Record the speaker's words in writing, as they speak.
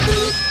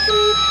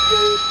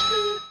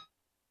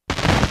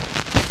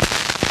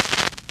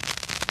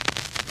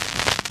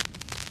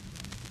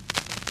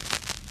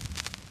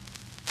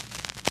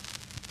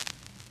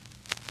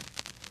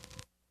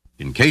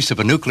case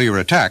of a nuclear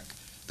attack,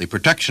 the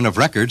protection of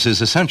records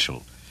is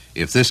essential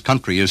if this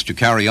country is to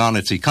carry on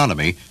its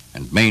economy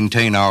and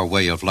maintain our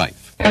way of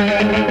life.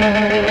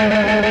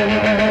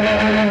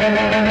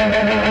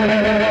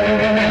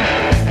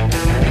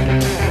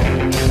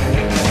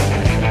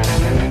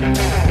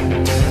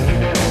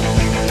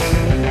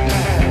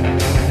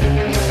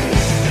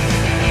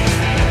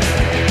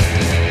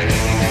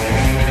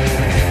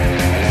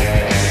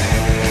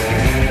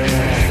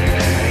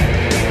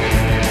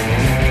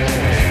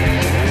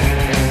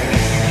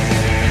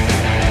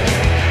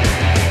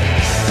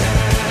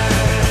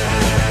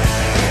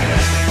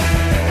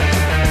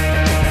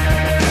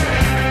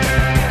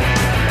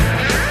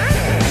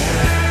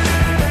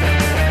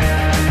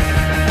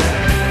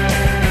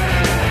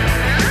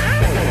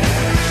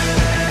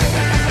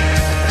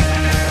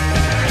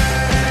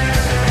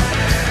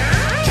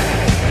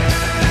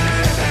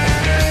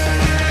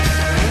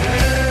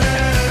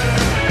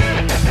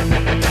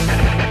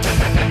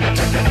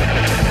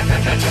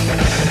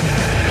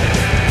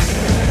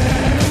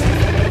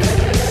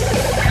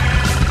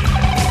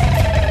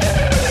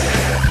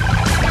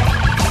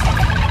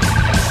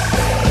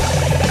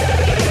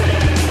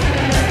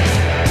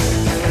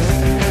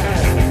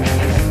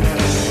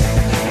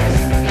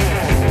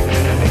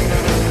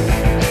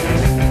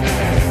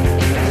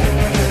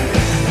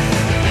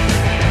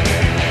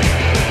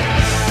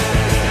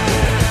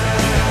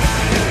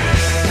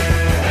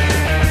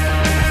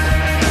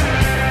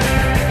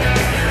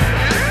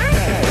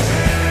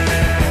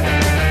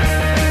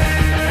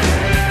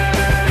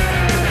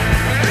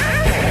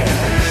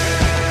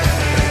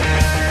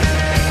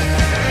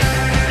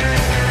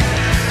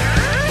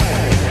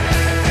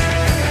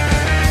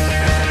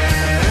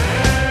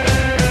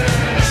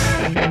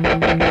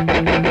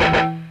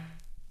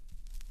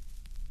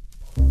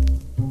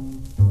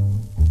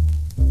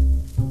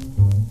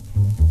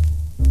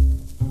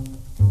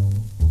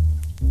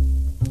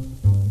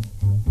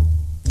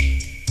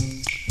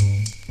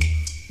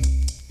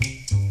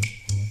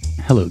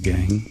 Hello,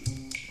 gang.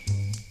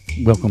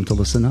 Welcome to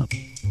Listen Up.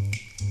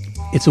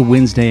 It's a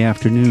Wednesday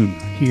afternoon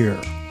here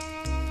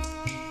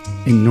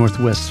in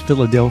Northwest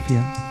Philadelphia,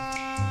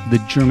 the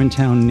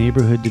Germantown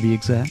neighborhood to be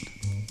exact.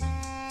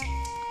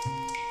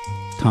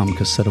 Tom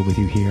Cassetto with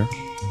you here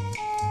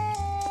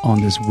on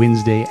this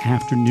Wednesday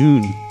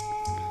afternoon.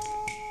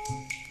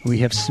 We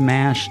have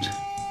smashed,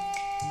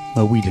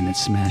 well, we didn't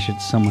smash it,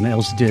 someone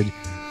else did,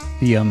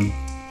 the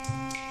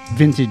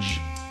vintage,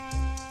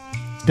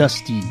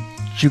 dusty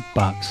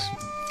jukebox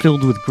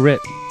filled with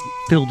grit,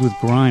 filled with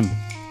grime,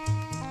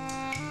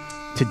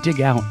 to dig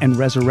out and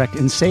resurrect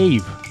and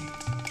save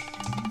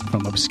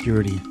from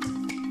obscurity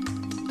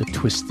the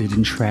twisted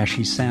and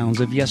trashy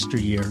sounds of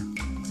yesteryear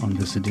on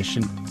this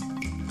edition.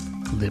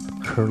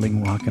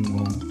 Lip-curling rock and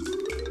roll,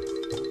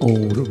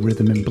 old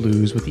rhythm and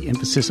blues with the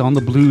emphasis on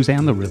the blues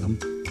and the rhythm.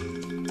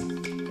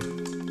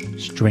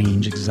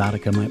 Strange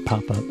exotica might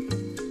pop up,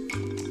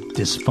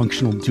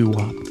 dysfunctional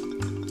doo-wop,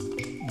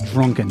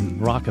 drunken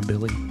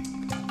rockabilly,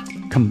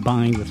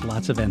 combined with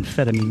lots of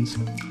amphetamines,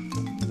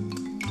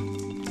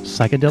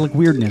 psychedelic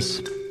weirdness,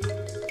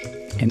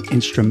 and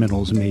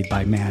instrumentals made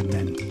by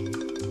madmen.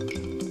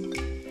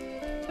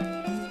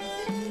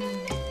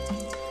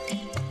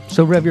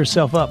 So rev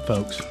yourself up,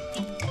 folks.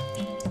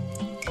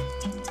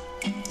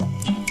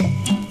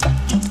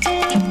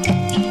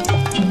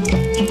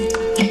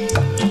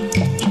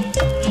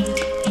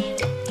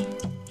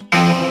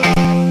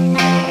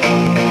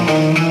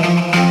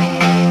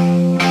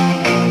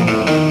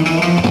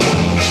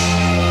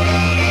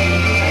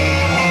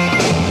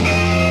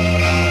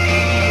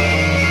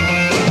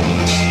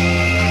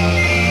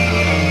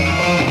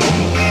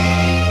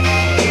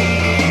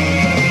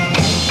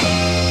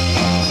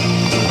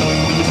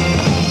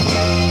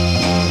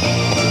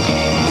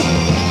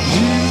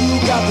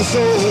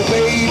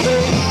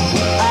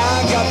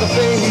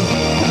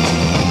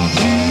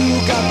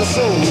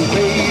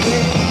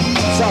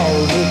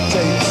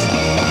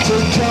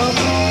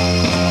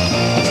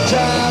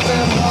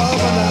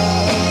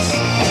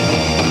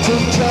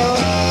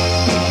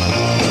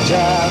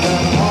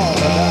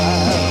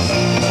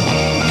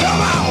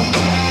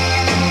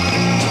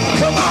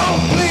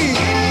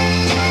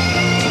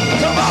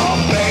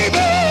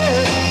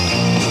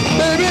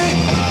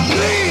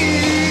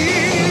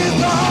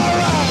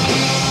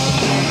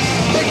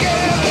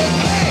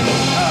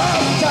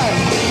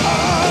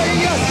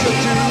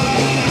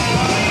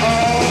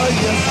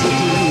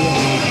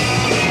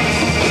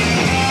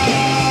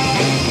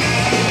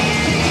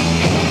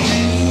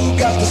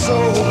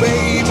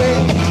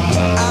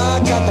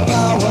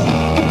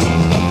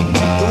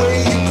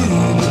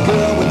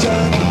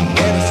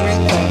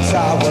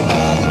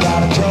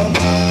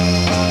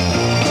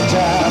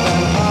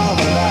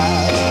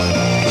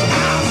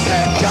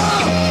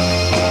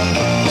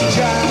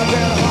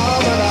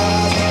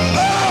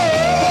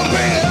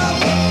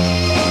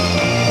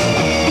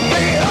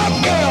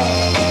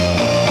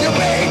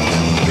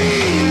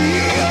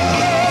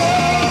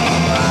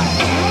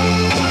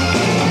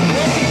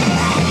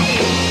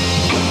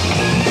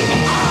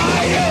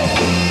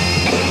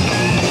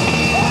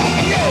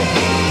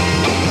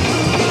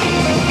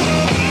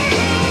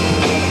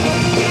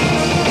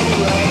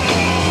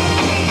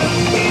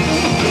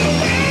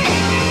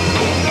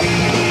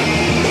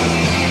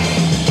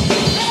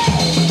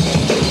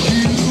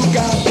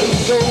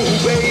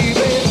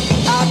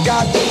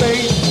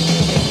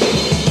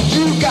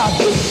 got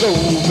the soul,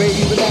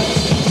 baby,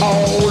 that's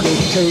all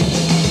it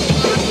takes.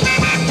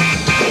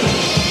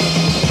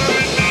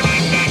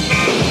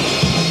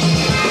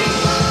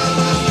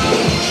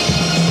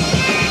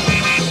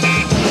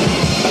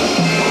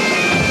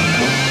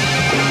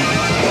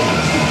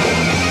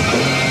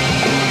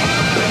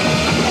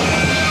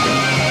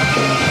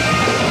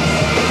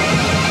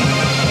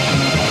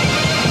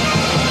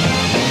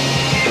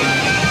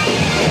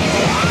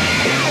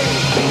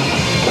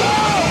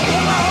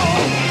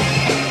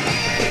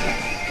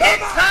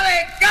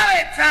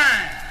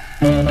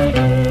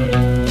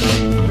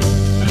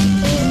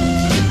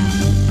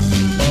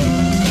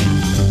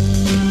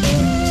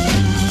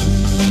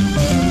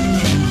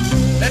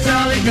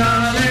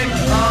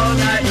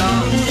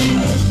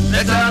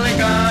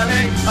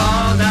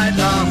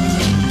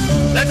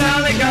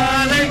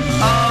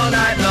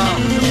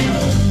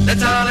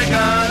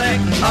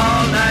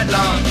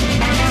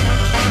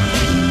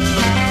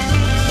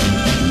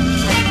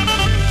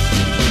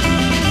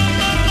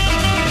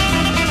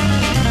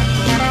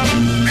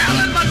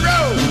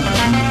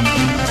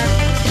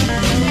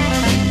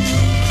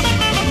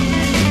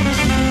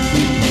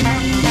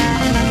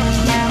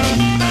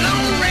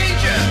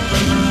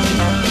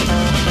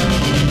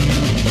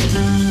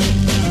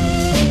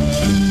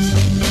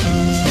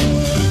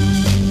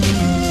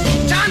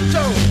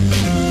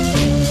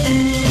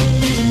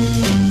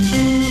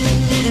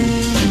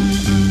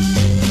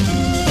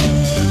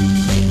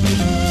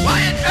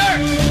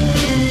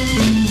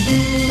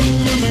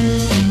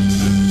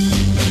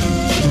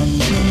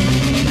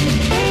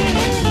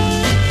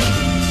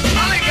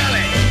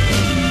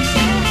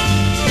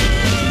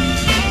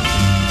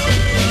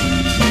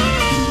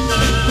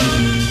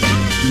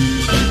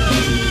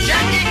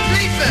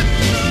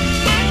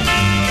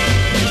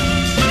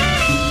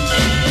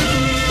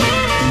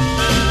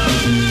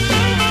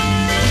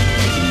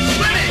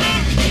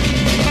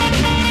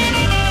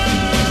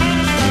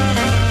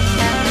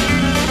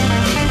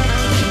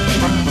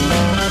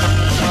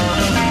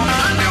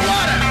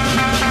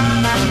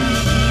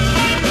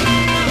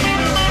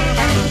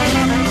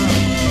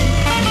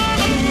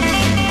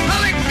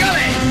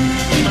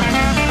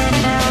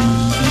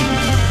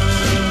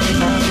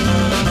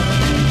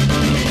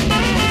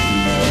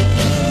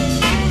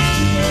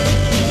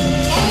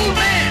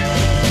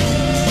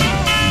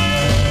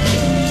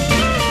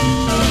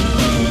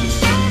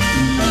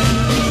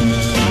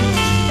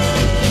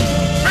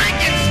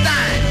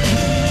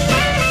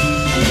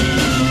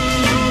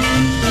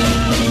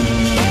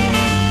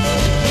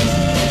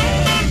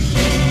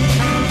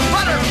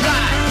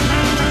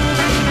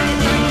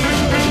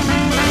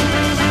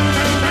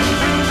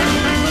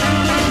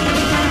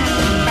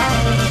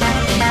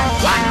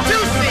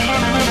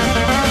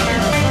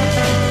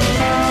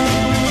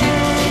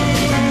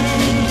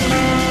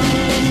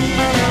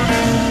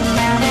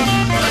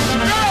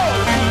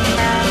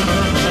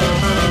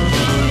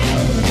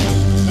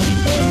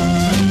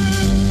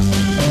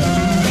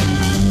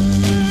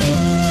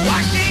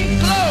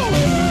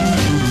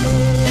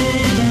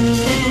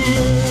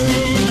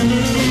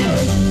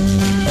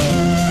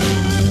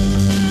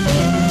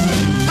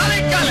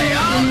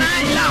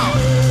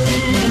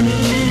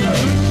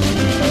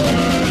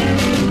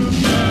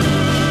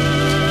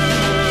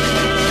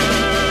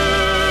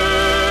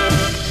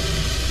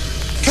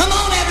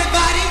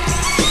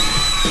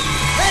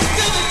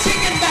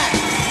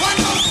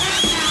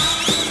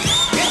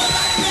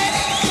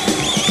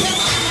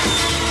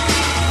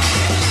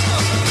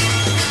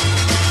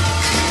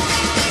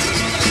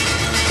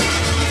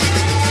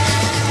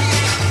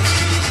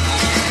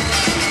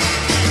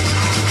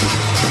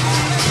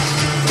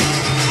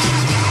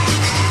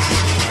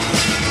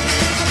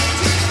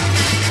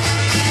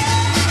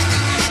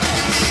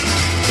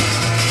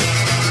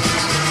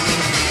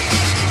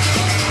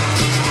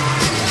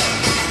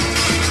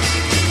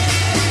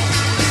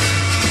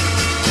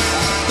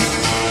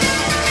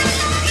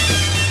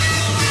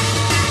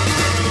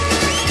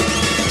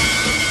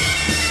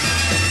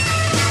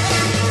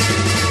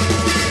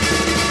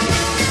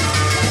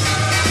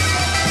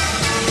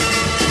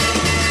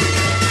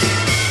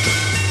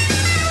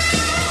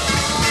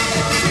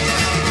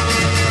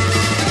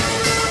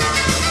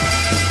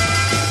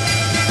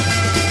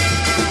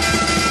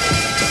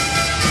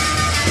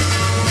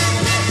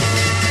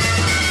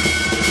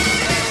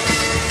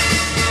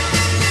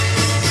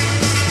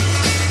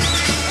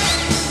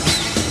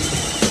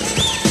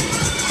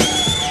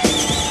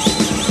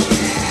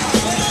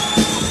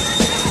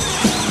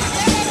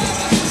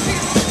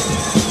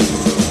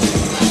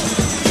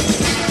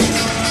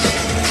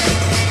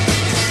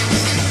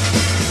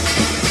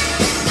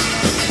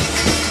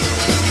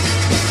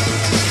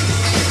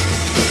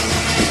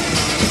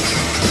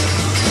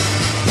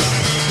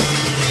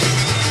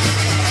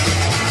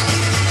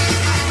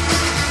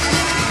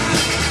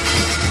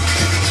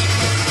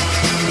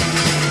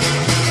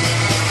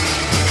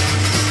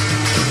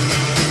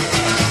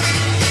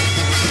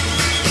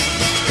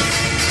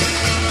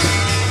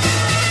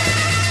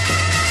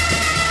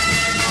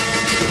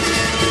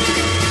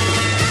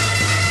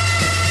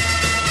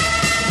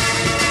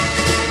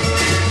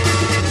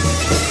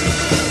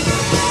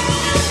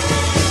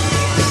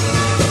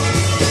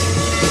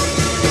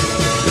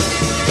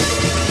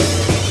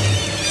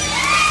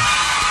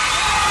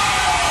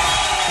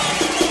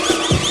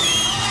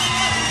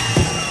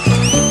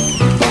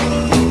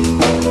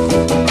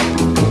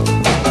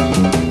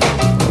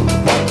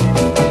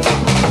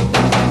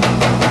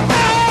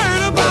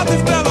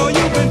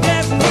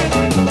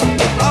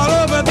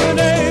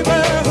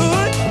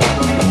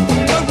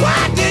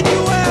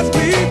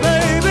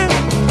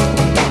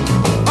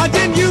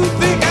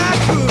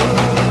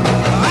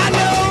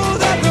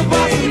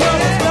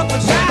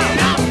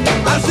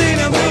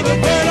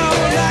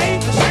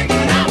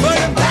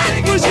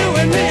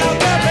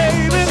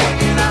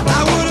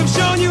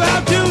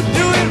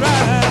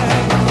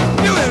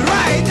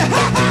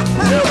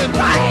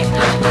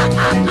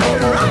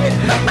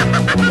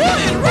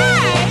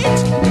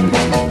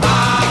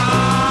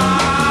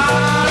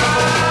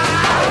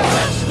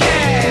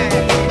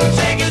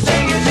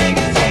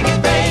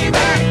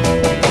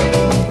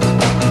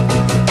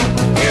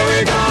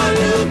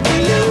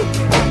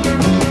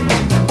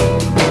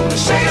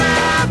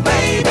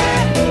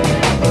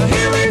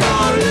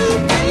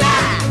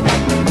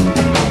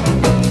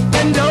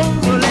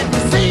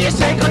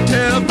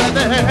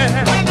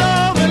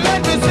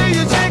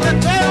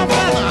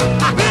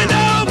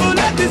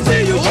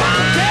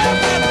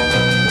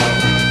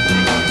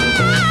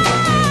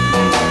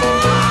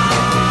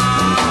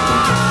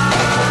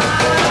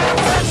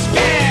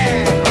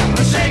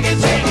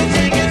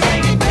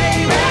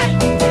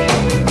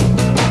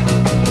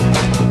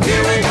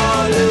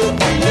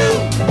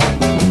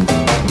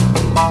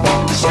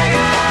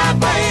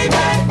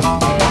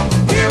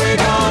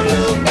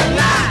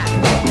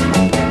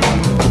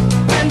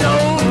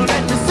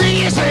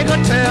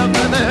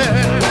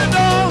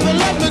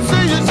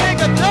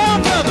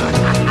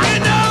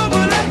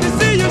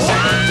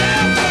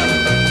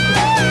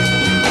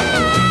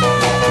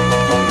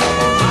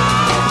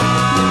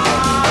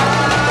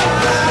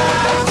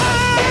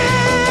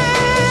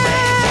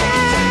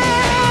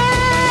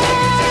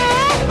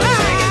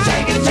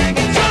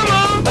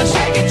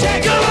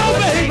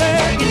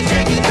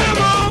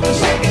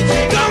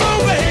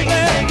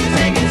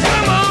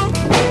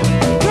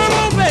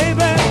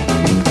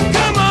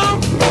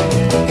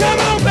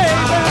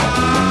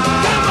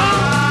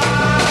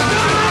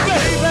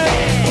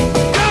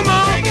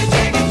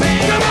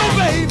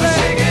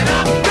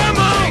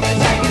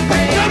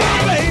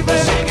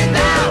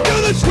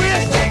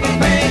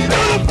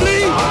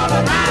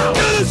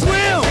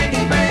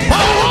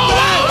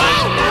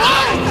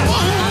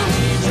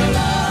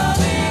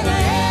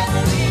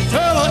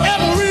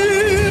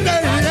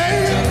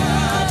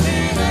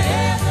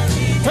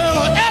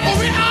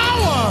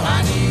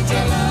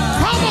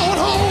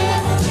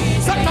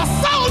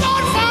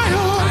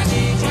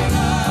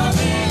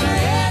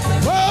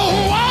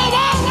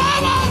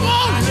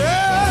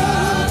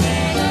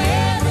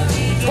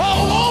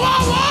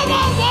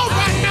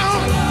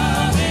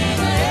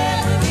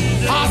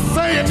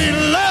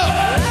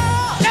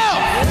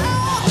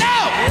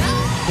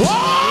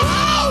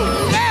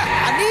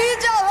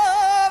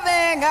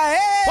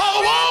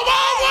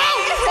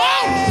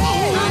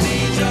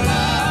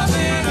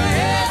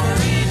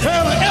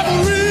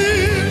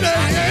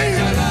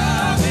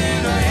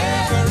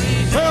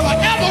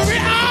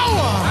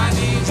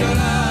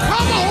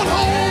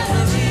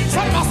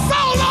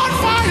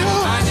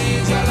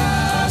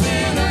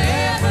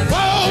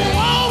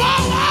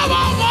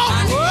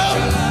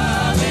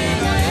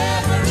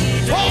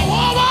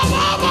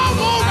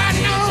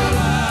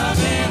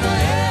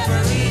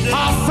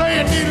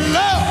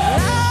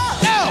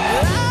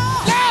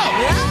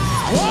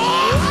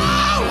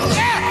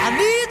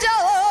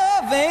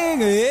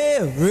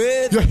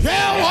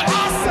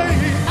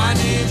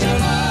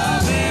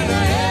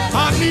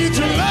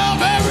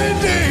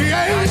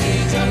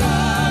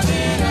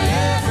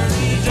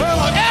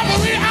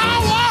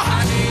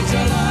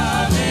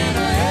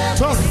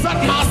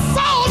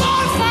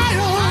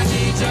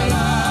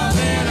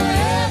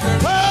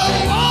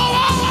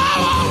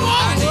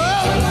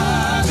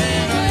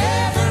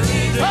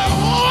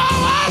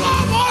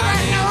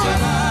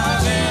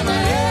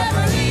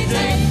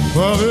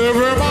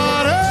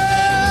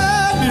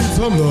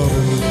 I'm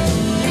loving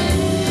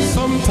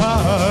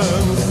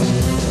sometimes.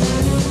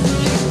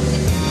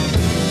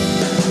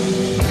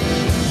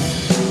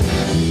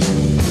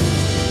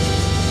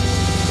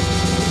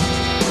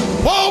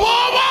 Whoa,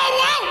 whoa, whoa,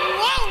 whoa,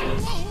 whoa.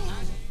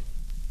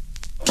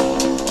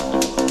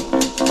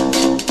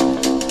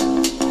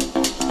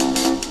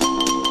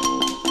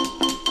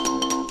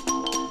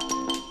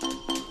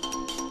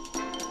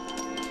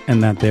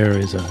 And that there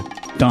is a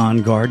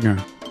Don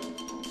Gardner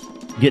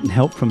getting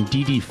help from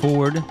D.D.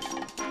 Ford.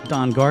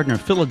 Don Gardner,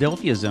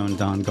 Philadelphia's own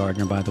Don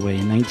Gardner, by the way,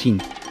 in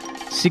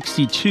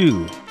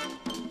 1962.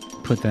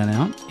 Put that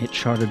out. It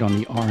charted on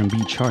the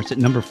R&B charts at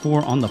number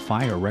 4 on the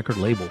Fire record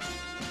label.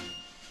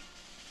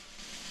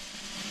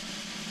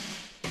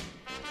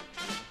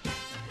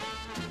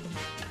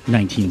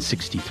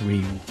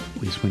 (1963)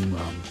 was when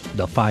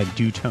the Five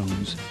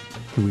Dutones,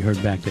 who we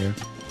heard back there,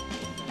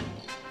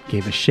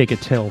 gave a Shake a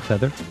Tail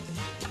Feather.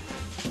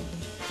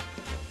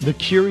 The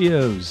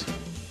Curios,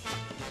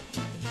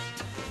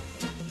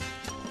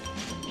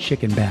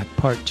 Chicken Back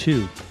Part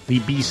 2, the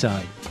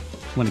B-side.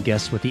 Want to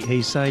guess what the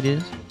A-side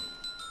is?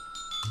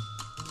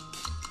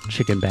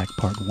 Chicken Back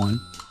Part 1.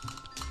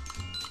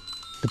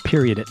 The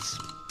Periods,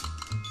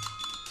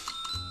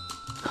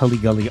 Hully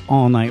Gully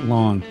All Night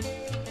Long,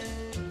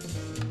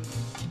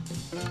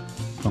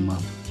 from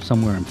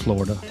somewhere in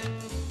Florida.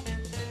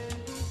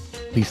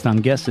 At least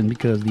I'm guessing,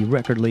 because the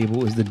record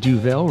label is the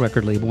Duvel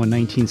record label in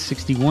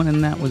 1961,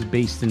 and that was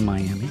based in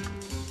Miami.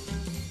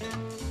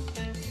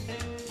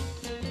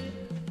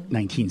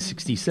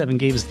 1967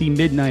 gave us the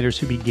Midnighters,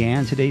 who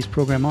began today's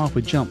program off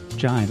with Jump,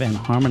 Jive, and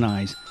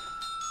Harmonize.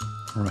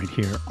 Right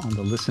here on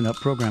the Listen Up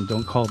program.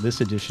 Don't call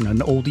this edition an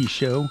oldie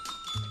show.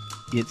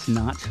 It's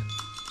not.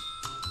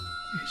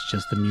 It's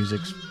just the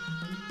music's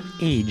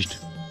aged.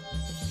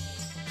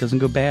 Doesn't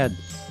go bad.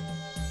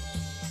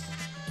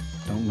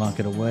 Don't lock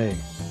it away.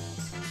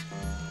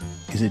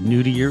 Is it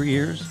new to your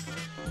ears?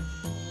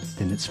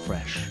 Then it's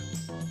fresh.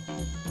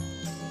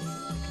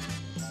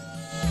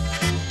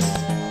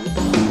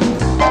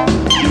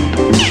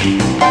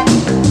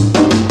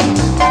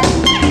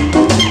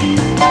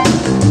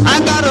 I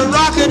got a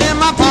rocket in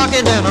my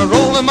pocket and a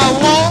roll in my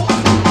wall.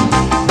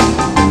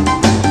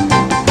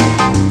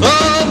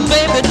 Oh,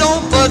 baby,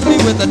 don't buzz me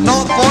with a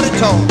North 40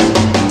 tone.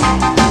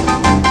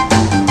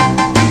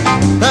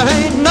 There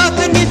ain't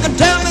nothing you can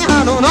tell me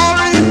I don't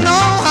already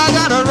know. I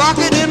got a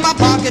rocket in my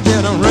pocket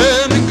and I'm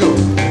ready to go.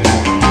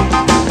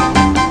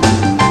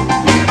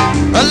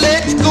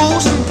 Let's go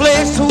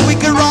someplace so we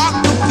can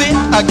rock a bit.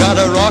 I got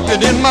a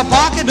rocket in my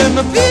pocket and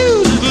the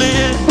fuse is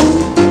lit.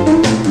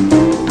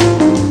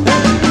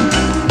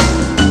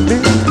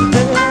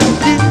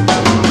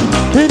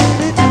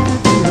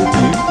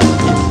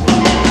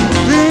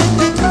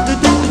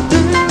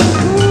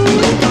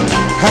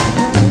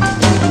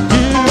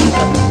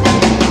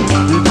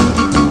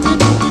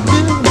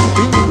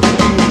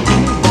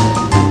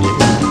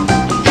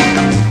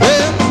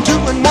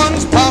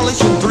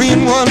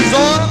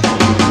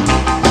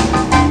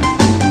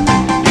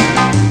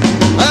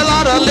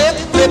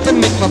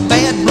 My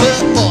bad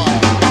blood boy.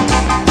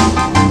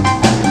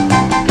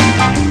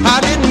 I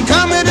didn't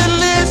come here to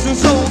listen,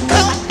 so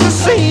cut the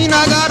scene.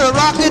 I got a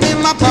rocket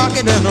in my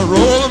pocket and a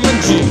rolling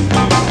machine.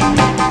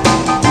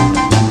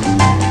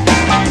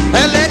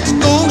 And let's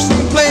go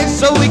someplace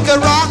so we can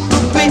rock a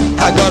bit.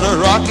 I got a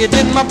rocket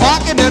in my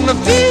pocket and the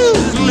fuse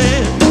is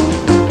lit.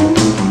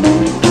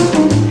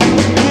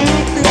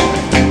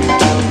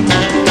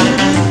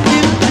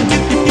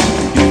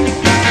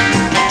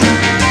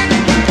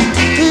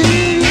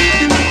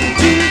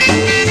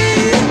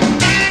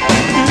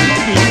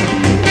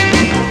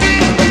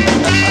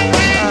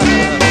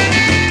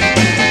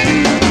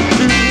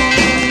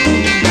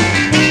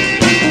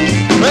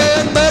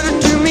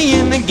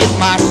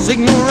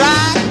 Signal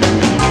right.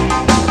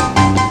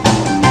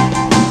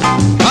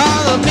 Oh,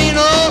 the mean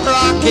old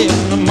rocket,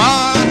 the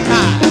Mars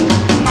high.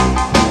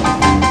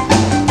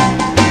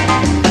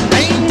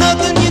 Ain't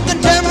nothing you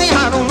can tell me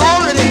I don't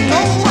already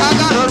know. I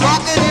got a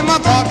rocket in my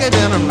pocket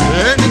and I'm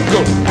ready to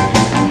go.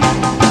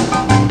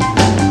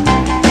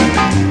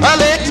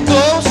 Let's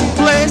go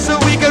someplace so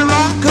we can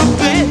rock a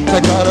bit. I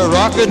got a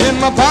rocket in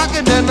my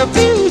pocket and the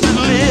fuse is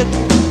lit.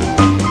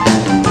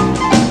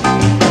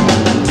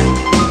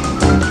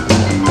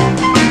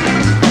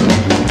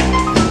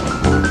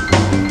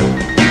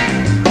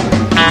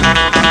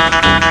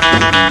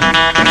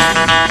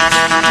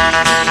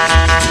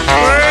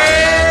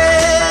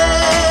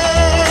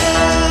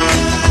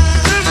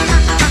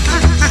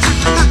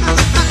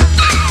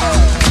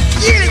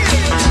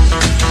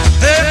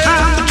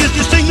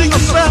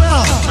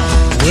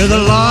 With a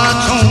lot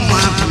on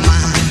my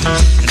mind,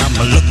 and I'm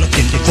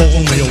looking for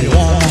me a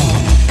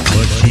woman,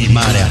 but she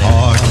mighty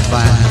hard to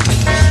find.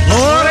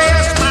 Lord,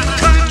 ask my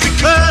country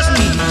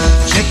cousin,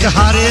 check the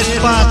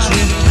hottest spots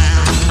in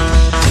town.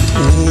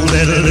 Oh,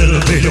 that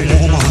little bitty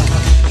woman,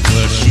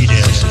 but she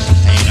just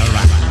ain't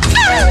around.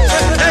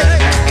 Hey,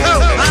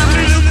 oh, I'm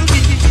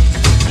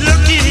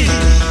looking,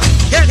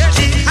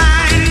 catching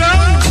high and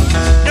low.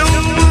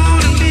 Don't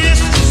wanna miss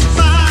the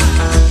spot.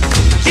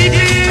 Keep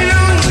it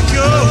on the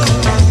go.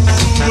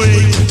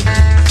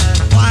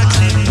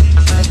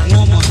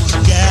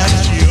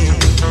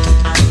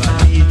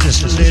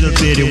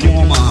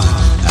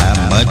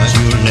 much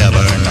you'll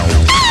never know.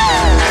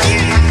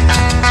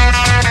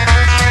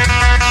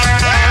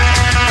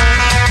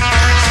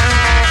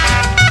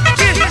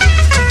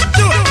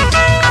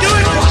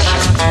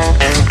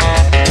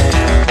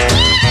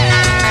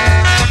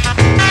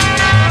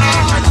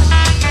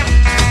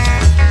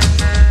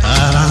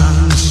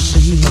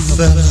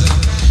 Fella,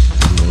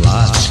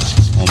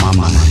 lots on my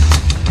mind.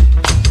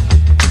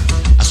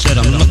 I said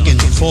I'm looking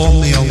for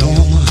me a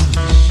woman,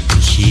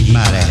 and she's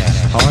mighty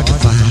hard to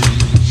find.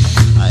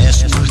 I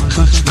asked my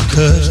country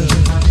cousin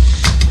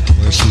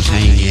where she's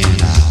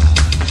hanging out.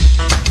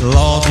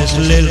 Lord, this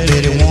little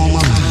bitty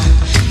woman,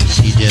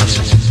 she's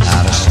just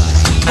out of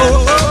sight.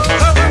 Oh, oh,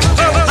 oh,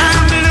 oh,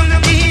 I'm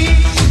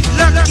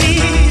lucky,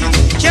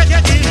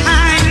 getting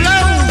high and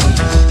low.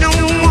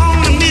 Don't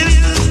wanna miss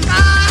the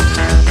sky.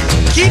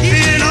 Keep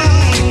it on.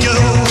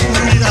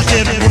 I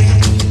said,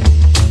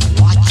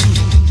 watch it,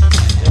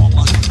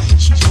 woman,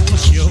 she's gonna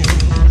show.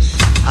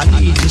 I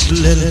need this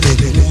little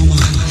baby woman,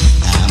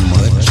 how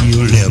much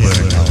you'll never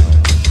know.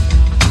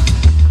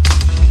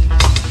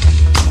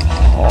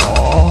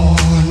 Oh,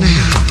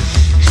 now,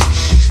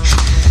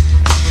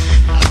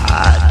 I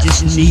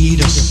just need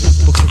a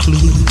simple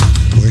clue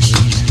where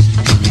she's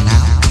hanging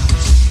out.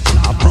 And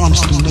I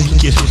promise to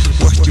make it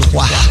worth your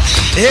while.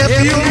 If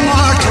you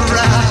mark her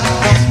right,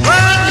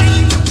 well,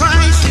 leave the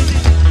price,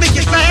 make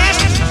it fast.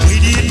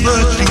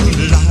 But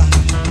too long.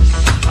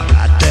 I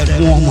got that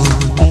woman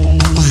on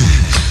my mind.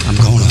 I'm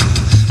gonna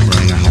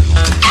bring her home.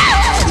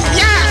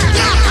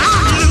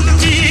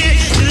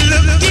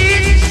 Look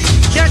it,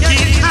 catch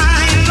it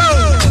high and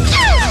low.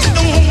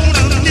 Don't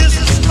wanna miss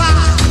a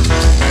spot.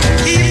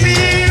 Keep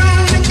it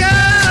on the go.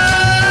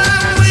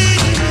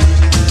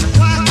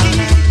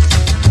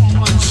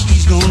 Woman,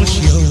 she's gonna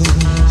show.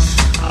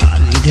 I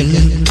need a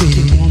little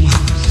bitty woman.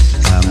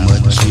 How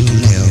much you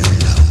never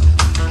know,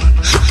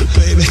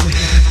 baby.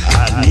 I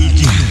need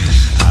you,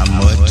 how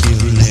much you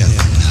never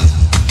know.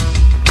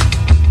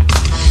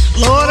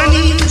 Lord, I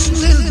need this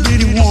little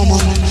bitty woman,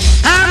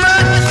 how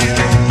much you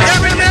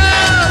never know.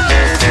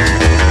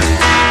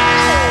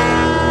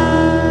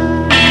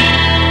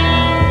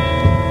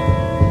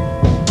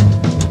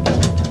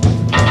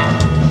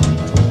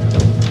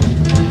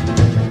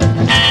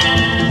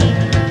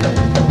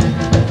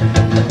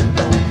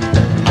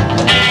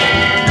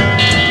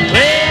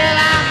 Well,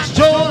 I'm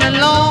strolling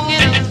along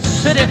in a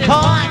city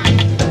park.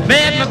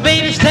 Met my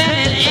baby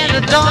standing in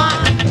the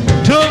dark.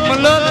 Took my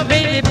loving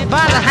baby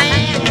by the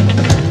hand.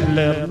 I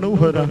let her know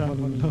that I'm a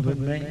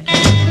loving man.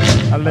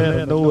 I let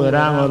her know that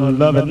I'm a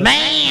loving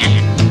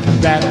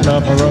man. That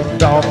lover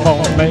rubbed off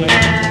on me.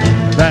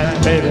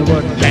 That baby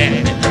wouldn't let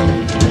me go.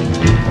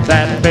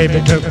 That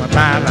baby took me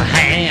by the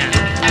hand.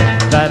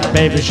 That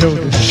baby showed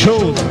the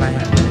shoulder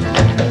line.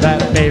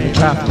 That baby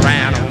dropped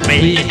around on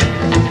me.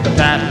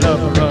 That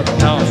lover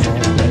rubbed off on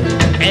me.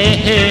 Hey,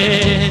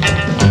 hey.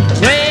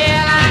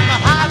 Well, I'm a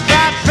hot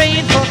rod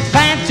train for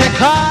fancy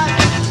cars,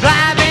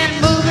 driving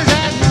movies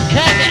and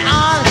carry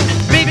on,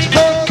 big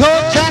sport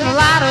coach and a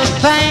lot of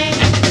things.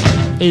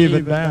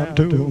 Even down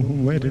to a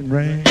wedding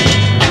ring.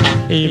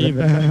 Even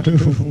down to a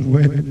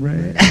wedding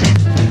ring.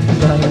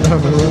 That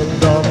lover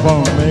rubbed off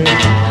on me.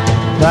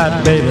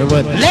 That baby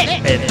wouldn't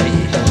let me be.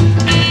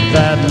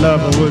 That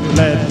lover wouldn't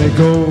let me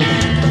go.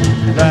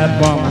 That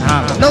woman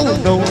hollered, no,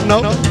 no,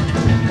 no.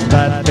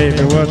 That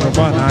baby was the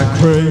one I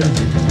craved.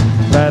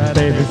 That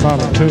baby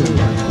followed too.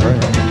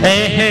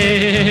 Hey,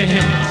 hey,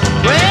 hey.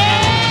 Well,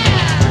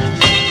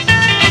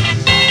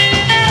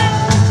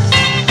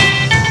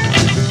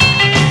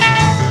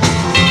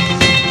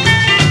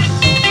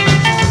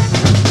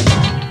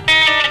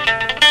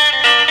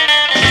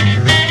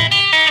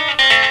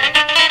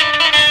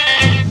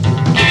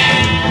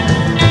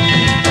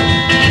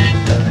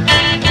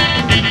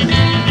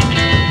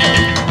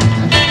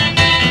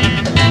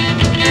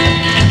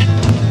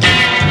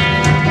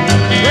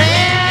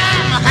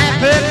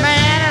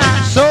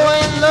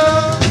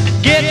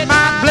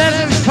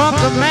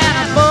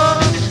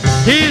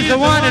 the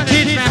one to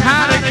teach me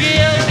how to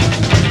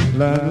give.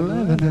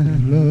 Love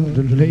and love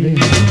to live.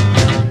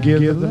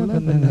 Give the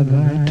love and the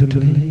life to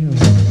live.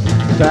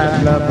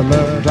 That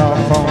love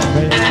off on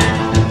me.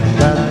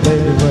 That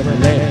baby wouldn't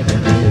let me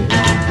live.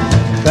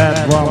 That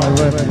woman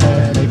wouldn't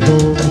let me go.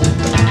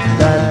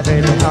 That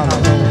baby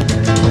hollered on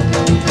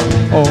me.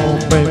 Oh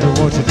baby,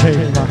 won't you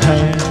take my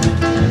hand?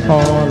 Oh,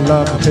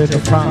 love till the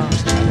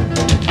promise.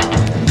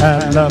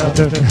 That love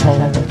took me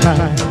all the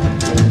time.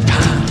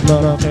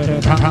 Love till the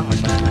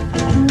promise.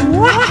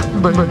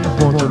 Baby,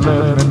 won't you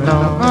let me know?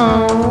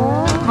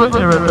 Baby,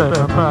 let me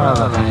know.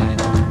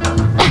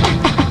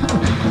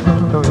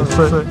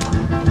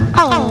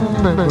 Oh,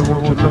 baby,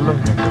 won't you let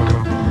me go?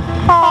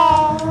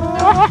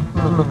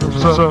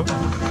 So,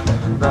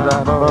 that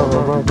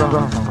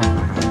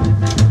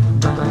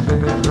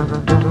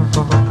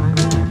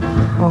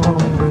oh,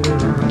 baby.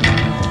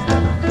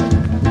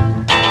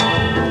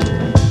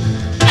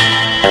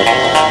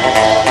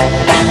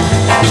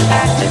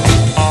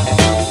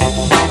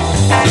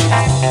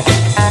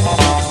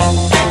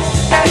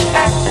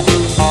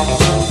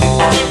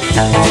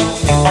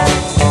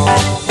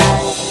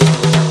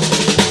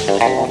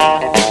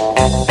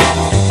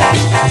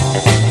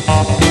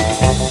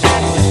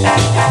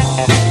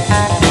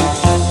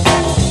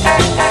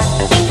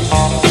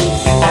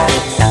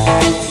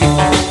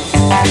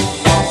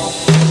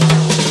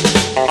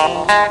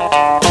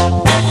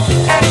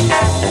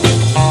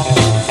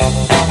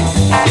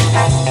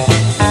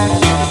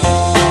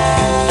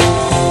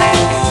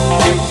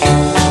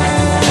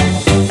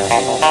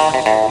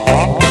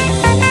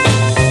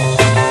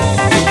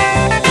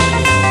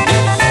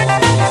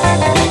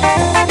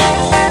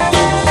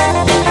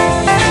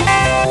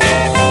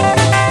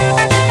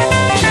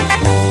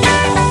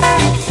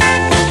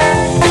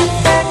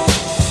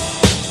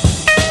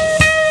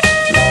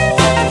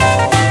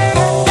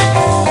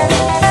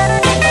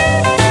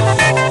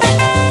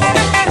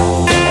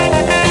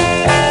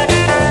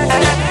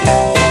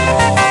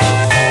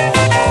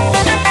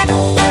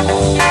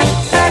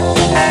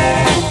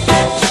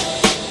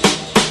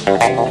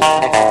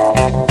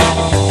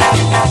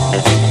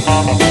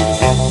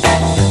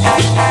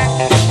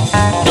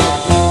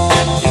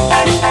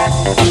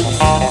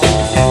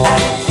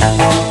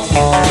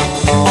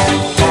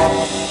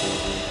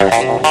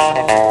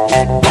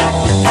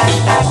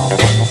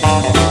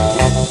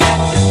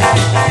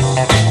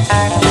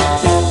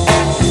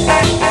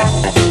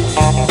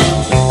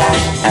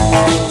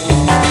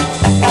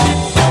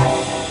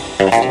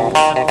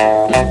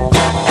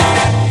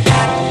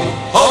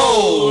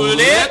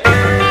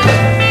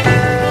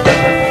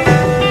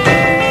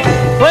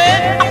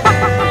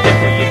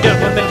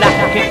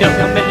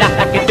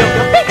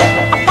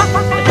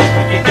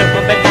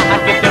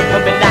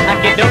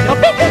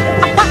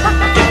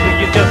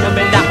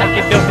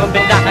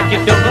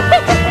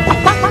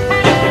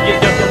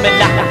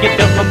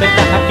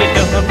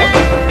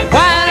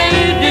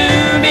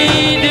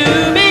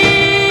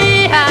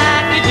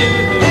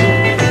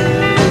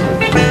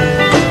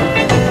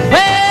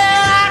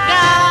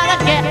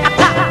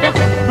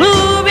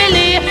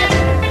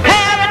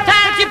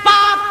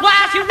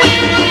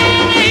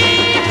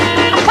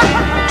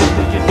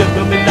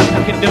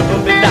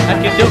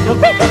 like you do for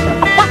me.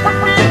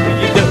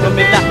 You do for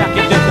me like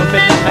you do for me,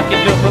 like you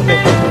do for me.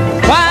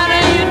 Why do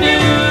you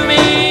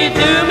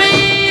do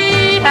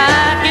me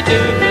like you do?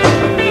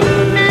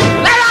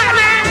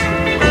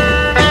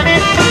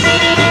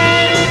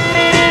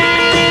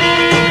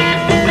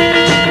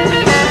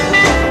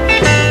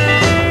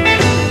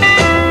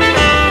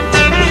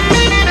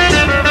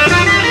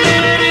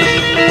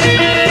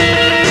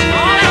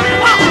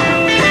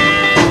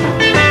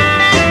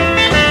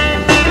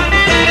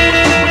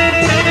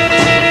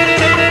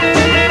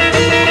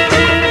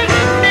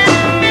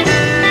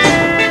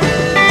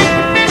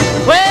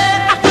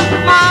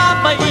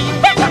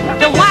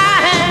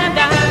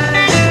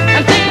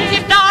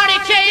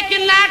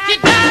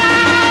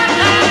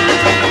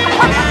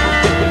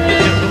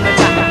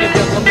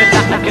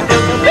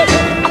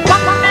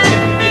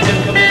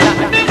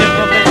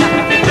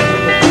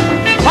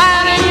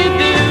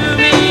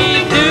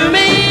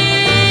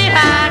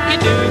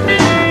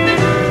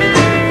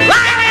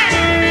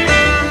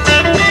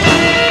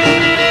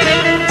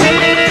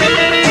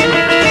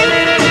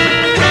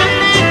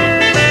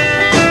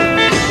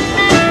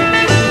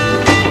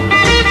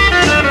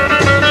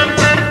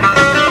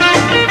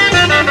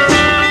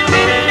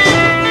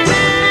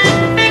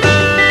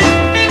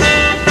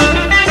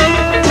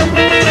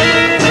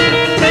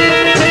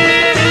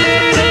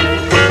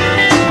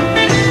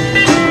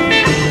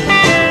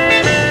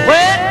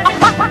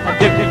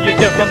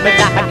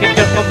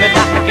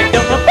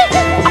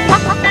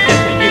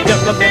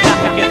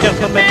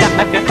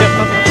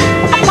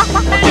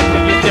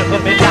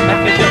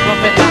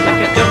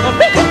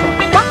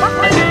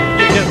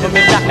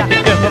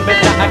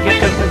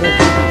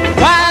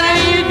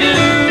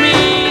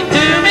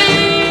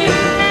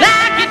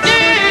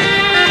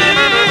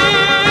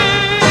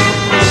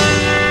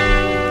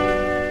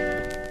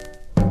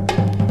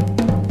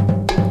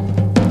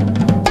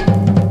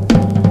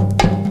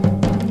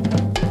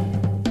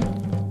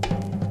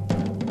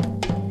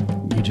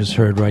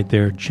 Heard right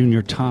there,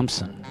 Junior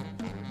Thompson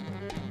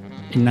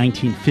in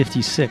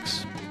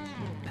 1956.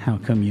 How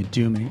come you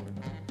do me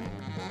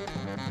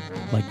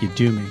like you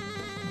do me,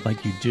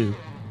 like you do?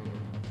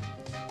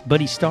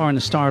 Buddy Starr and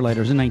the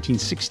Starlighters in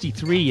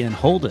 1963 and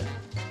Hold It.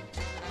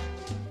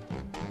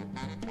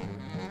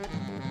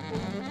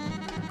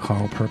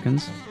 Carl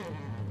Perkins,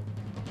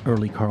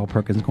 early Carl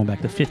Perkins, going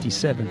back to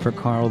 57 for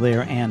Carl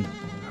there, and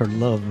Her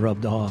Love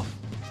Rubbed Off.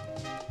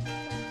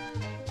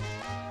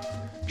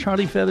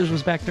 Charlie Feathers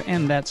was back there,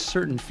 and That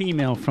Certain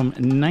Female from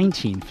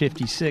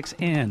 1956,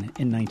 and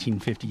in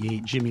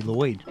 1958, Jimmy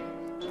Lloyd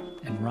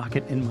and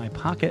Rocket in My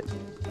Pocket.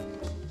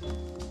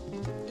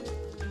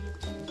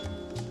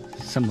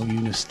 Some of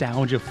you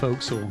nostalgia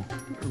folks will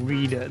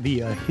read the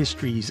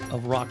histories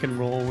of rock and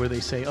roll where they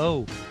say,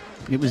 oh,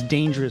 it was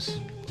dangerous.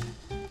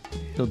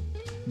 It'll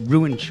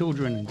ruin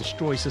children and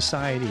destroy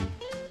society,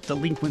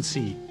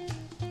 delinquency.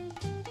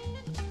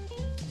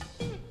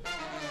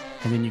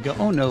 And then you go,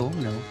 oh, no,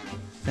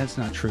 that's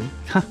not true.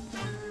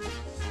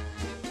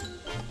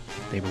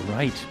 They were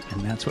right,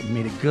 and that's what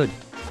made it good.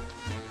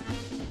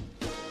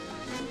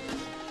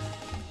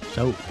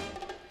 So,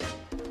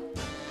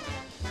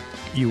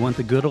 you want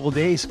the good old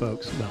days,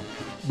 folks? Well,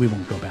 we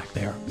won't go back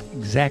there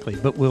exactly,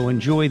 but we'll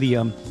enjoy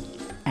the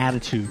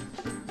attitude.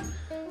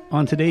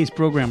 On today's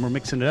program, we're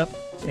mixing it up,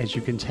 as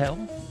you can tell.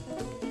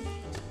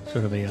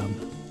 Sort of a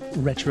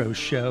retro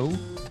show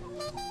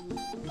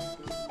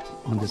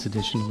on this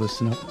edition of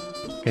Listen Up.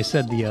 Like I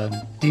said,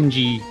 the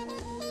dingy,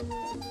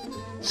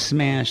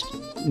 smashed,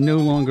 no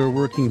longer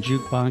working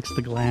jukebox,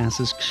 the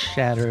glass is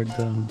shattered,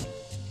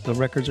 the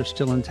records are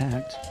still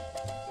intact.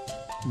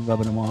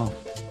 Rubbing them off,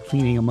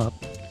 cleaning them up.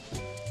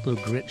 A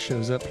little grit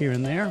shows up here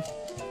and there.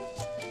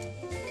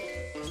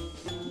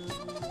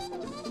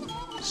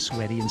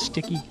 Sweaty and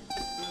sticky.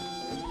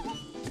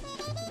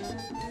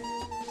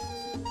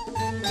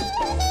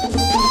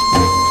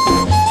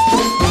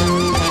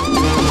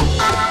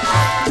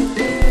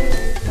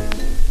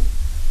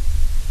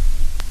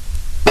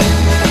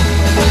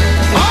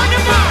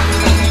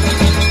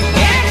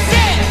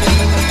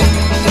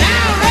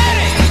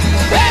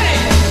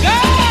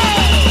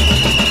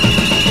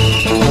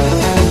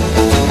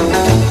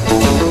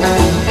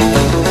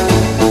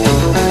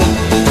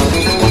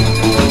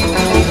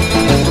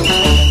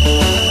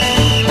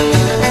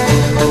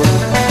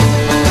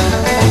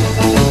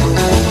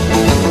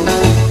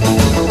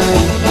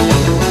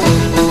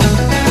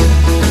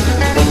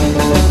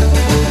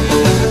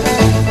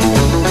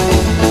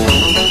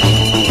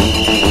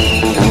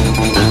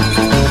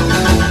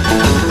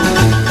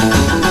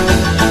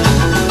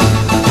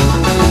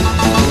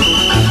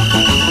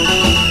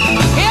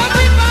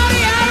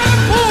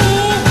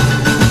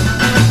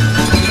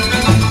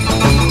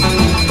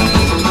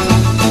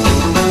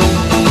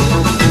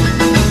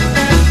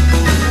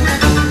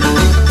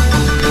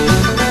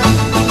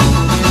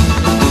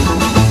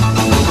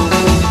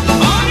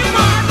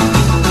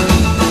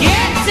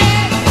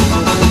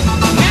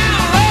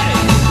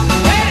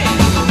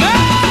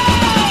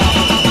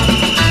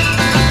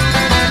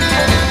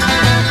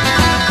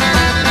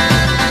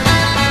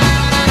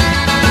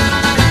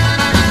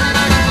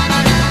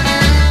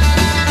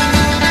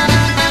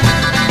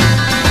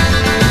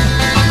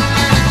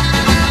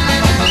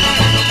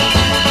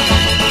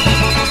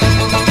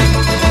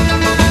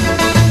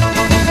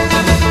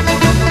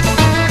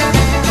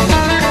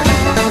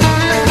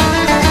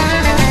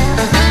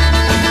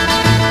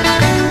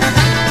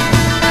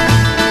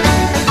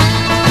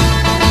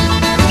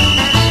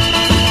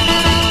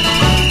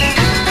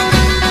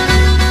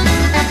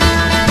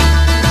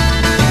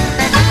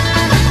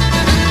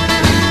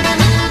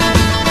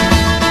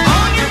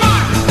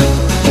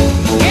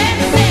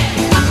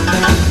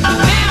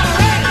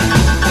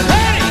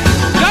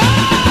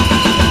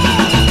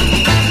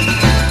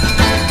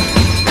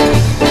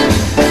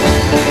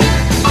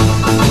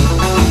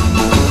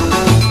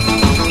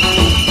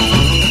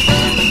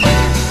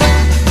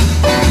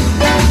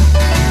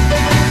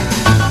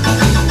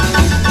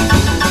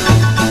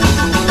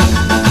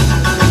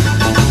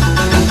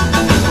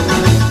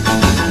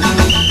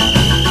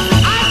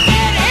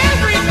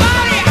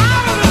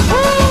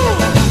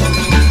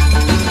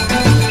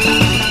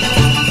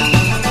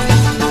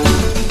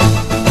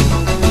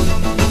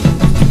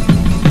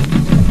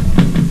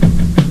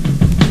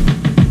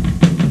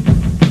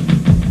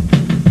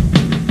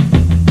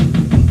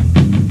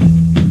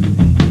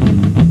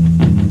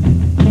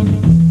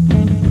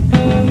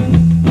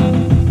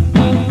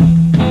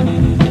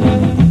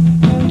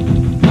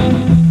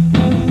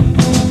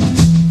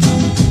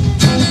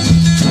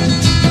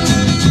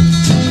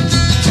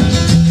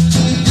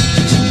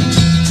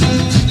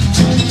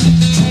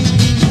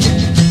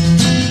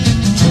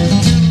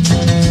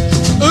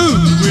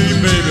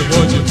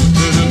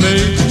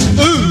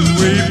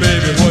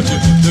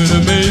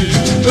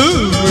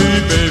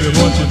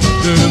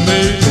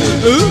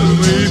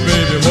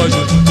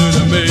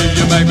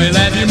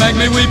 make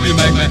me weep, you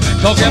make me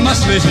talk in my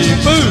sleep.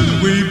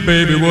 Ooh, wee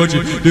baby, what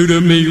you do to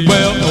me?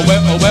 Well, oh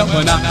well, oh well,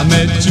 when I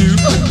met you,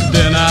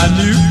 then I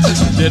knew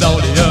that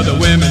all the other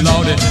women,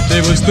 Lordy,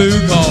 they was through.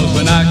 Cause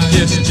when I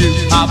kissed you,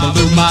 I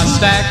blew my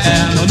stack,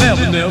 and I'll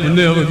never, never,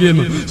 never give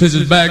my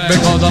sisters back,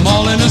 because I'm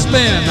all in a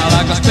spin. I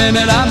like a spin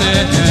that I'm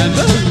in. And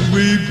ooh,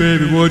 wee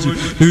baby, what you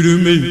do to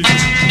me?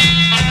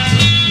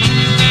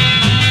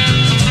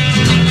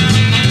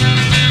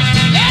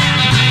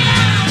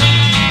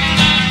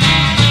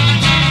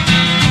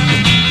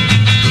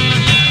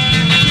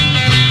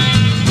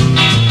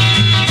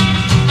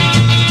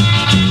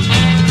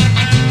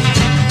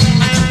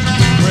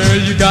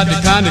 Got the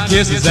kind of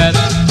kisses that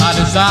I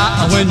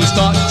desire when you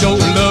start your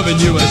loving.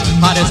 You as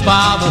hot as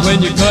fire, but when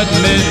you cut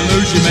and let it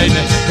loose, you made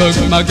me cook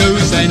my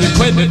goose, and you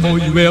quit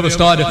before you ever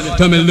started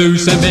to me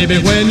loose. And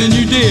baby, when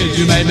you did,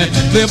 you made me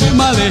flip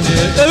my head.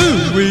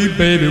 Ooh, wee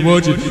baby,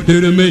 what you do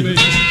to me?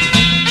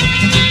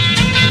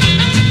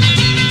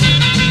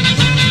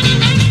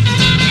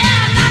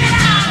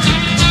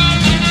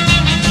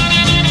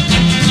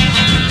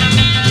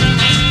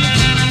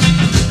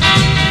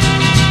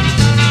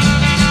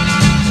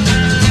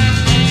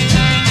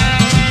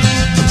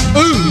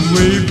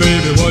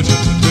 What you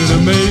do to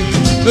me?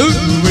 Ooh,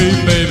 wee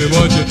baby,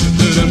 what you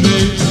do to me?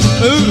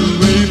 Ooh,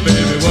 wee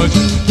baby, what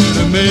you do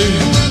to me?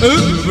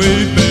 Ooh,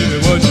 wee baby,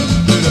 what you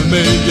do to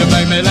me? You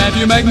make me laugh,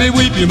 you make me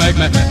weep, you make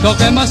me talk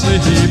in my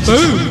sleep.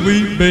 Ooh,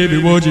 wee baby,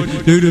 what you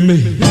do to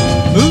me?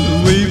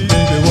 Ooh, wee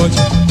baby, what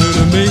you do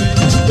to me?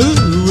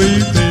 Ooh,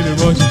 wee baby,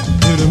 what you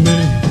do to me?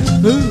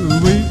 Ooh,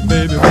 wee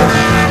baby, what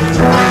you do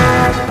to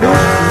me?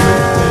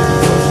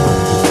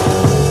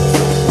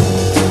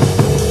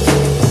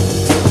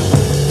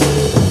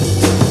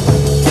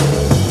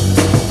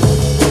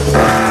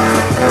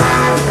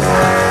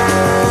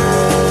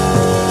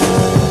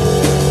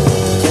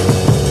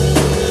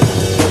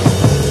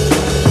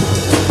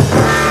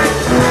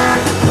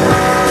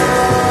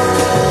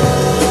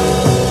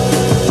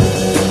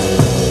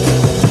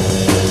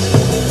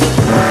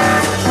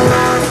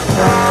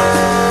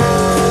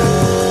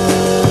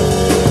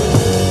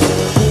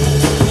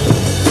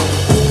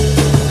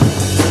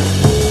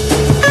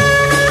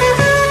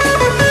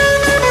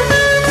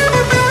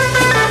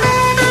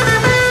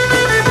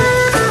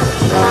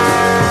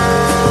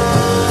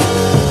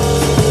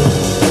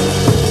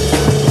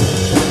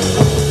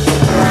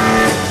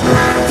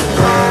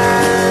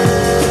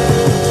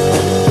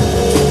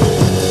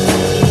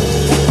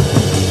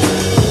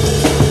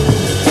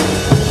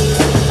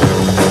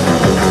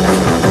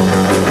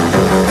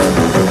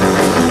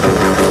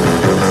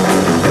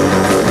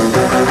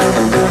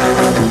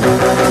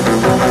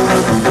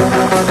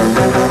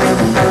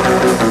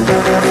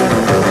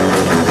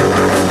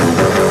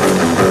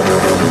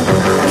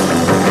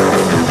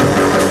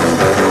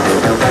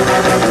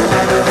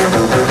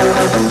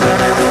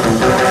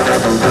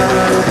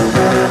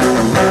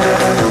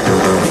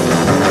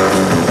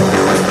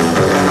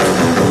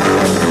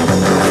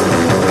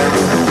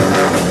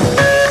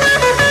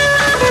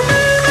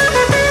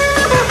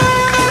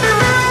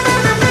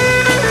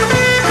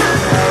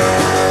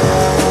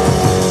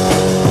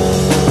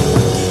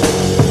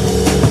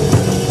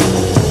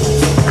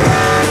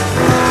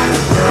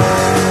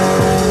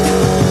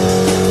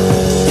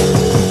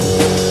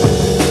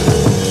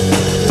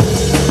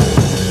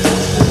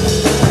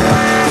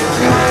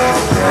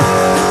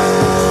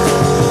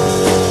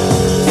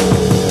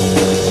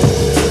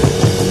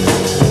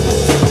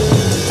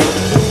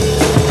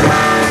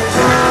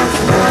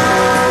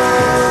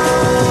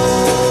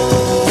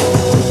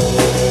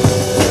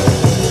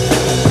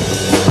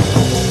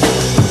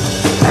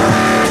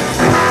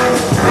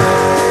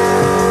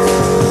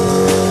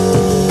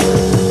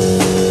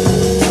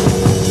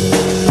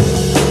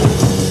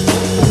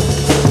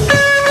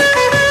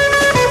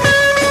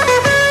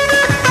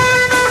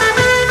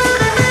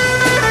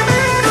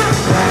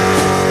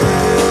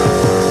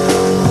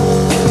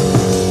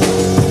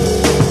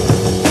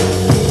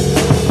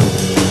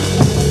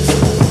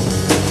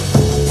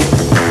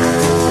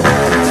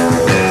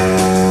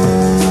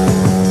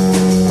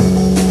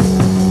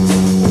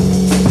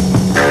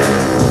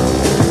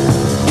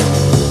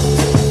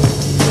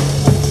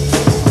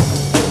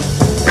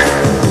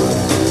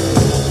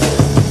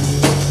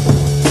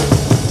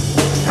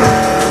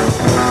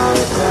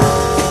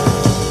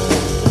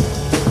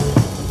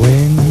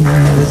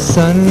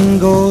 sun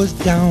goes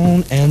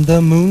down and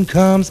the moon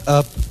comes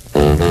up,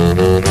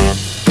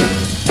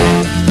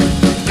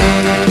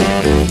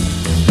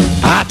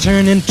 I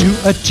turn into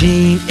a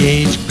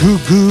teenage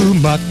goo-goo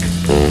muck.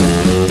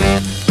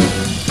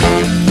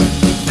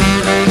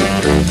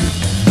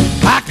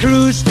 I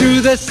cruise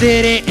through the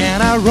city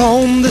and I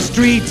roam the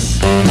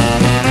streets,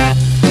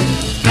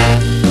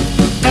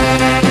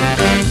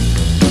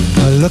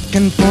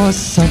 looking for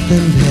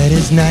something that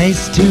is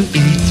nice to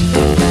eat.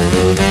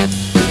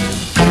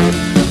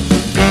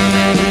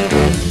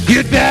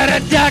 You'd better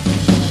duck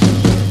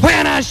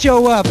when I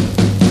show up,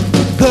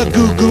 the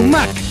goo-goo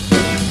muck.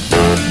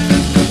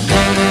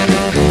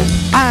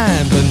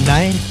 I'm the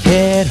night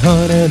head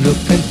hunter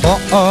looking for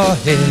a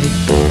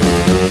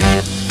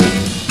head.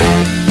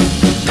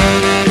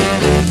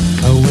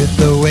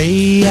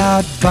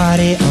 hard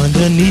body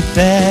underneath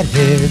that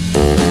head.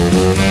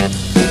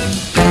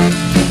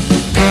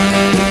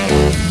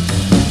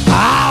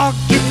 I'll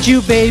get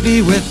you,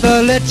 baby, with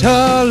a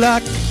little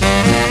luck.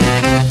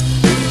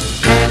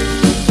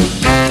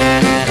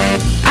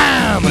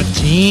 I'm a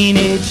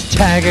teenage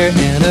tiger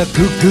and a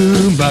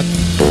cuckoo buck.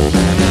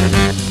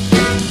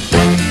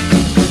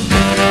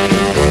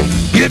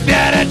 You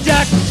better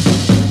duck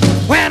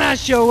when I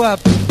show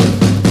up,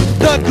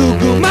 the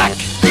cuckoo muck.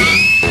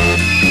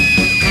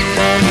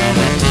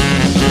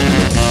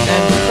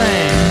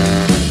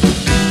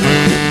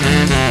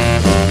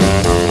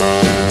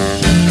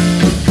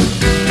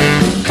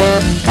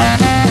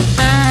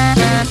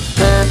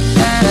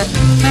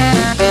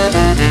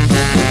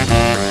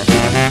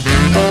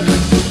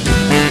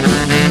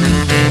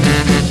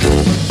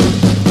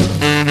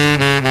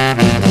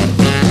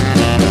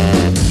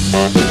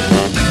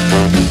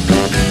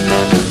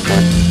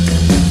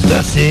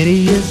 The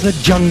city is a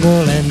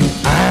jungle and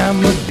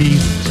I'm a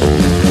beast.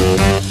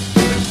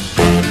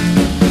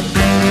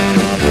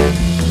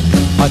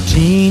 A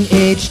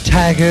teenage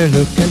tiger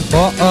looking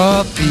for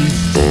a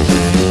feast.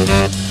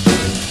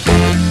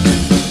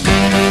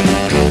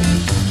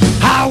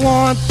 I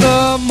want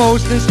the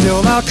most and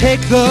still I'll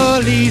take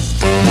the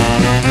least.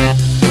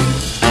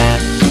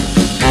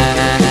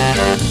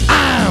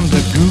 I'm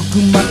the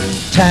cuckoo muck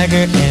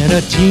tiger and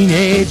a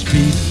teenage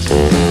beast.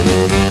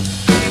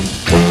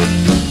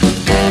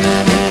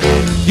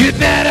 You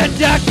better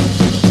duck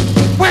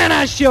when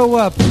I show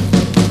up,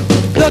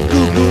 the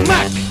cuckoo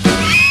muck.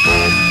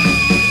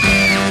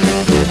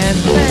 And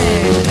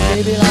thanks,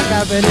 baby, like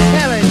I've been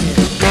telling you.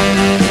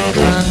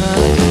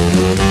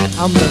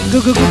 I'm the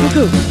cuckoo, cuckoo,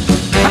 cuckoo.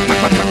 Muck, muck,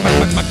 muck, muck,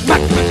 muck, muck,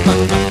 muck, muck, muck,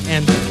 muck.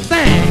 And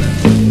thanks.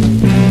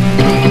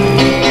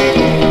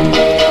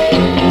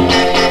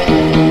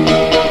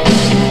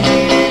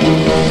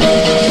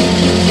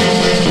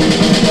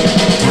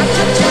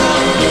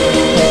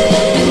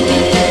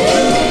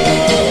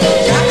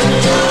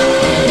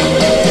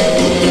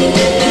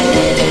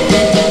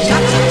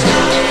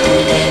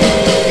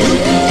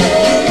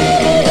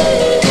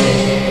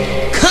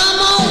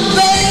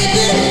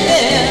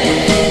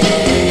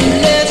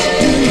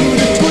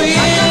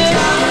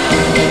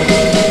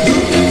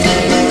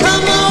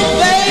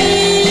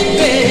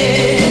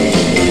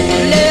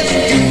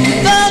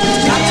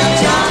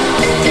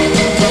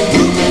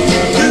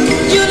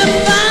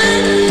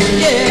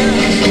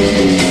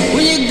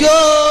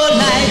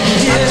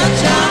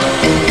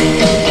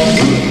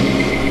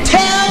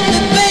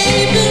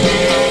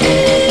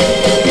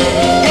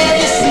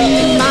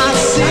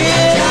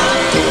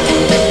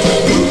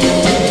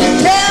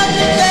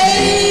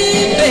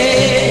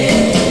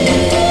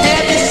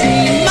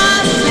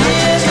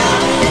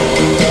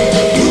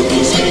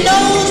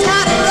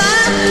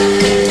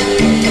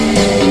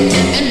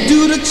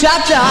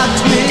 Cha-cha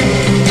twist.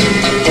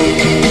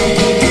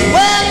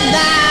 Well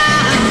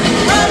now,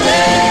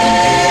 hurry,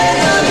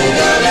 hurry,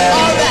 hurry.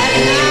 All right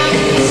now,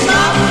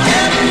 stop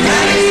and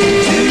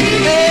dance to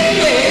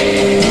baby.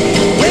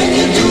 When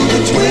you do the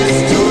twist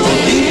to a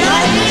beat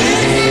like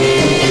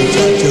this,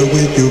 Cha-cha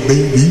with your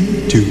baby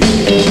too.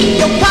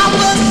 your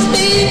papa's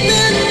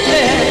sleeping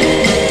there,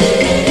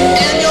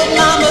 and your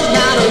mama's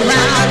not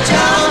around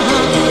town.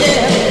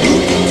 Yeah,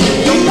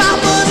 your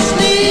papa's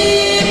sleeping.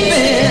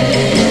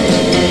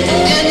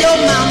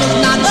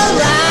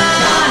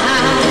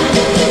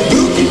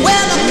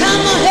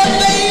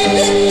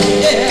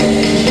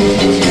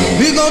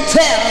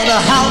 Tear the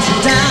house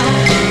down.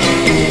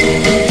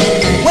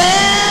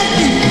 Well,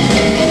 you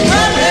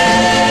hurry,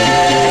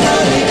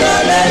 hurry,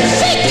 hurry,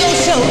 shake your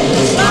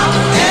shoulders, stop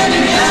and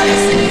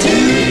dance to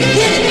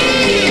hit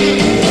it.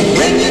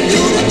 When you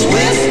do the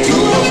twist to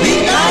a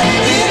beat like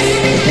this,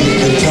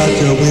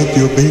 Cha-cha with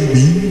your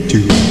baby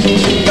too.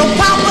 your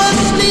papa's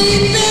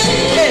sleeping,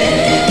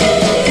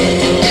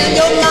 yeah, and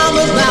your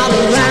mama's not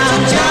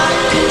around town.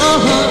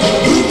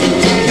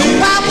 Your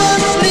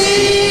papa's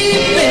sleeping.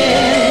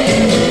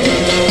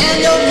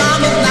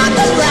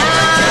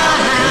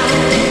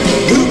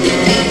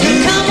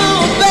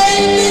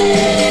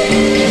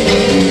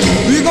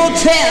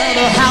 Tear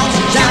the house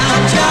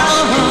down,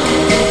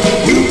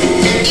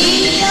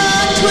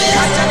 twist,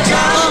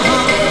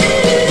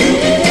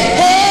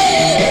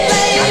 hey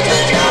baby, well,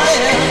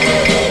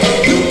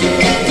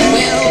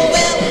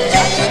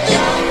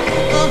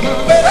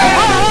 baby,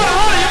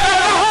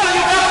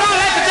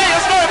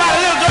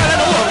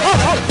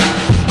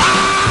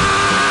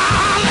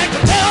 I like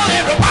to tell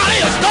everybody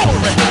a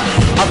story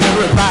of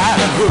every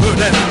Riding Hood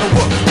and the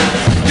Wolf.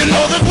 You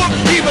know that wolf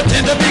people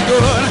tend to be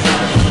good,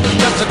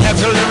 just a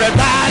natural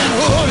Riding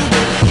Hood.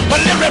 But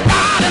every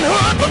Riding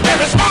Hood was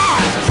very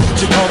smart.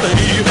 She called the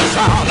evil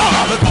sound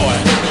of his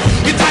voice.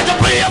 He tried to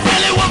play a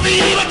friendly wolf, he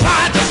even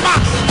tried to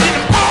smile.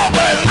 Didn't fall,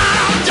 but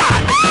now I'm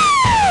tired.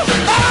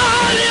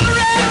 Oh, little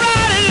Red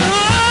Riding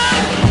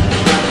Hood,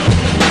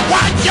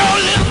 watch your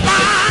little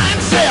fine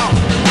self.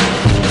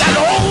 That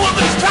old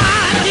woman's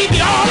trying to keep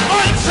you all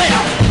for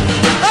himself.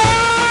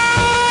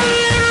 Oh,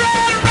 little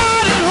Red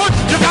Riding Hood,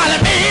 you finally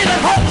made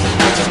it home,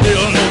 but you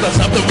still know that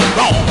something was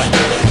wrong.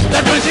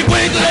 That when she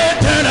quickly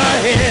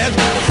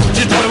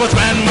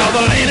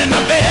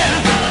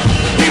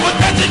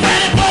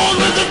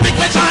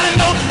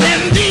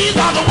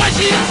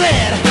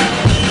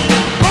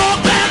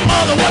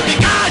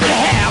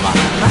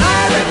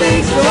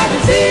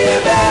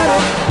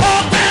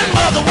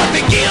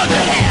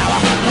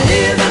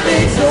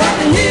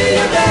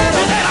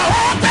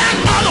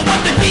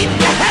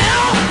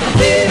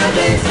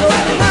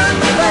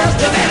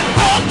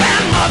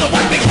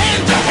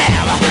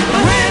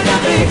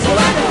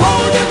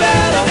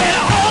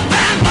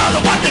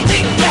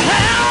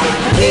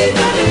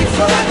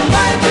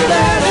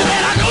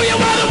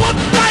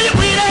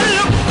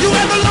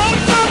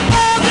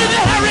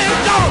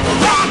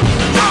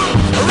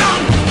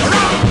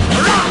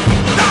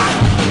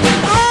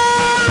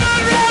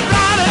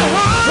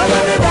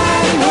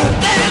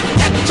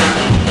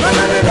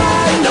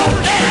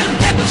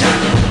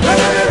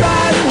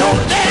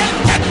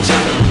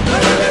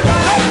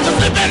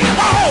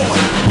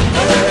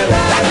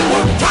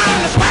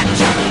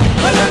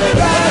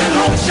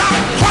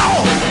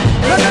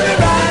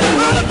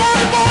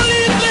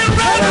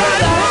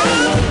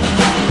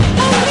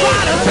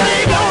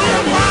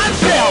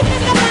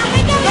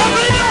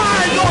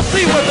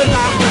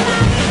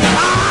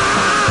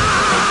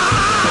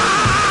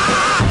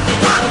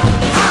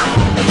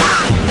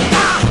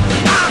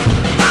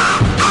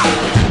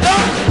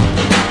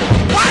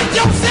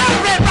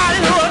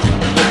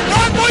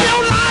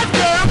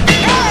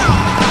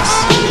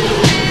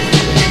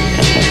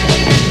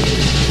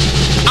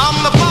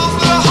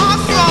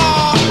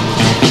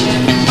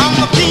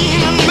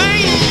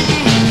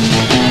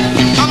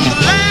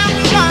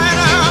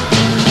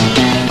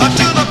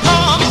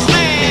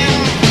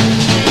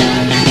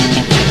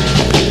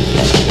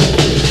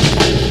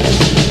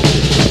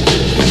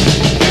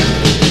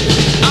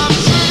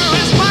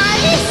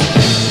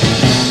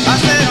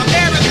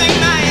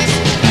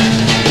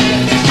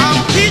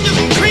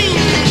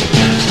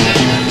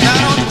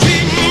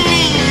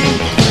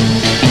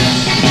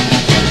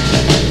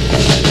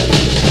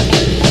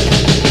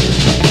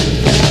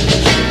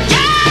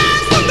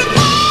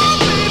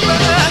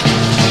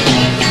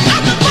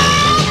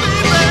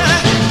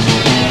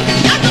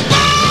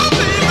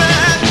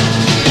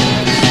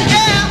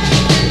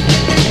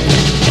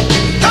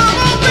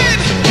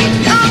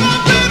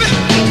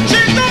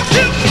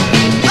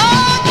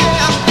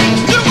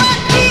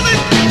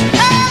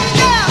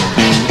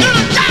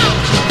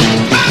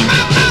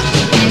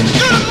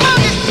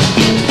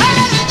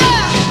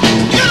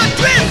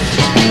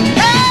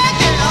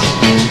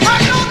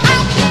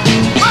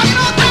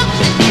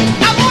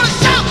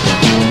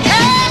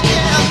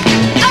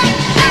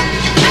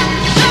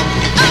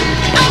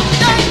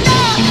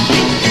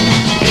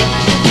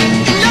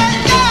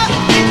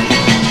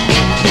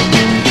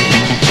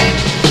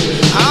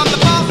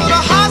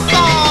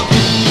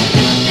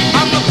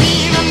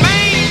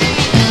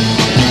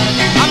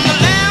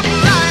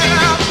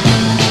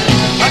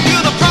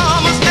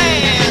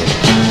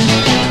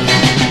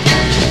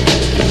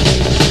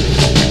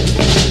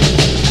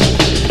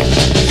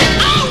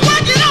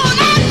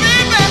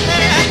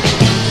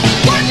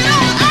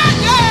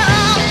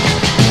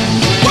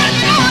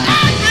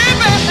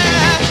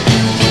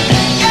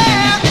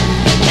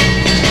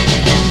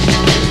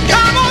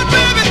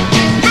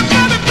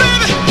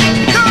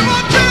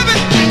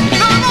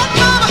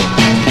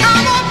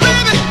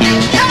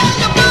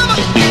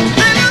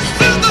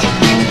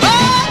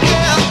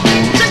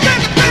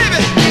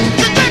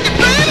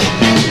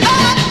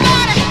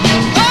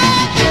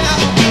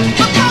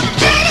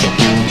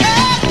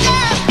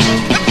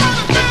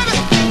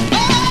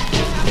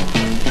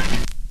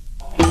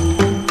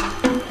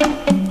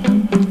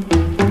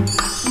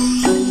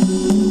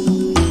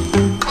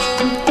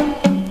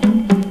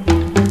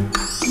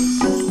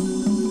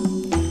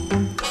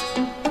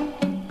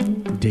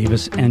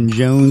Davis and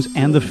Jones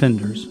and the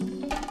Fenders.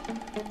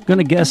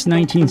 Gonna guess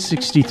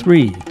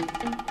 1963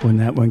 when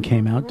that one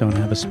came out. Don't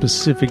have a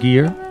specific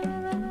year.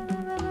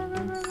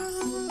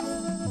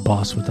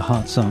 Boss with the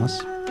Hot Sauce,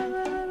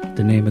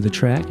 the name of the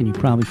track, and you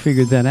probably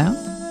figured that out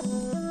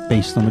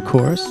based on the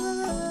chorus.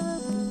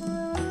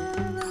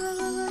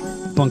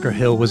 Bunker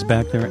Hill was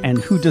back there, and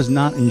who does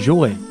not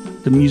enjoy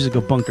the music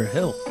of Bunker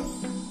Hill?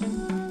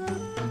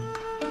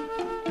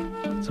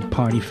 It's a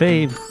party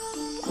fave,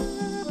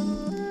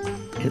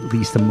 at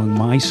least among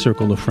my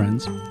circle of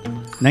friends.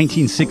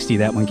 1960,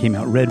 that one came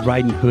out, Red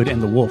Riding Hood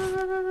and the Wolf.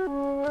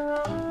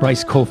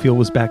 Bryce Caulfield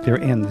was back there,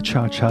 and the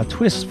Cha-Cha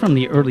Twist from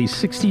the early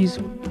 60s.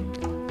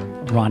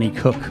 Ronnie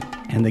Cook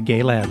and the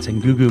Gay Lads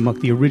and Goo Goo Muck,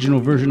 the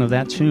original version of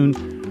that tune.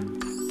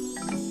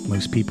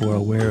 Most people are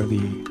aware of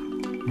the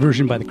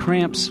version by the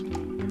Cramps,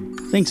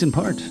 thanks in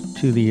part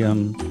to the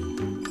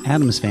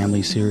Addams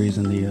Family series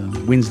and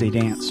the Wednesday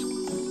Dance.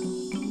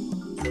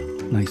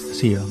 Nice to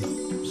see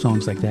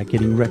songs like that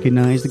getting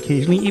recognized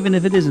occasionally, even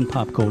if it isn't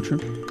pop culture.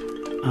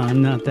 I'm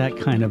not that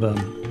kind of a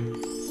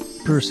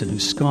person who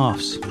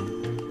scoffs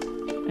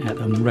at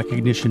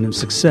recognition and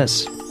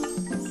success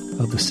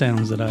of the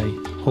sounds that I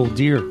hold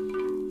dear.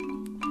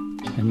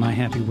 In my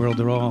happy world,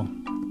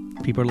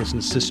 people are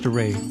listening to Sister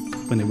Ray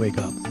when they wake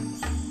up.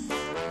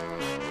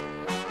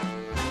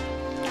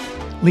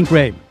 Link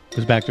Ray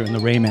was back there in the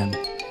Rayman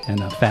and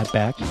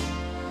Fatback.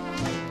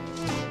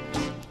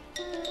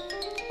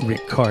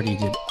 Rick Carty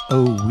did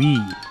Oh Wee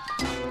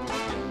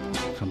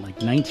from like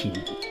I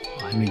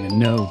don't even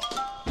know,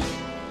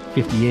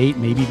 58,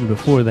 maybe even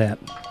before that.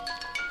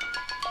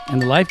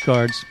 And the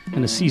Lifeguards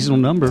in a seasonal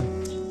number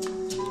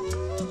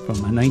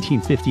from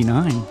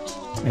 1959,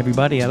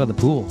 Everybody Out of the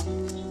Pool.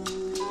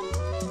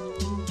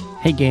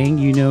 Hey gang,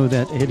 you know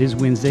that it is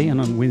Wednesday,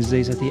 and on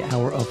Wednesdays at the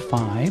hour of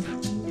 5,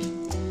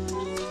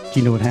 do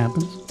you know what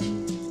happens?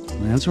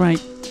 That's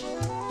right.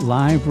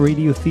 Live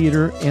radio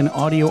theater and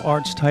audio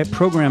arts type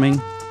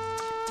programming.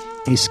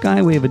 A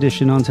Skywave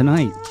edition on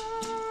tonight.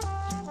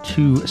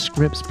 2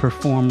 scripts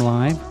perform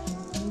live.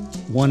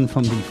 One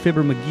from the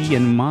Fibber McGee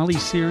and Molly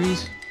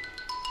series.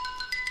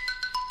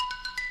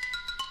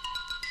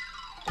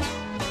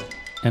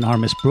 And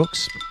Armis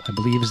Brooks, I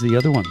believe, is the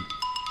other one.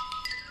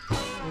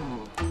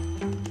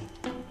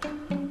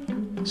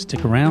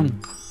 Stick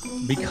around,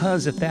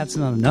 because if that's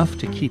not enough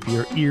to keep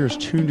your ears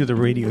tuned to the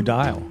radio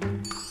dial,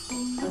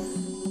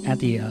 at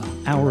the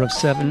hour of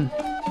 7,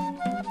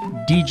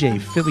 DJ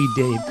Philly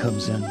Dave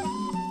comes in.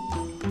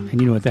 And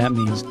you know what that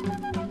means.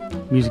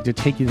 Music to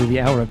take you to the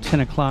hour of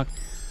 10 o'clock,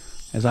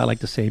 as I like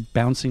to say,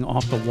 bouncing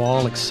off the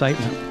wall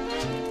excitement.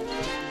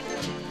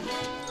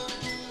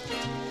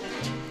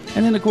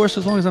 And then, of course,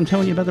 as long as I'm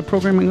telling you about the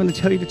program, I'm going to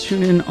tell you to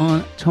tune in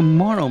on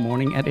tomorrow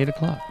morning at 8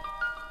 o'clock.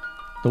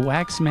 The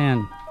Wax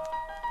Man,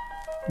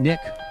 Nick,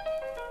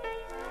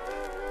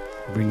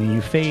 bringing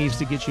you faves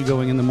to get you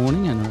going in the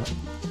morning, and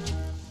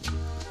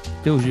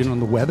fills you in on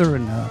the weather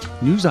and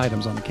news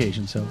items on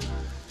occasion. So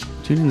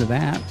tune into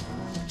that.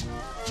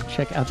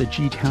 Check out the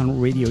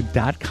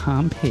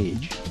gtownradio.com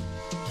page.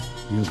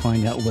 You'll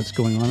find out what's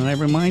going on. And I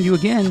remind you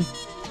again,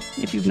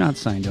 if you've not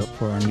signed up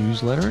for our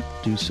newsletter,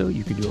 do so.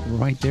 You can do it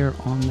right there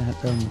on that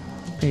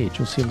page.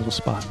 You'll see a little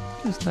spot.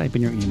 Just type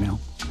in your email.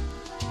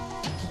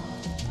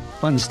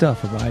 Fun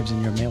stuff arrives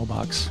in your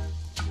mailbox.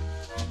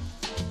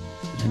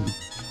 And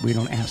we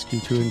don't ask you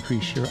to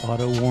increase your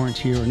auto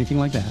warranty or anything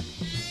like that.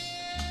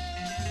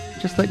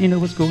 Just letting you know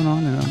what's going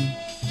on in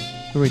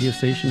the radio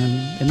station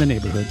and in the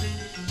neighborhood.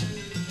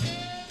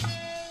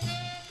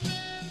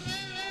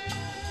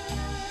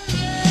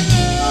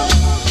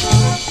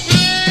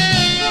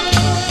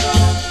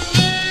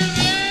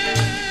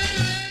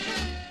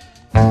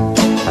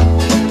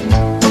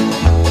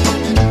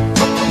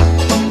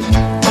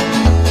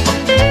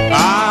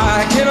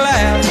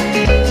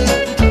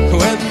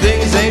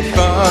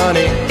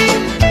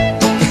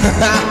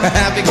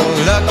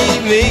 Happy-go-lucky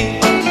me.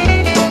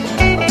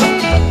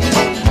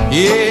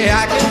 Yeah,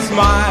 I can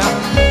smile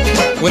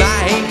when I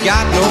ain't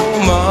got no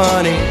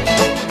money.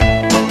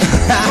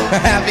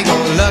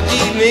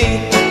 Happy-go-lucky me.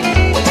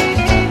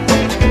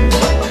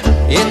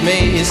 It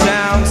may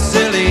sound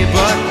silly,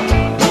 but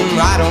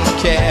I don't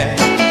care.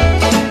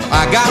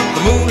 I got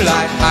the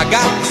moonlight, I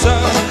got the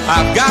sun,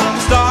 I've got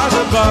the stars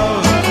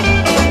above.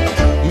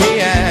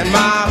 Me and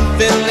my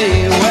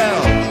Philly,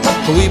 well,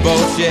 we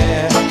both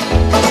share.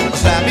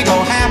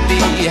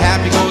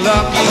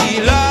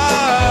 Happy-go-lucky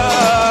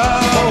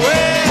love.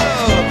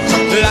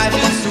 Well, life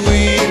is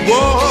sweet,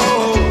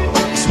 whoa,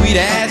 sweet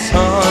as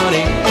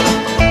honey.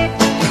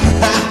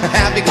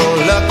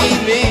 Happy-go-lucky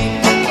me.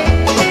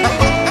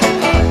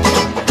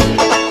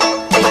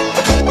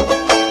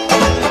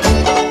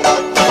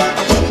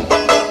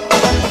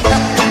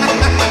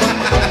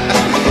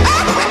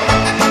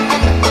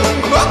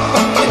 Oh,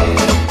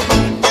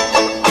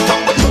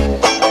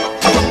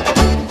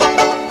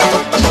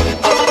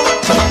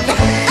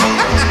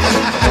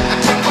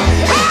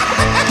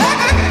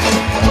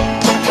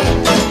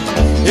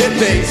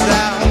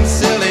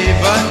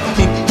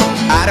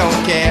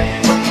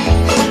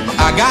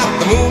 I got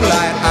the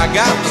moonlight, I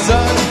got the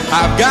sun,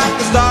 I've got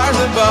the stars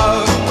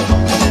above.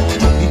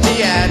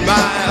 Me and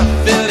my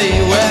filly,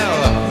 well,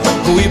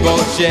 we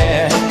both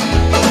share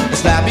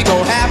it's happy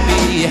go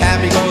happy,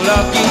 happy go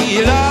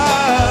lucky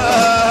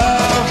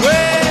love.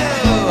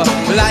 Well,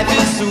 life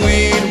is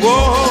sweet,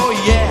 whoa,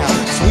 yeah,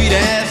 sweet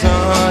as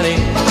honey.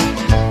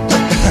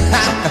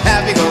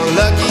 Happy go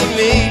lucky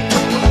me.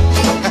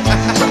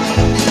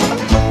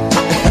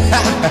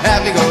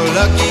 Happy go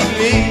lucky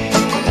me.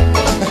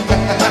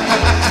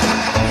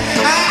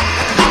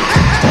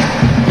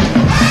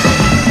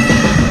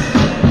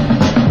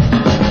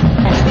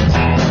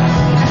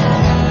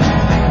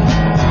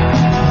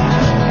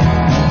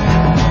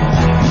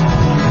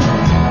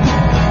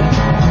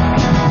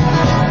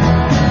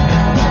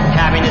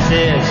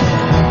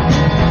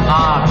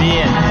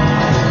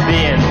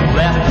 Being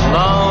left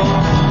alone.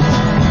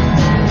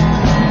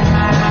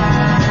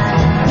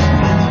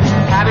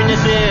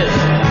 Happiness is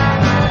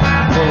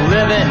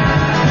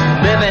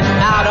living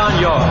out on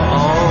your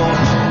own.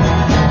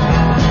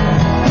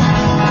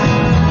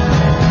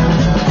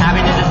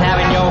 Happiness is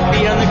having your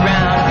feet on the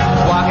ground,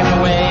 walking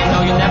away,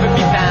 know you'll never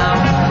be found,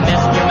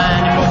 messing your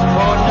mind, and most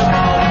important of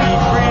all, to be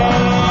free.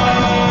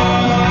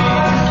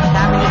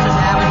 Happiness is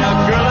having a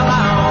girl of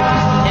my own,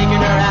 taking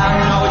her out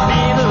and always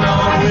being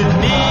alone with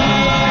me.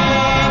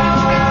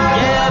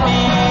 Yeah,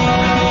 me.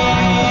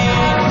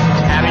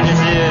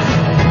 Happiness is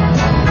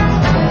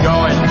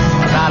going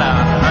about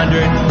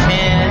 110.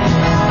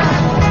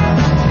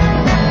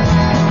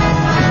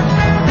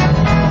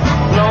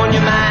 Blowing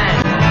your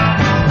mind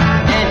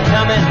and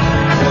coming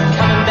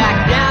back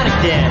down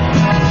again.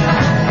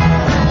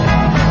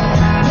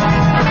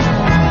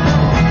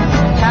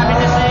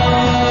 Happiness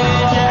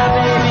is, yeah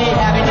baby,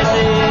 happiness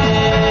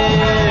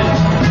is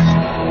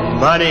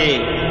money.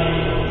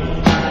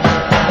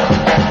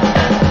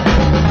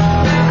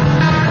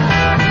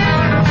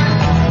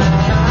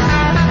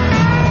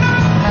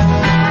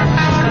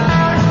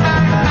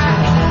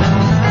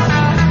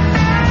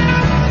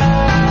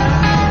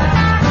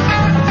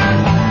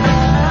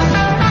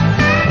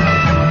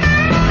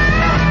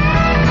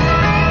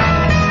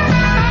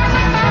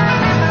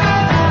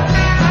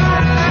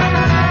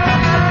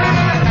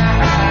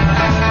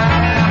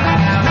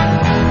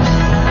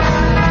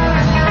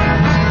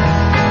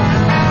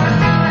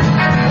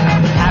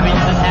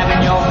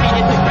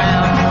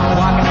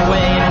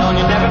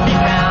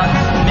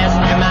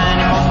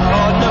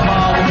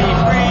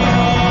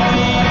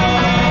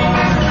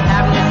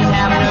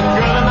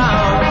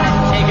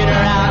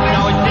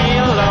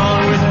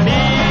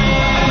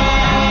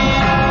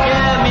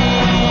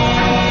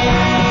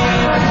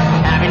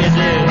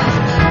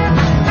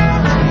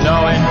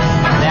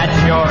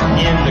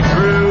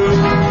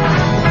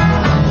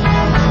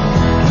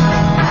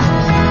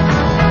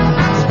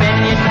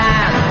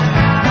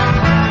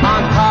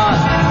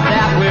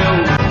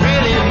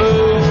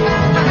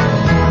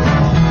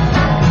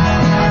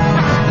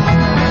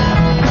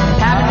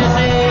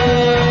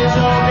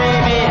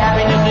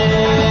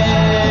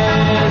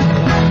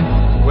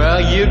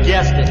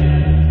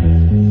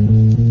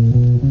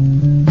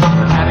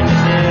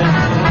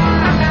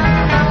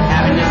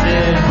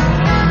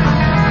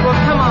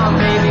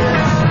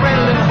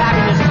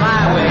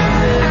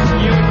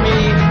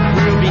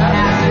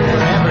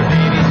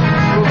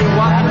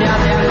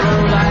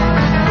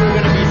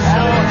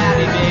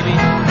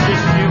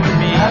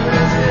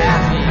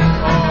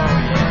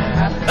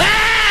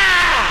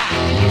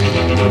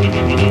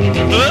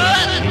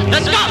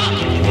 Let's go!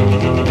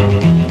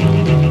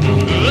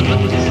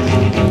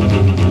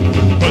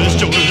 Where's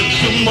your lips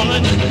and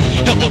mine?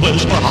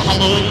 Where's my I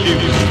love you?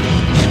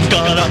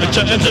 Got a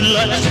chance at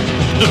last.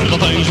 Do the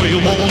things we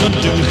wanna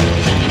do.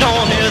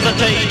 Don't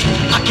hesitate,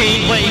 I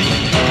can't wait.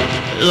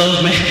 Love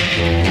me.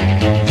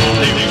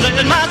 Please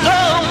let my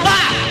soul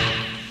fly.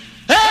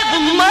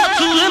 Every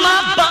muscle in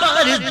my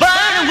body's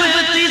burning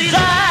with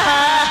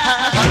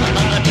desire.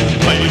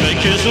 Baby,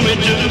 kiss me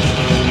too.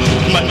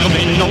 Make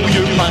me know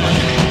you're mine.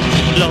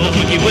 Love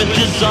me with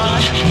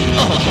desire.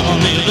 Oh,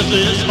 honey, this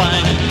is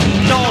fine.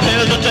 Don't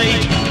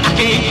hesitate, I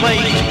can't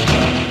wait.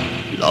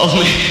 Love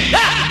me.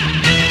 Ah!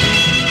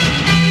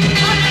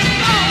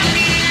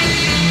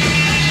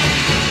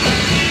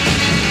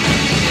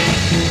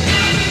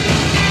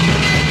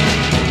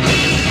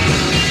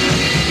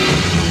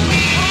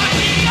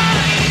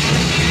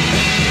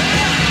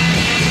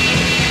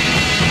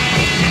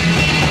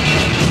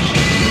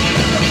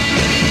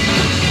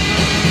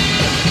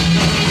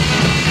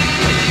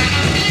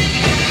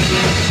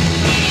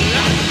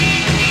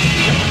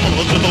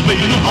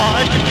 Beating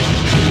hard,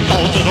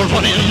 thoughts that are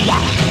running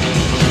wild.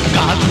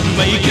 Got to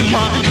make it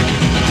mine.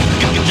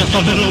 Got just a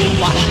little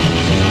while.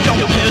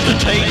 Don't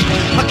hesitate,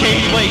 I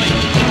can't wait.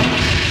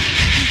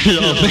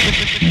 Love me,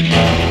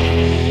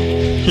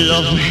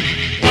 love me,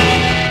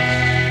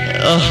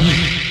 love me,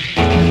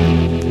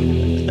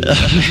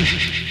 love me.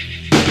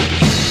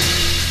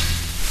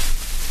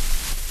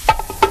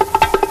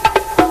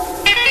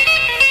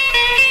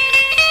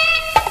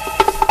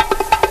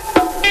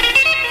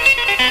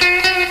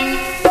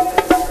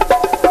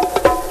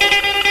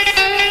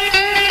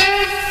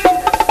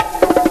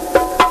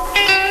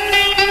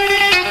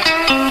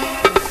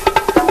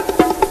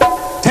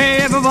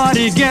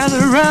 Everybody gather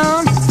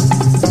around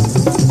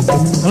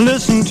and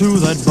listen to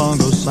that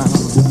bongo sound.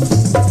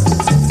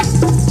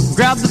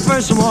 Grab the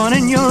first one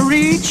in your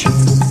reach.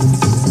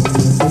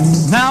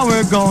 Now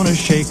we're gonna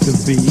shake the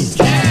beat.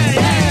 Yeah,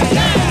 yeah,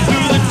 yeah. Do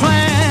the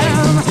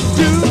clam,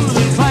 do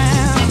the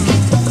clam.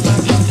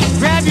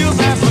 Grab your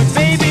barefoot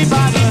baby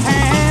by the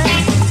hand.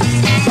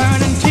 Turn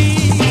and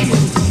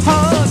tease,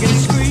 hug and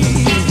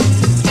squeeze.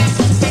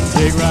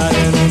 Dig right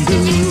in and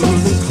do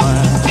the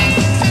clam.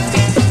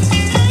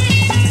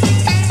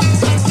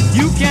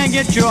 You can't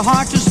get your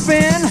heart to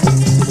spin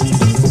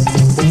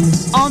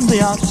on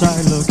the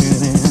outside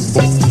looking in.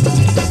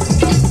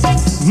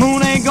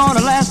 Moon ain't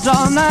gonna last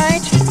all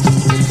night.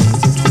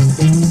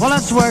 Well,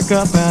 let's work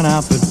up an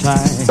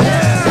appetite. Do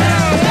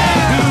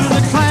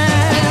the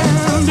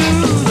clam,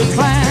 do the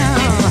clam.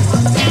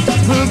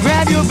 We'll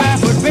grab your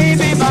barefoot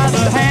baby by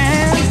the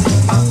hand.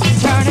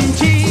 Turn and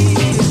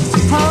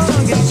tease,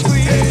 hug and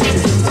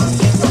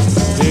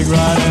squeeze. Dig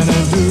right in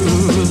and do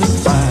the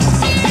clam.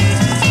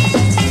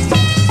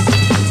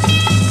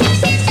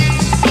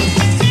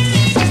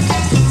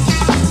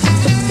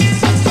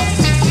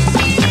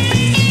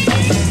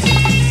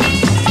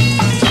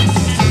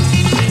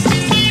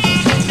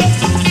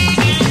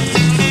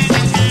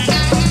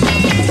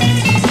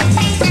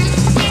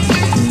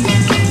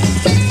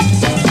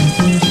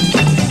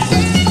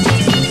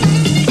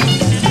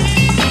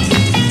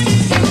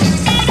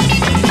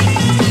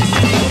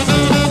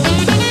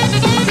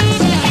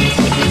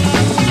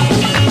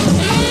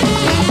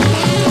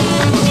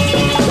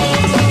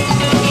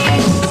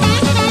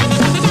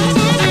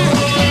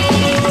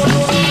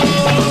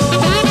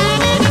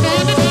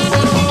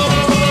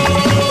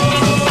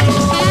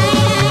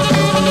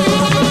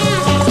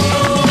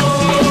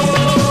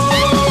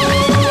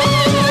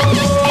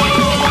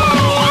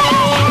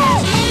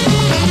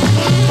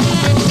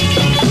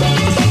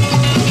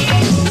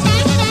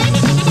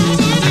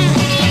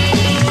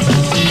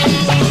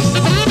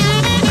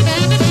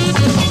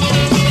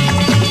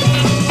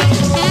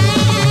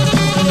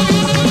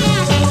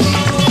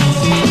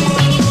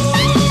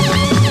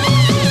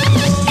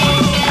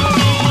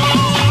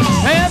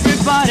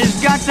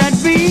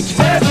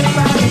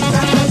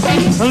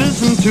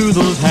 Listen to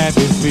those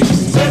happy feet.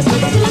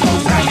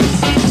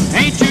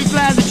 Ain't you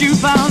glad that you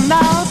found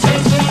out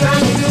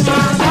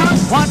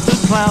what the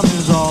clown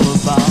is all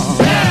about?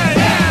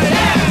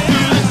 Do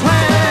the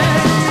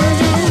clam,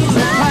 do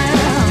the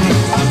clam.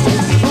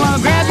 Well,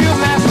 grab your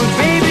barefoot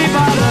baby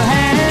by the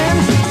hand.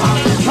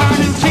 Turn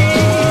and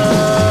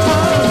tease,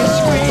 hug and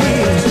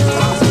squeeze.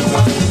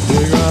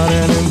 Dig right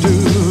in and do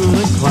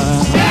the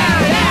clam.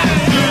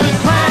 Do the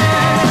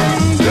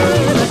clam, do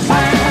the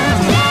clam.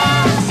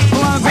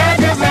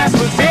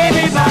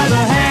 Baby by the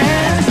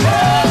hand,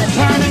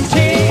 turn and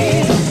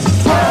tease,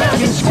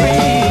 hug and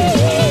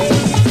squeeze.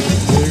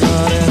 Dig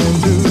right in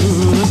and do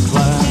the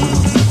clam.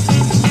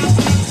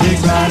 Dig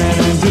right in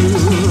and do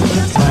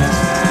the clam.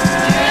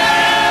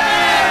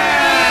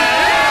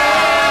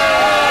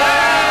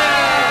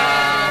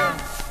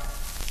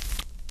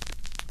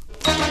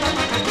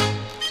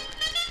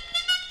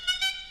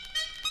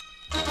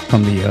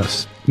 From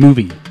the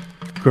movie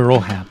Girl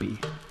Happy.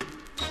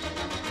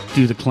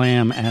 Do the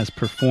Clam as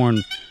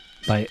performed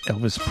by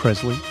Elvis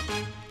Presley.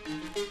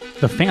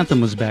 The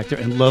Phantom was back there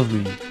and loved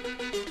me.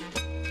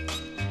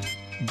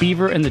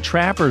 Beaver and the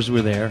Trappers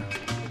were there.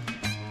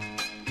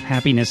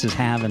 Happiness is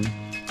Having.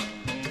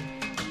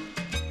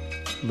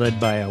 Led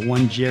by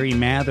one Jerry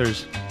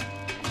Mathers.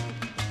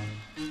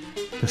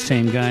 The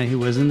same guy who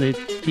was in the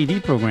TV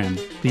program,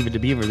 Leave It to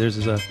Beaver.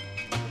 There's a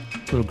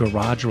little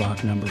garage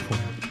rock number for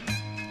it.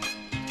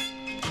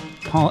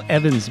 Paul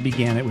Evans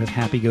began it with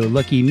Happy Go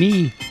Lucky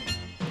Me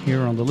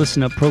here on the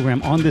Listen Up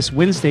program on this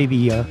Wednesday,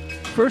 the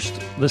first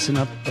Listen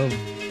Up of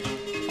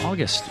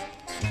August.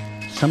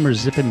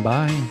 Summer's zipping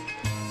by.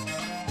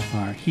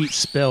 Our heat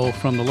spell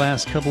from the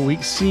last couple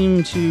weeks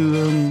seemed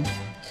to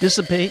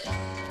dissipate.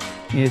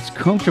 It's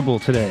comfortable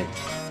today.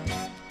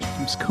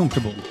 It's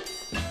comfortable.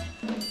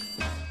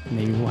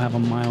 Maybe we'll have a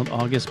mild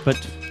August, but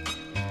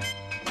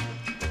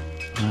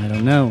I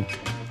don't know.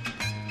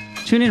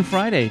 Tune in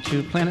Friday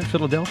to Planet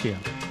Philadelphia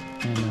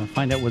and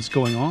find out what's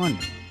going on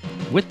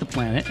with the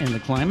planet and the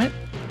climate.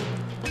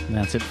 And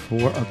that's at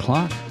 4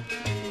 o'clock.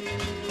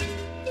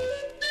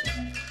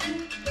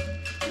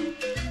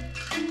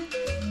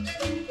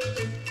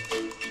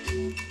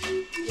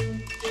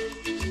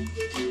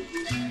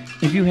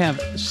 If you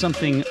have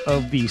something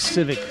of the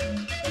civic,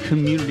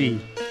 community,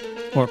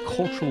 or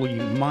culturally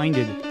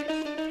minded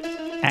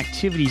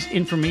activities,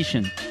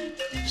 information,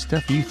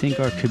 stuff you think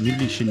our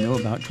community should know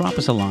about, drop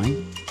us a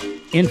line.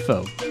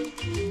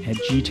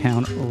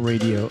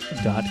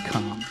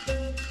 info@gtownradio.com.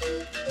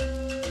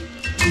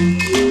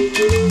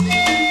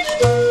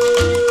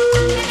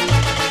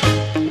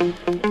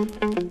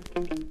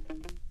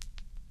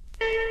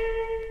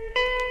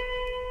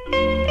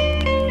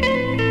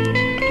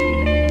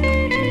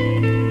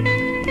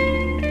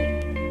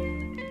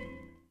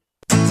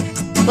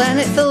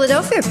 Planet Philadelphia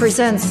Philadelphia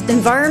presents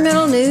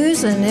environmental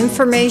news and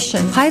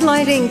information,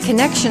 highlighting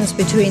connections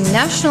between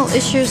national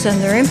issues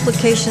and their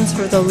implications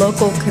for the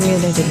local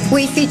community.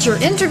 We feature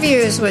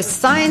interviews with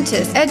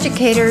scientists,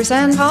 educators,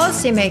 and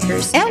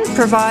policymakers, and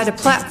provide a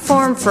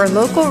platform for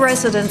local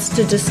residents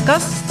to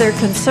discuss their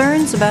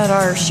concerns about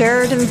our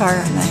shared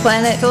environment.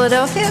 Planet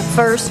Philadelphia,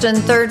 first and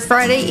third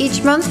Friday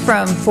each month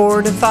from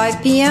 4 to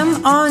 5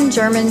 p.m. on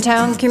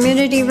Germantown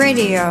Community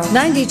Radio,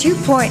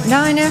 92.9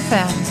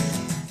 FM.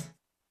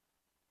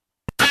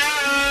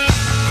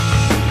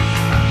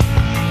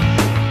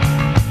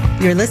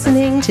 You're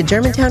listening to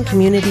Germantown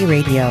Community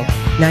Radio,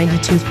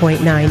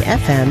 92.9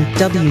 FM,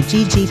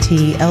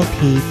 WGGT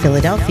LP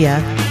Philadelphia,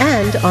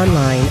 and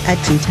online at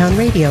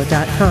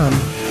gtownradio.com.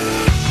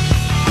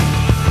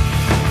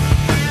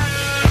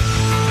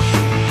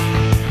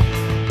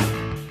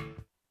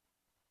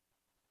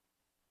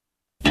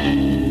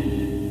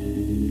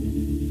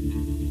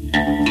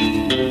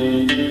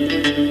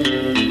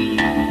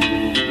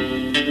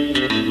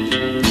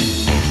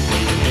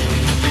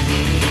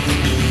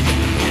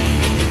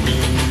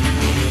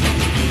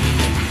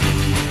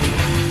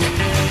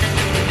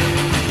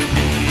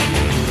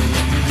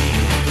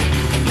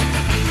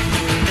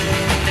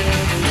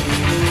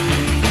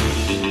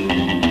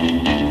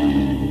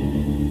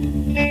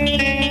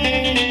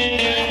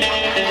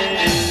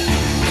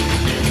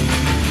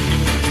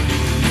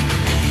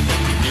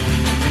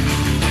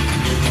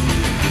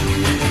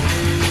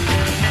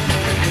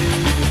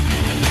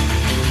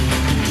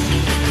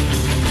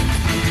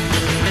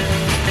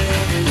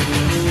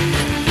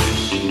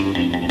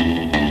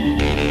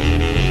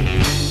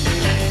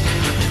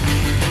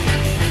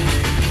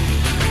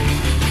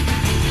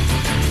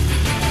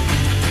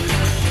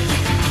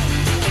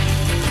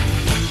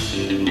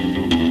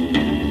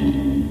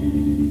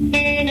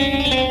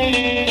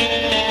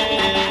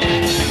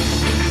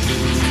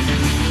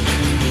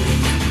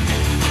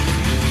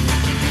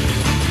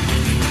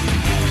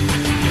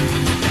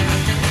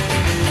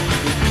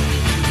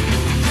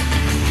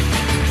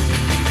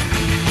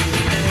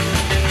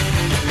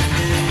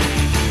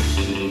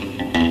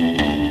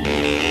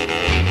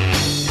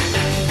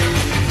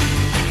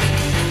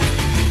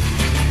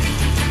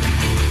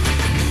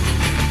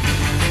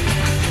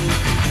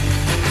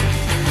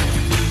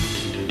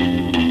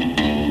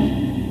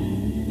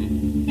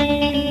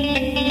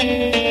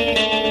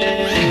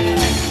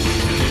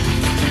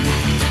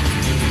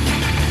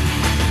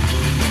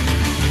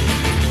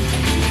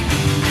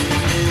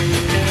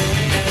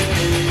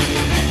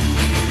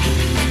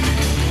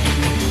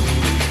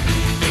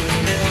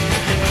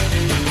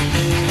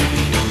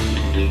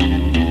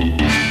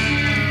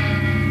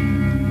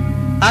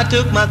 I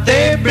took my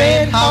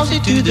thoroughbred horsey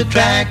to the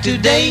track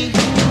today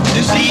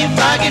to see if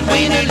I could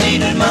win a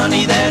little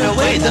money that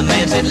away. The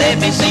man said, let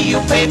me see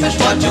your papers,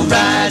 what's your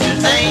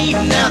rider's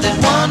name? Now there's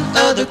one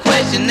other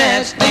question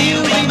that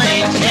still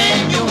remains.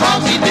 Can you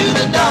horsey do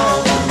the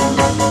dog?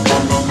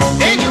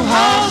 Can you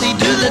horsey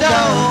do the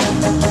dog?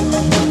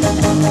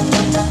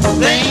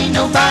 There ain't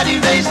nobody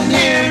racing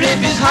here if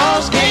his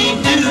horse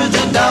can't do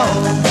the dog.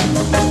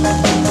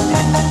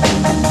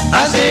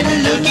 I said,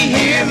 looky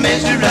here,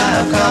 mister,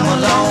 I've come a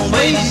long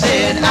way. He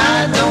said,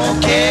 I don't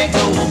care,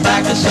 go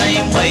back the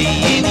same way.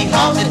 Any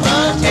horse that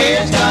runs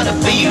here's gotta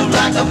feel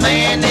like a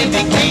man. If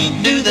he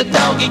can't do the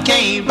dog, he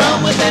can't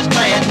run with his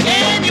plan.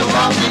 Can you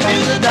horsey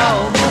do the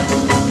dog?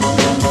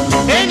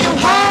 Can you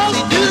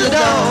horsey do the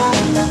dog?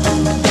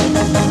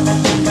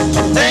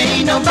 There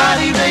ain't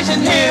nobody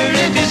racing here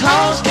if his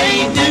horse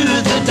can't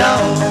do the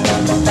dog.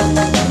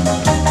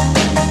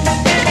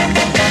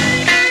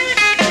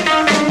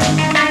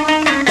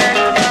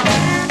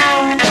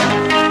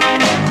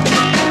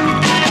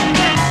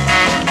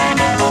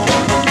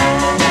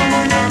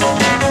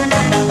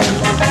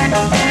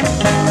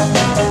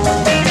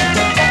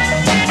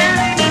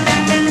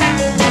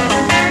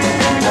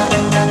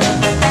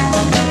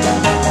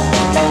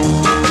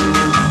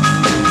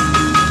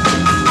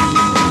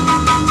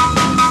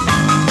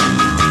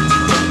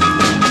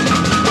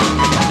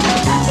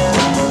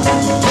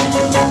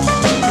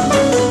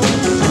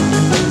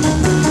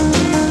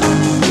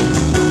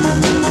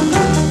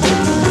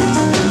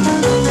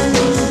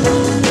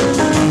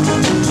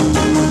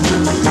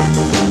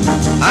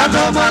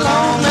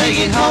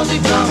 Horsey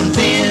from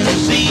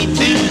Tennessee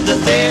to the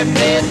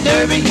Thoroughbred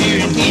Derby here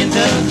in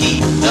Kentucky.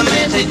 The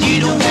man said you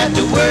don't have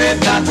to worry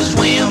about the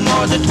swim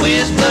or the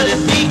twist, but if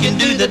he can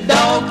do the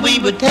dog, we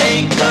would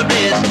take the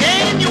risk.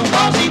 Can you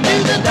horsey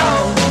do the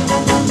dog?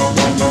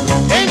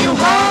 Can you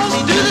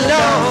horsey do the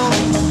dog?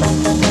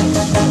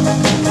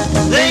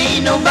 There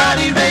ain't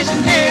nobody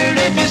racing here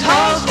if his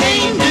horse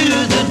can't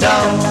do the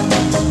dog.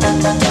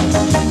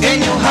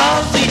 Can you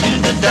horsey do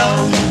the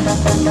dog?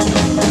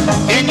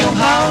 Can you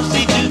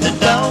horsey do the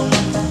dog?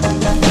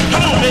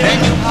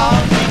 Can you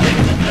horsey do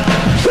the dog?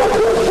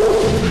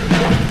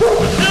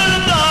 Do the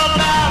dog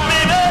now,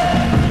 baby.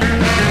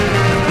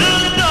 Do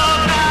the dog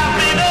now,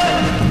 baby.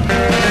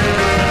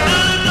 Do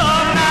the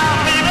dog now,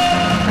 baby.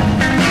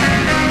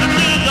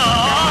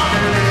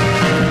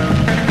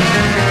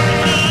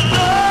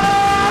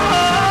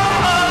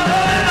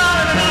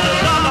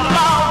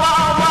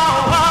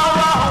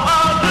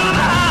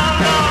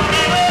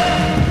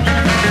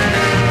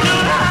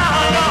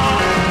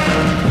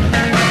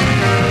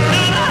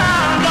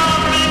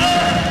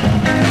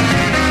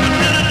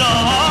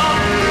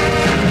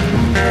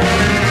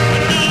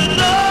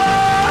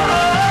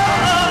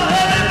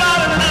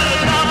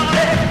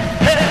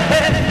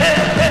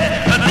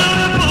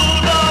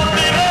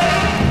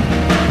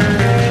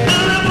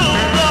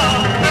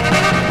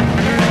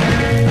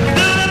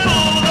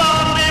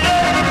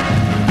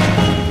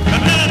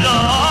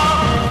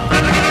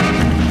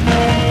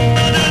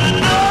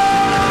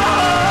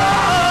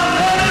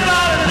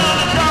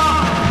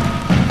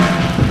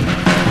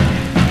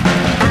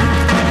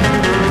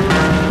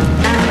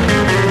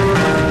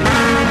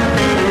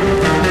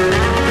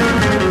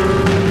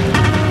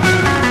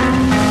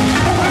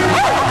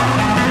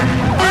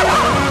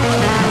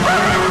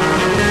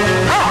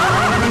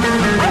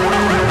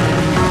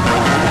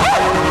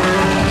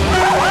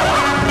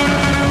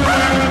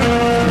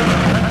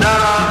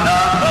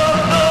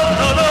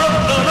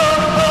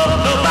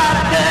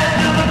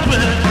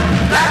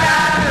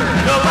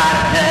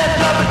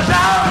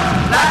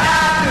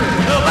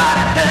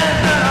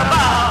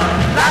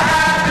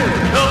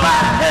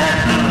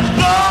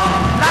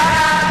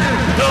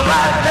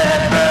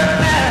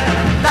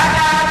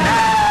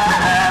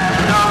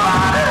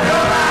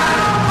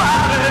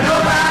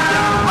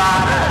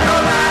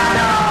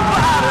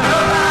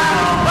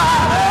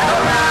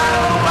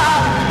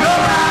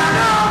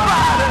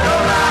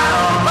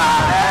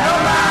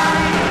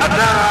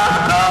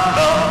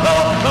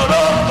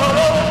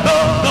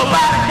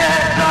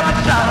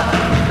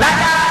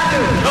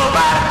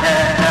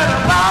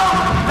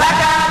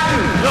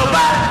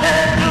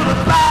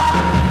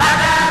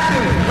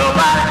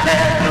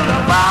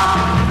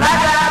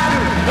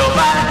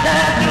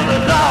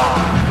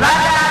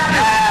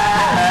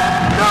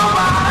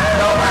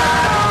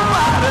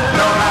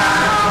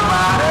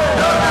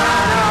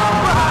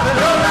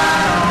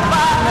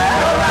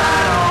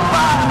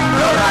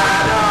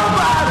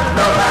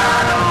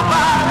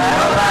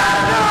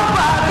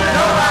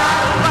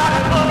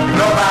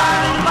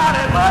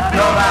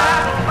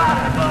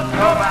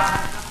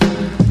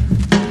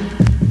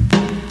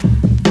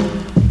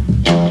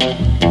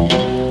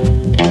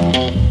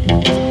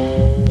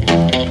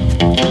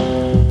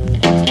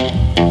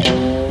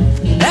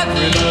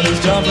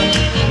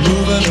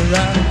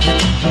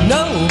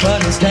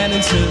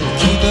 still,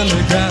 keeping the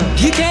ground.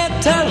 You can't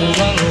tell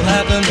what will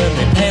happen when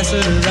they pass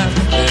it around.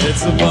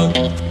 It's a bug.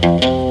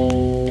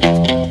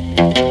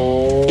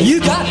 You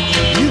got it,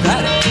 you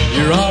had it,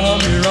 you're all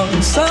on your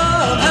own.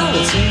 Somehow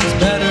it seems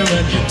better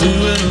when you do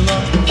it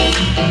alone.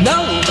 No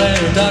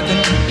bear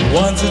ducking,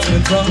 once it's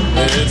been thrown,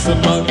 it's a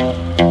bug.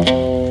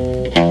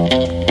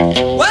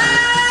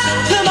 Well,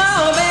 come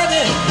on,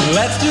 baby,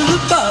 let's do the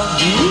bug.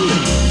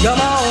 Come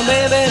on,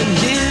 baby, and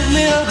give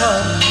me a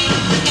hug.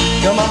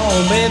 Come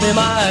on, baby,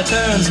 my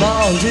turn's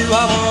long too.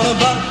 I want a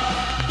bug,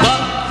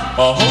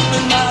 a hole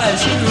in my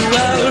shoe.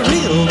 Well,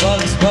 real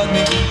bugs bug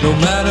me, no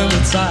matter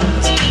what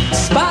size.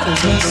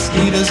 Spiders,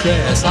 mosquitoes,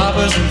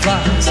 grasshoppers, and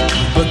flies.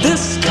 But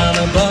this kind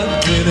of bug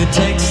really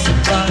takes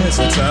surprise.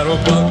 It's that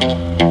old bug.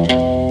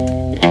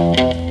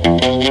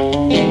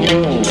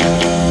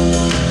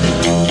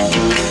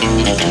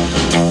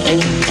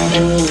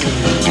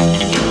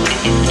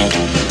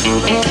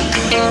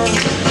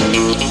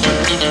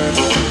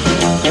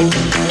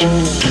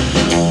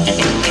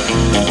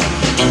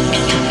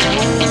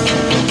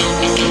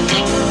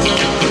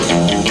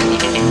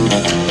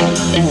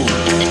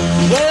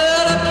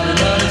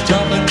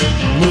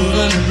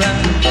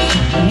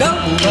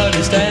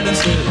 Nobody's standing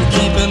still,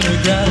 keeping the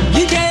ground.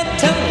 You can't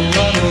tell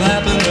what will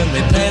happen when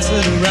they pass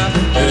it around.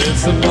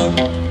 It's a bug.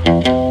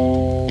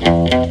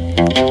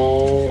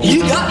 You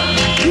got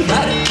it, you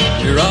got it,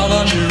 you're all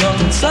on your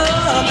own.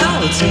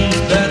 Somehow it seems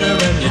better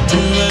when you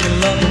do it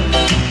alone.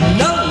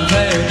 No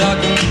fair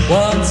docking,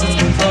 once it's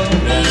been thrown,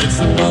 it's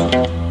a bug.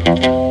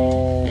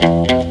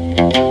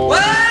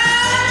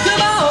 Well,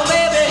 come on,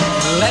 baby,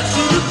 let's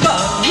do the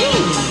bug.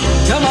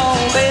 Come on,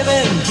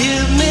 baby, and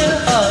give me a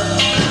hug.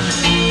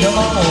 Come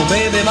on,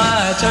 baby,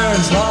 my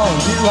turn's long.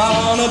 Do I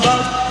want a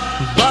bug,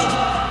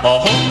 a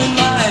hole in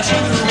my shoe?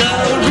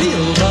 Well,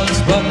 real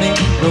bugs bug me,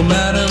 no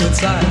matter what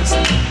size.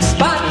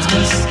 Spiders,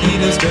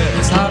 mosquitoes,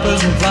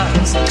 grasshoppers, and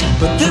flies.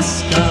 But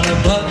this kind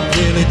of bug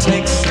really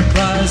takes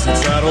surprise.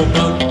 It's that old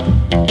bug.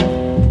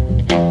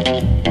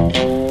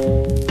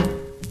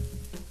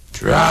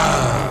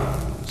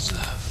 Drums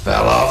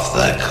fell off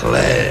the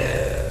cliff.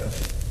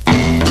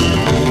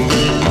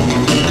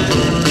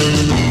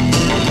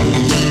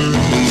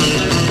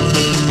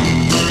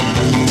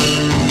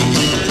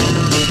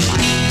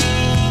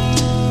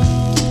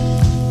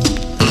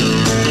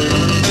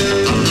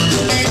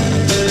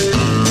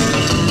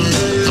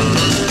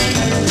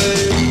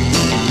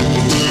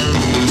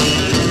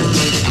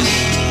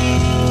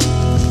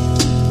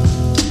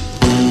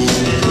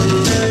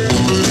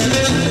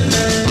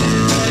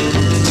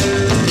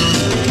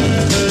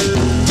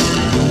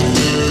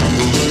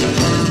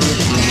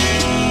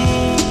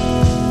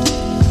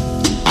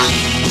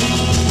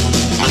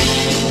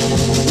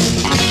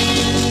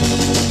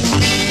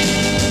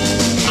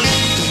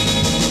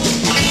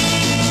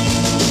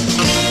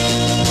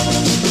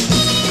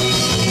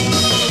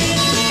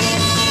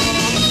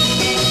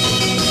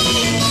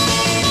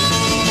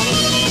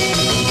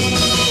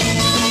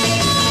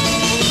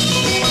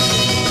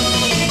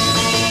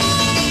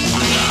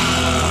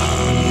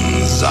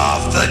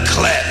 Off the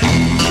cliff.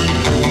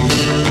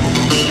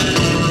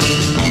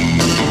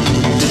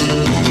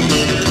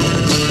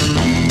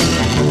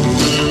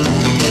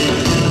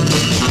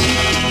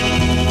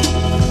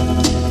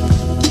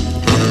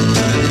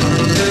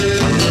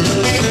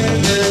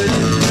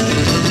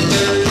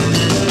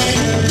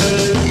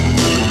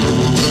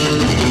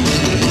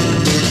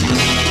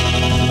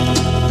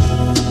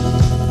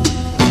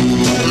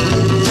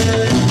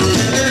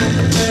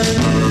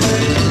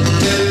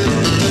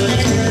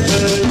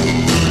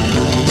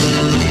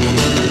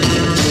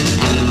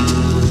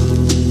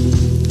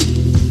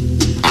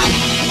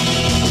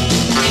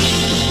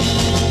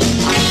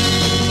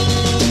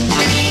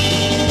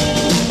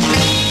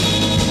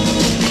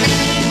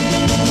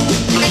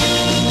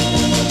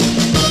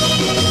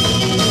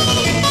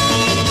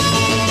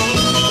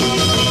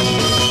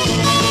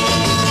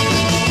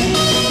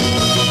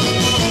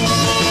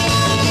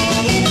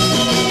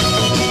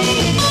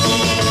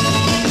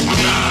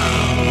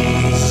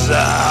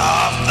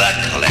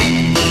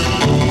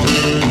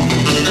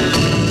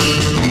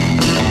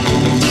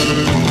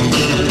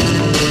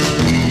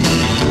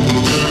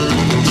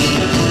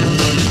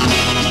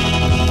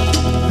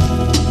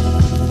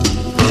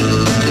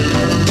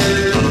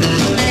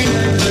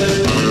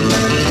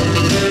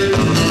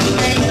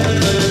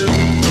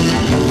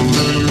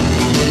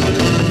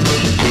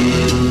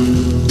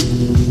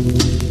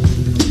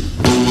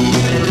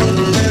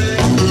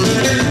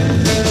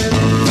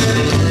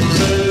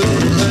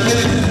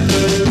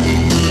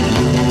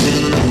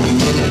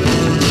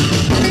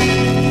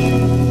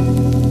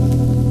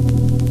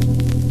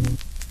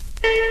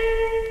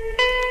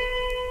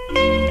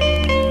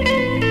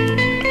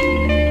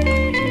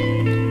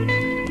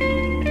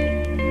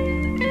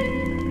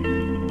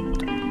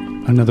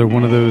 Another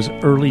one of those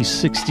early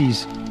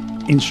 60s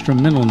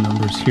instrumental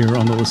numbers here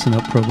on the Listen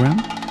Up program.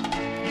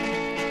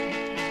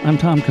 I'm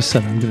Tom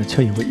Cassetta. I'm going to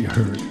tell you what you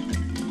heard.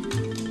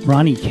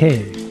 Ronnie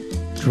K.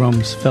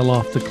 Drums Fell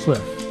Off the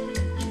Cliff.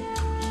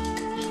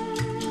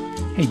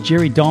 Hey,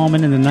 Jerry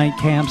Dahlman and the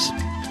Nightcaps.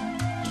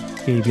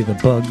 gave you The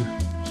Bug.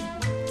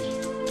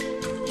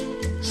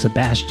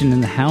 Sebastian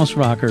and the House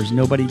Rockers,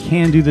 Nobody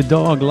Can Do the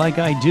Dog Like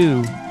I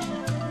Do.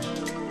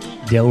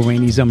 Del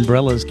Rainey's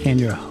Umbrellas, Can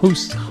Your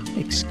Host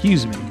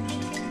Excuse Me?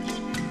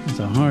 It's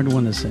a hard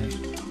one to say.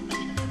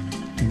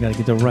 You got to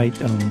get the right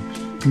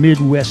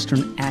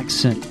Midwestern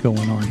accent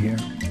going on here.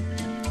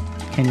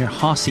 Can Your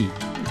Hossy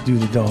Do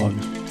the Dog?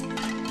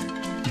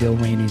 Del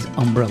Rainey's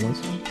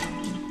Umbrellas.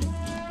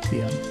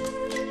 The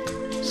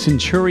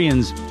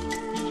Centurions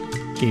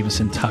gave us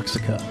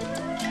Intoxica.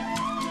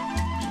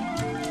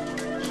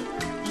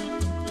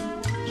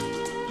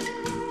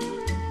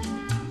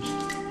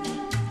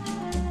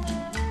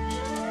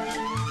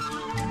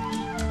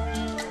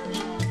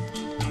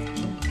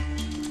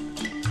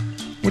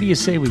 What do you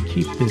say we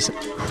keep this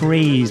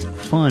crazed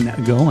fun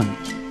going?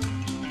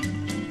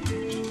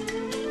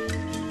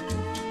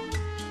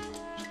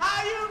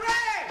 Are you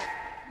ready?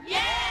 Yeah!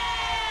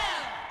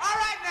 All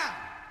right now.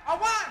 A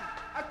 1,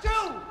 a 2,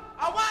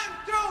 a 1,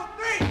 2,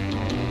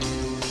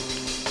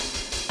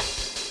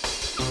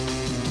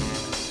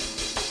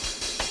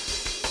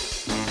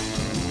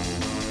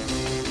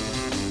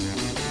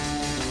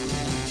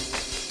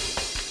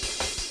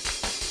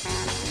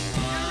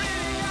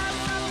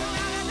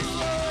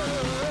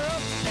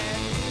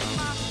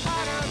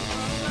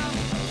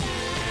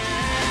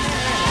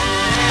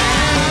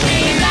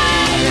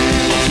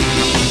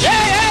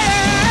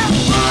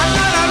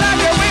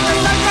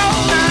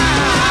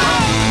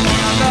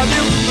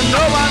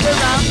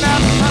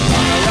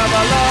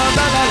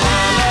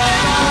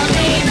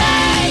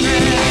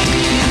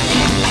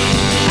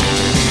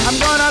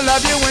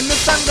 love you when the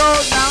sun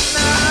goes down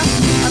now.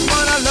 I'm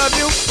gonna love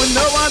you when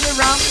no one's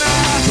around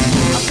now.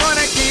 I'm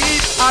gonna keep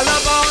our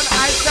love on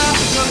ice.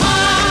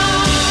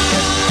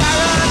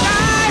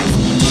 Paradise,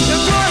 the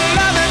good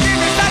love and give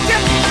me such a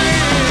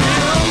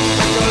thrill.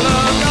 Your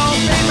love don't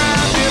pay my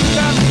bills.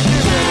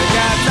 You really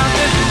got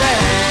something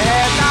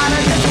bad out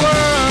of this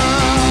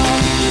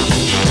world.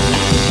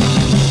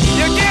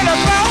 You get a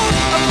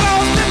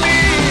close to me.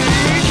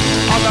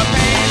 All the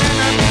pain and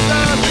the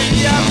misery.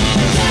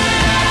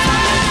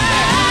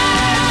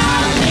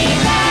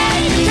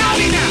 Tell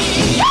me now.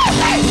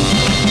 Hey.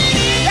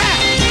 Yeah.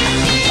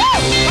 Woo.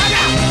 Right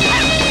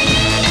now.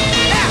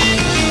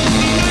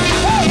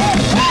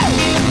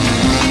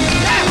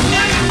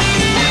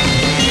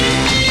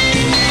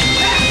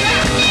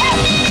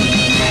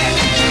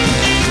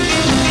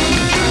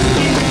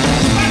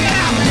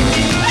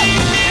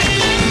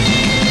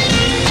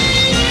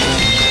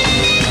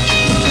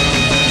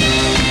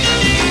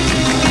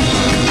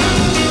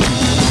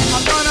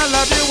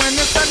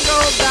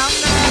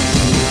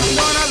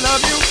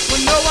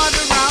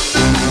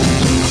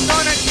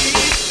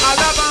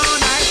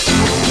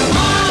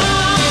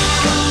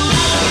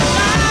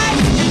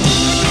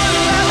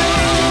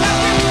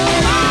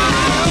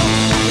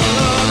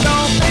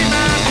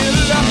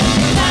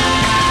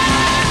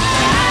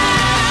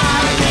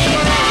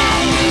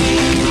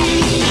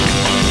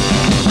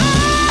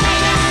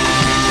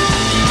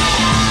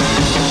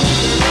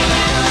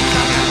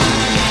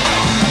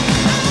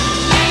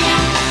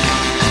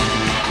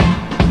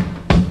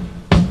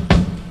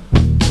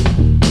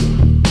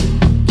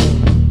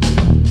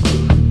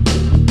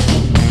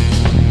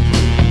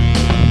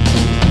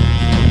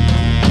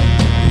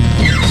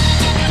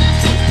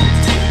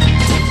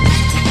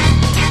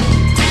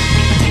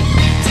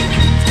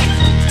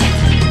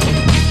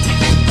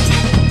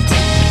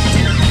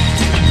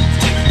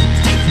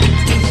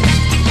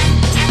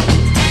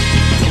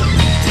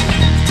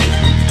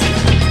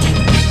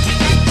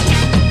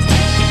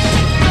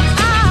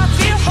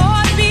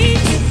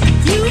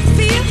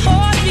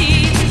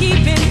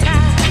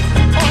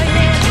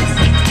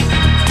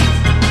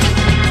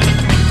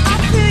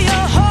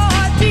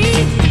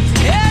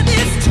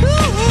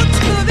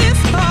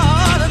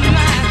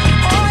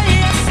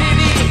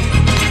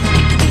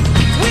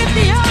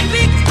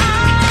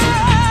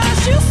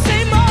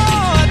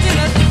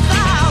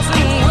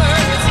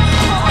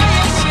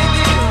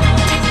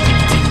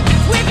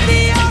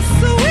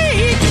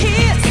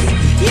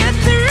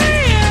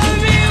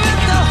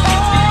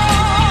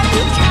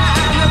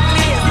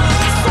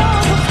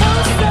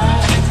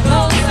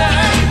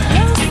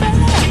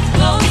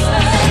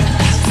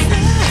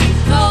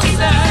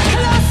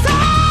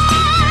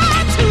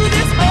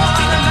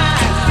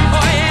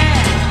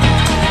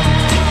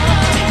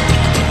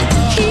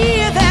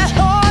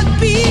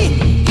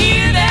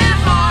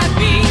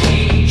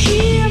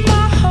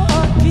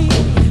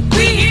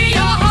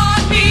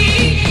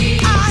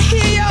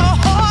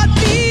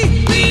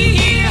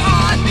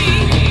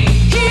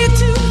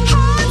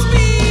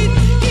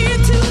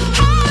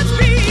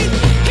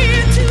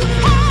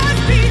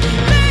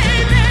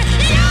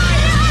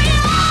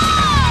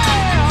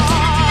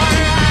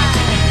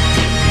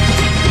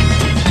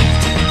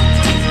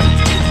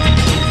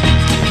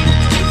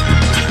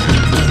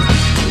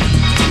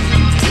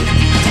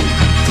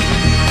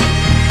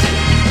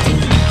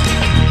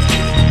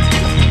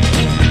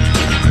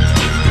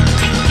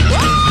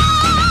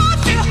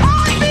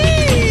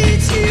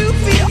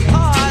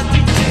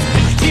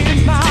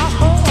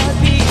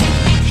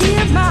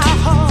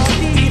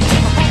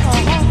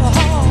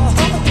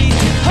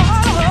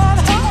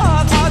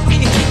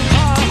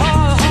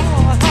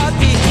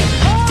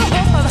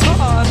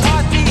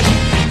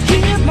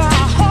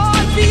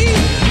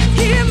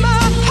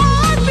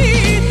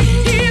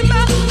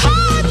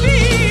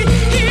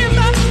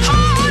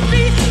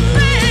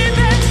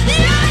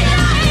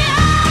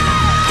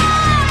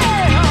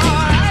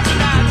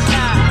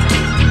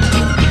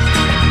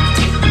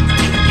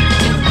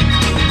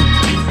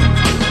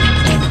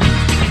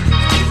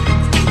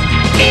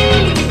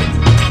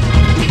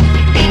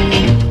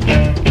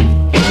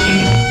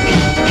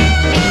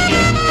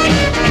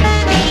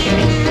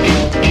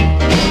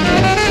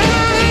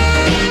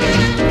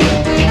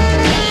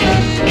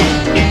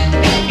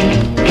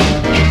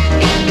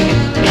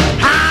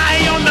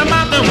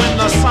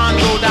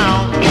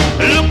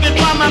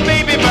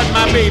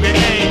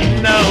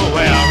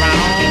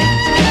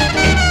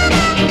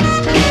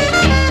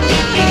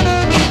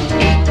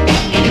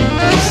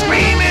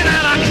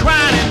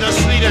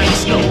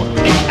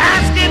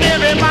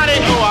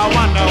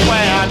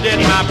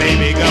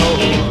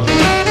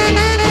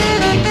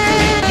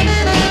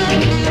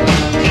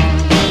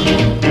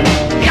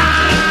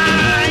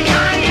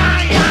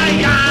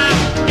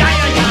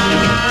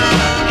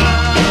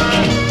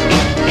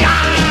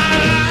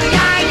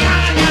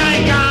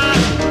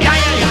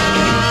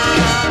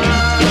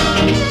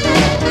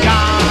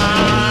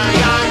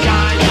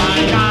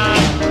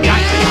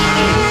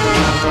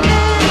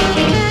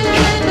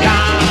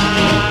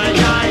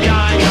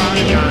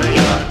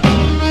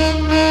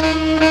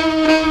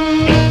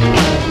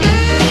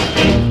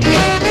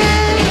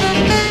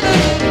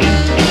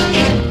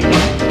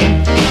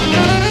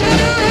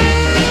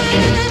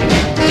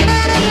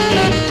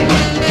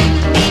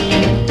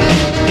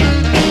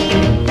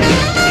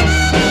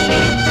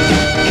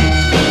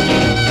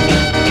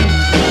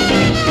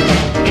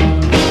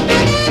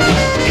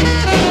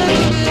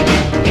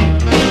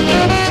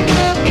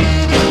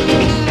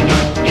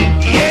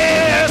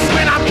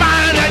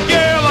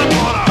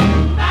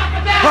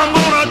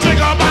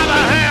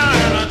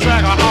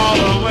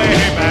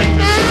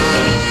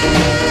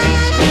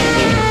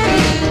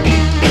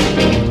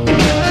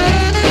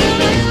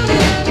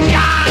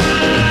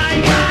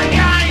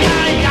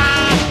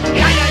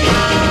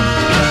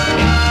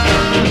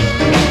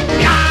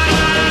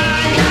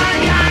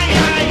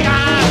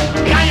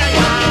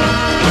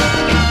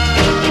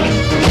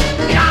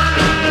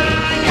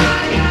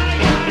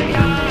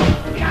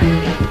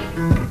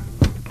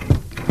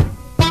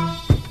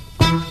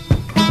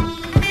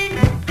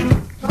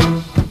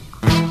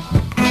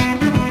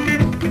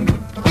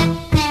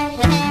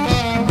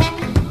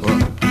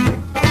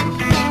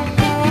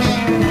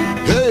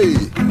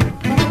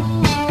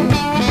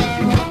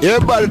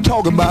 Everybody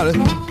talking about it.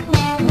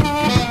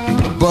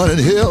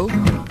 Burning hell.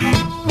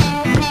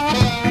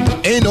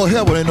 Ain't no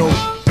heaven, ain't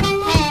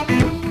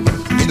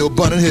no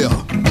burning hell.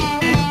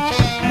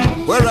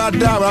 Where I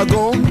die, where I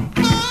go,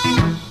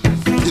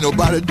 ain't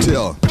nobody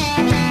tell.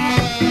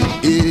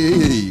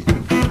 Hey,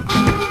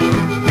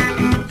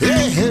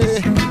 hey,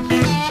 hey.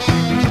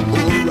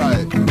 All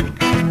right.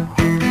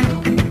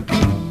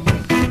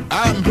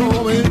 I'm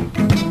going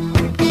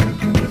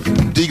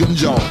Deacon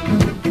John.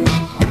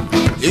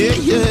 Yeah,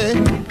 yeah.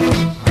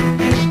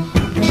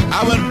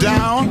 I went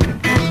down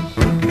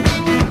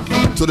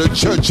to the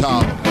church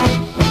hall.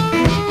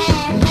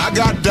 I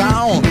got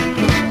down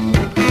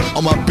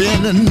on my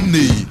bending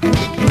knee.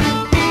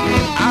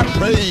 I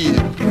prayed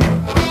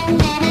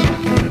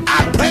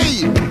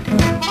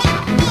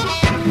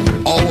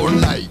all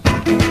night.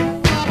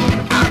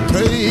 I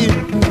prayed.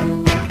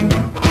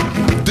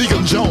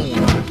 Deacon Jones,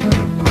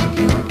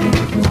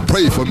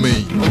 pray for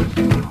me.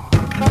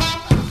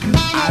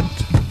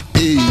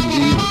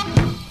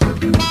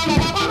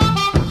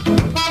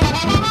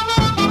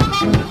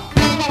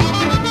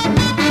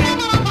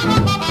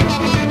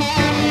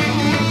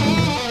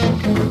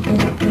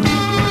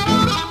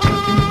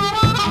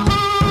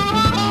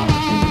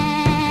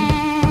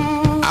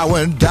 I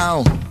went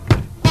down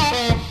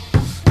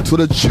to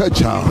the church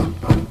hall.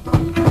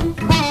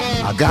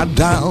 I got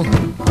down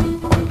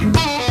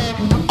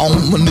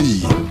on my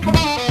knee.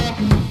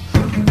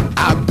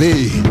 I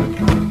begged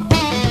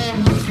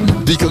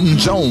Deacon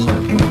Jones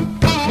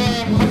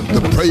to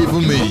pray for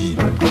me.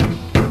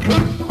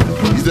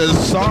 He said,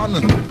 son,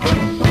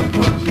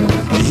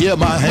 hear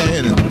my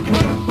hand.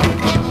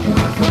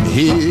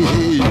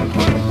 Hey,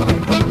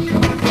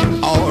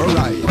 all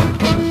right.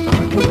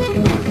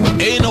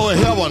 Ain't no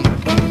heaven.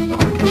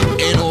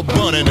 Ain't no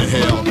burning in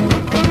hell.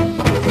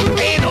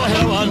 Ain't no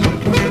heaven.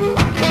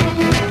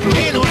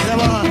 Ain't no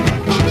heaven.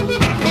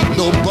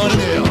 No burning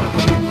in hell.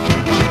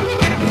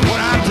 When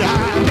I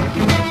die,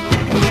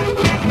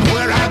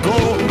 where I go,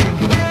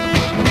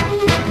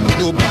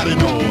 nobody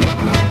knows.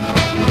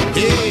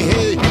 Hey,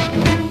 hey.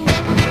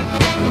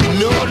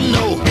 No,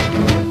 no.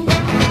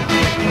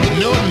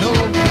 No, no.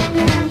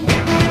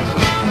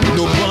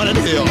 No burning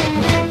in hell.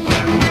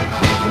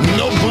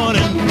 No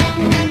burning.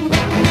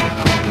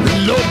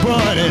 No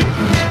burning.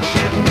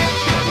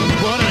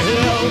 Burning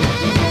hell.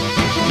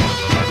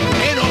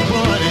 Ain't no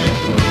burning.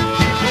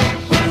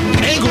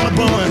 Ain't gonna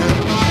burn.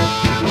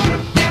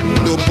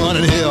 No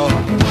burning hell.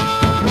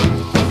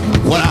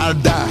 When I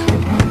die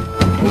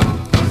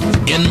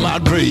in my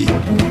grave,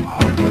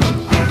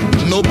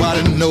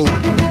 nobody know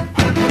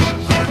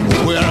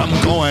where I'm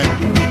going.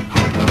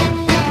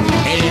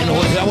 Ain't no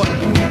heaven.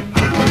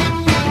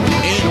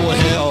 Ain't no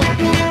hell.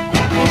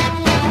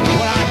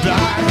 When I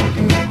die,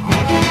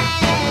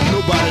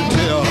 nobody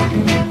tell.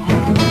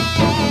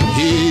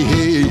 Hey,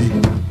 hey,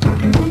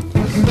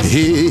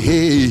 hey,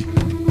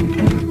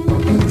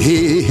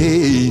 hey, hey,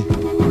 hey,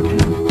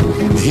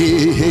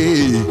 hey,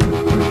 hey.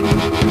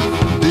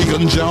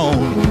 Deacon John,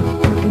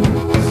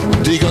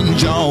 Deacon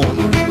John,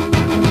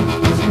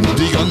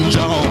 Deacon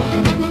John,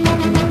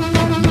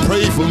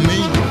 pray for me.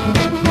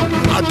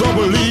 I don't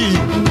believe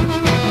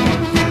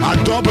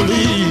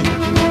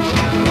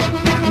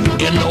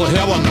in no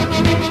heaven.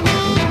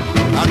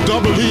 I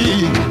don't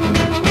believe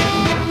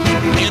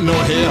in no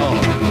hell.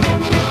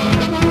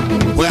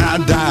 Where I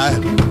die,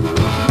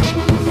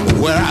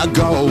 where I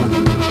go,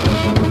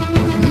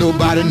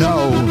 nobody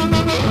know.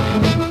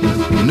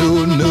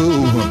 No,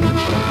 no.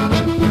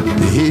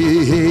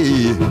 Hey,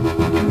 hey,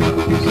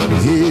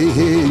 hey, hey,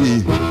 hey,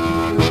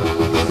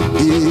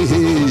 hey,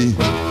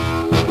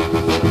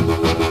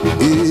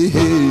 hey,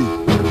 hey.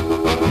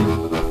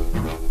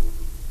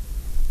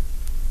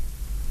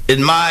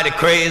 It's mighty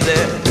crazy.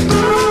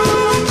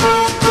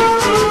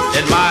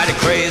 It's mighty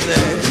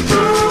crazy.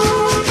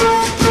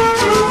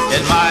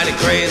 It's mighty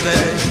crazy.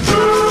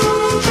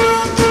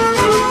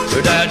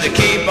 We got to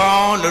keep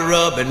on the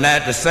rubbing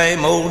at the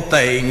same old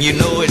thing. You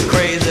know it's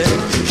crazy.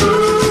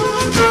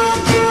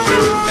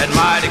 It's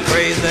mighty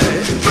crazy.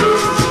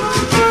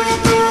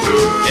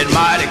 It's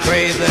mighty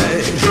crazy.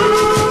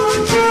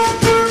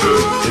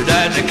 We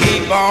got to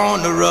keep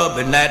on the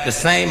rubbing at the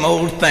same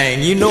old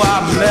thing. You know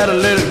I met a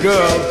little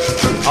girl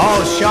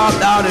all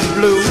shocked out in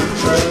blue.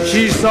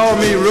 She saw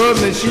me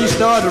rubbing and she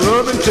started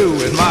rubbing too.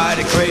 It's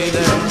mighty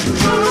crazy.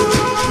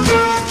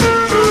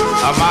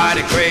 I'm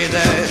mighty crazy.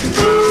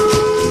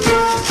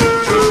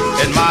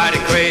 It's mighty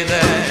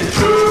crazy.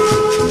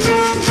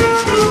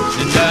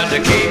 You got to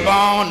keep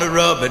on the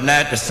rubbing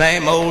at the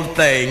same old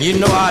thing. You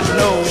know I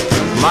know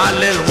my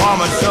little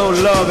woman so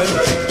loving.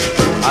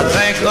 I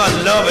think her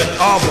loving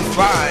awful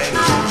fine.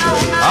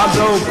 I'm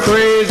so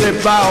crazy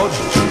about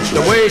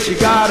the way she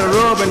got her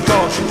rubbing,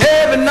 cause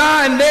every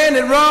now and then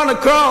it run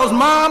across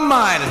my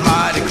mind. It's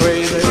mighty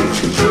crazy.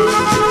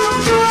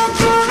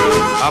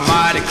 I'm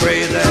mighty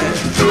crazy.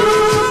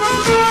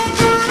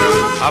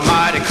 I'm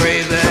mighty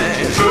crazy.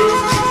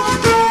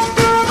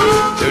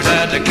 You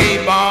got to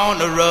keep on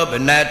the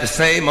rubbing at the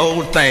same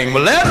old thing.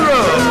 Well, let it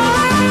rub.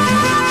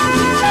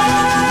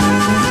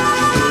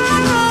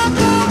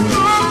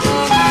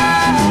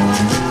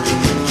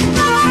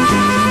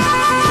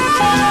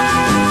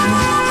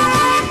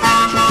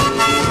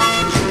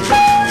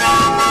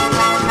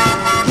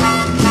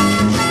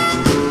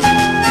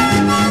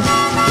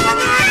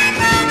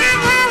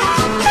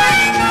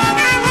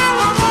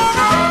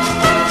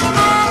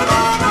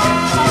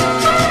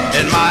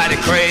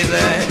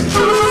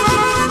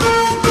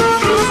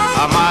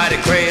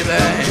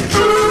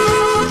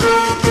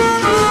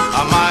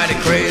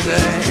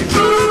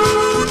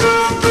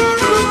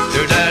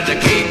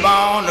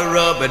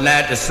 rubbing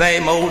at the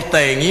same old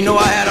thing. You know,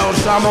 I had on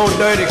some old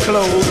dirty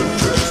clothes,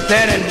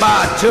 standing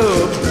by a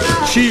tub.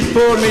 She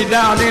pulled me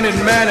down in it,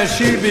 man, and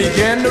she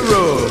began to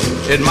rub.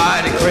 It's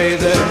mighty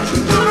crazy.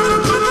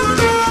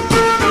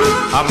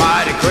 I'm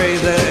mighty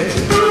crazy.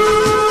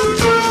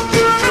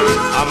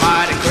 I'm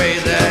mighty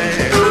crazy.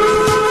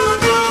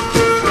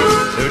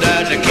 So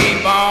that to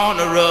keep on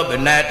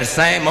rubbing at the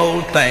same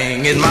old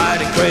thing is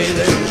mighty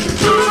crazy.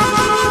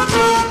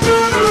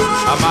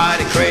 I'm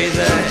mighty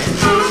crazy.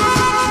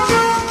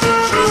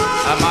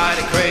 I'm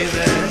mighty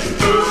crazy.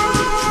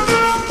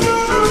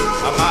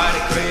 I'm mighty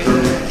crazy.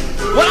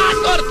 Well,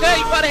 I'm gonna tell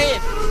you what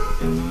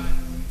happened.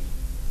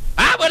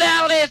 I went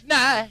out last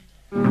night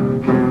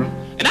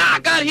and I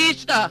got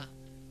hitched up.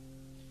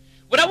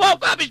 When I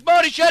woke up this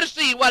morning, should have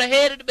seen what I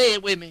had in the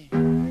bed with me.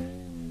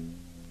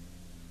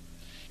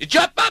 He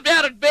jumped up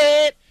out of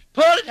bed,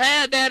 pulled his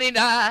hand down in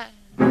the eye,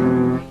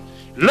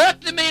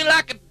 looked at me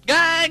like a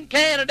guy in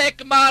Canada that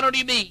come out on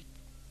his meat.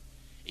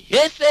 He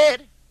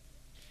said,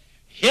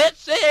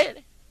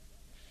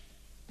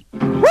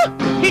 woo,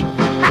 he,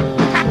 ha,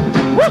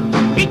 woo,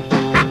 he,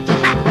 ha,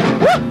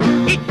 woo,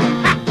 he, ha,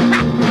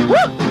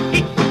 woo,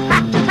 he, ha,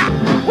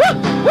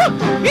 woo,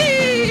 he.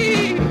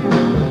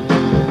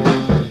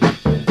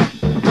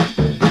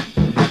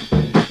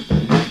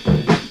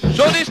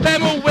 So this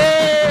time we're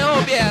way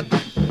off yet.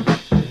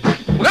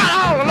 We got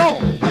all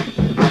alone.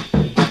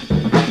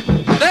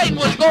 Thing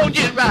was going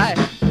just right.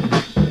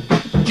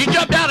 She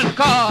jumped out of the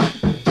car.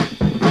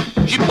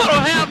 She put her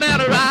hand down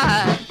her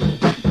eye.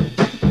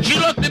 She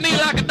looked at me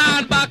like a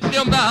 $9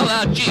 them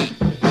dollar cheek.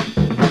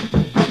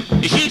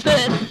 And she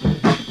said, woo,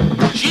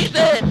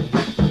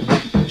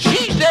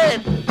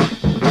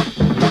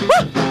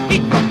 he,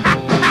 ha, ha,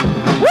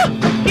 woo,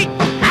 he, ha, ha, woo, he,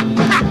 ha,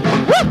 ha,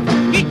 woo,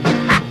 he,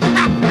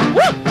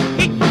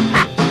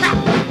 ha,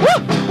 ha, woo,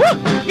 woo,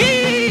 he.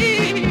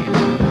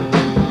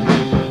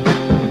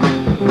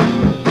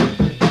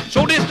 So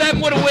this time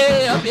went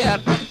away up yet.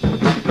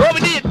 No, we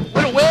did.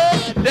 Went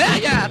away there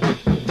yet.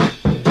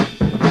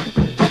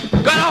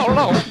 Got all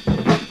alone.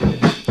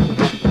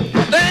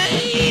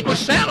 They was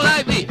sounding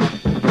like this.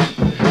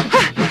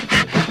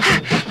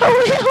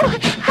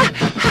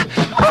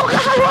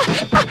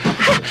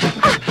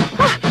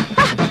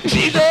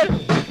 She said, woo,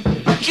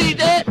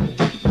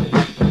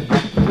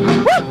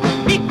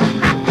 he, ha, ha, woo, he, ha,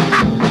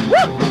 ha,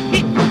 woo, he,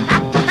 ha,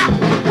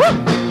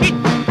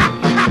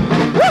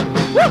 ha, woo,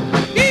 woo,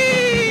 he.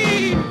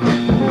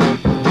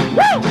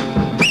 Woo.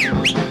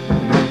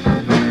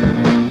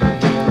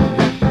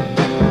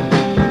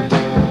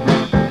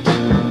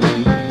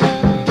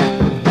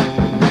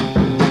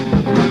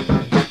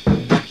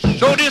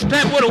 So this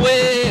time went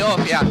away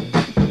off, yeah.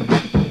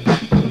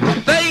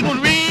 Things was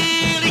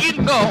really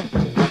getting gone.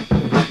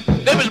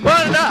 They was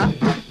burning up.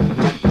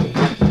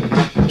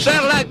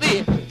 Sounded like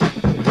this.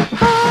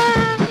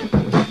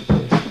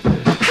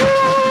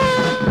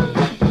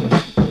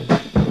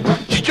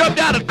 She jumped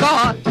out of the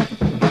car,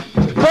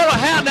 pulled her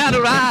hand down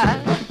her eyes.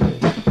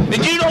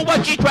 And you know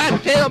what she tried to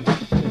tell me?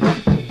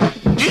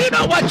 Do you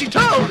know what she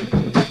told me?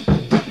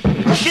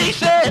 She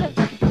said,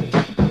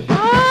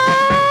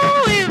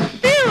 oh, it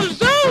feels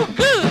so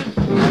good.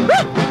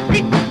 Woo,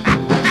 he, ha,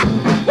 ha,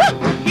 woo,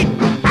 he, ha,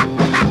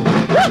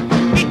 ha,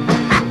 woo, he,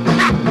 ha,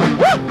 ha,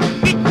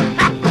 woo, he,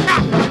 ha,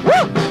 ha,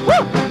 woo,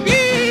 woo, he.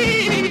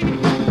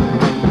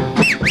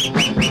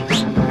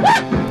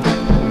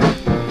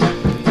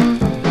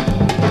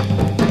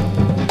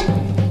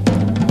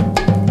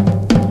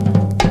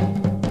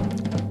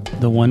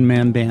 The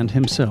one-man band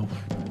himself,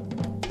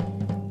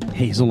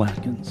 Hazel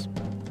Atkins.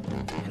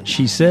 And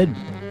she said,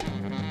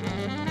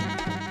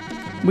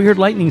 we heard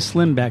Lightning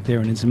Slim back there,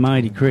 and it's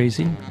mighty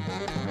crazy.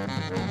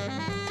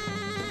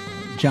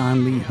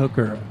 John Lee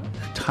Hooker, a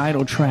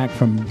title track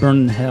from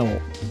Burnin'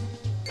 Hell.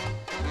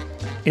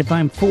 If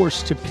I'm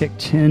forced to pick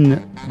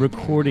 10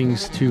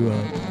 recordings to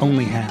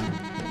only have,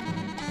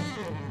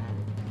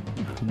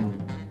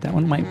 that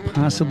one might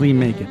possibly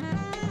make it.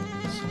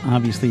 It's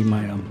obviously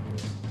my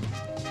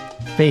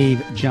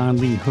fave John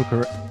Lee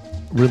Hooker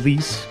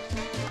release,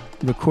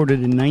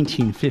 recorded in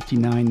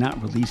 1959, not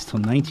released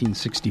till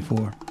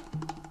 1964.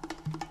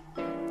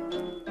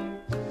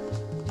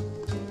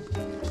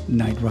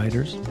 Night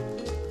Riders,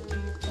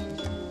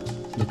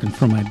 Looking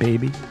for My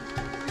Baby.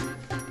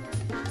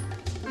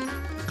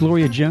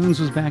 Gloria Jones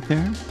was back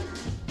there.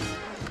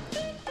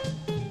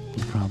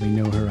 You probably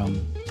know her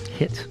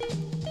hit,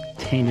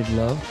 Tainted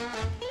Love,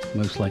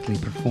 most likely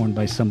performed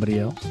by somebody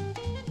else.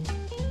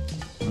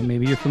 Or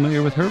maybe you're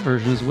familiar with her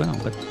version as well,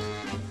 but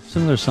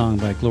similar song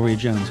by Gloria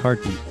Jones,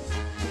 Heartbeat.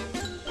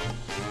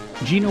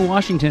 Gina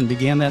Washington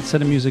began that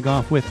set of music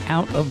off with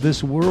Out of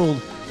This World.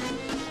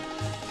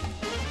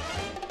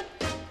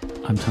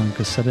 I'm Tom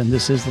Cassetta, and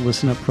this is the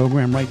Listen Up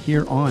program right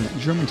here on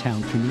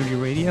Germantown Community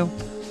Radio,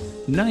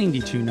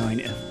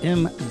 92.9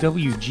 FM,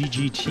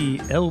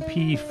 WGGT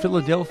LP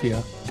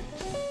Philadelphia,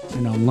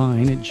 and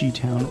online at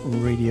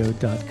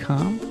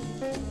gtownradio.com.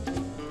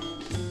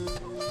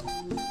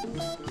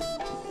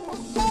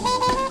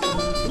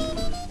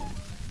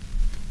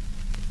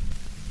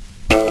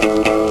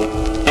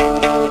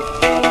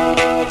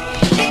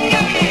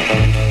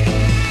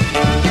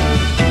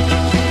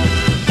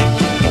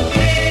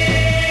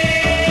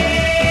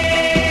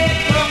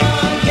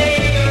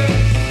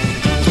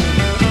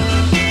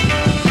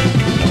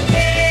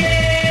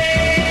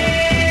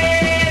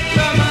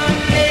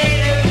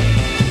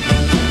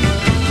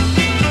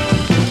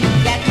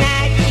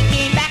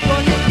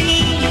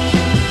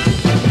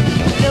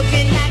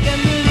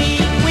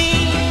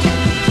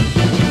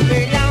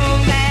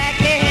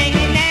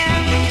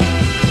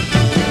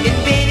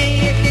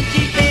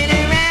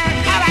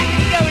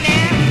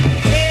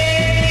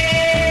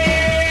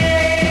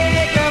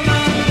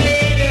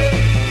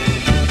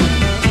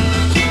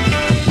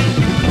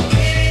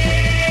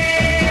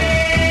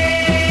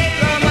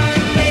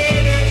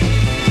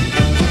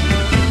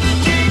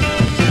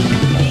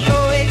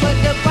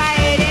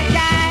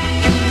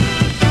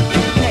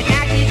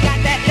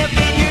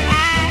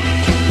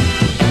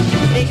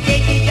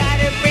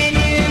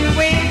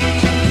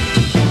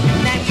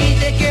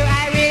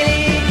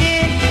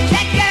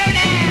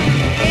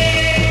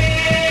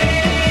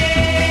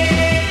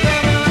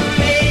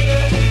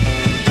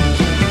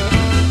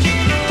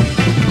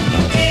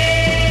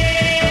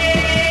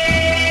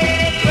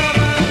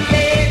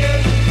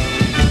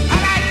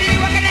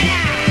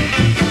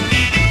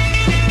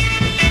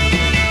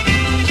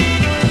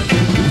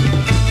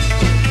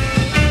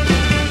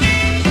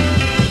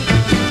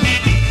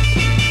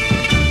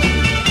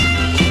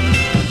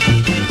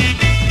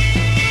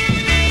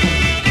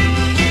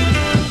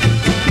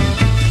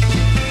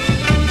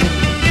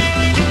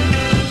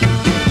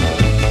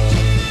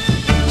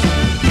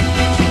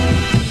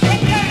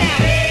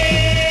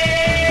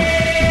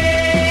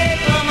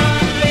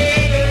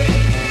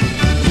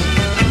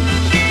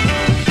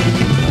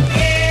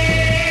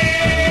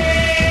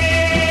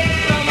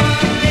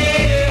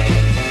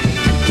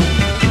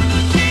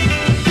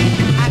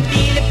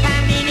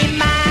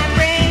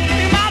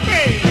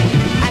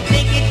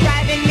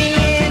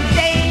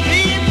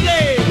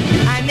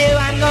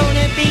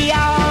 be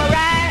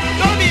alright.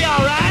 Gonna be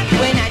alright.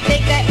 When I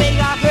take that ring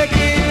off her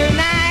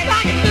tonight.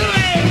 I can do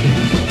it.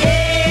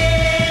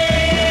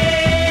 Hey,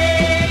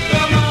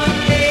 come on,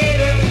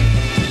 baby.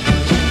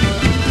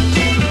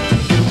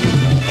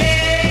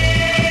 Hey,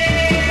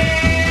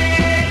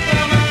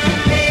 come on,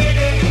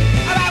 baby.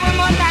 All right, one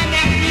more time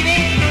now,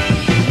 Stevie.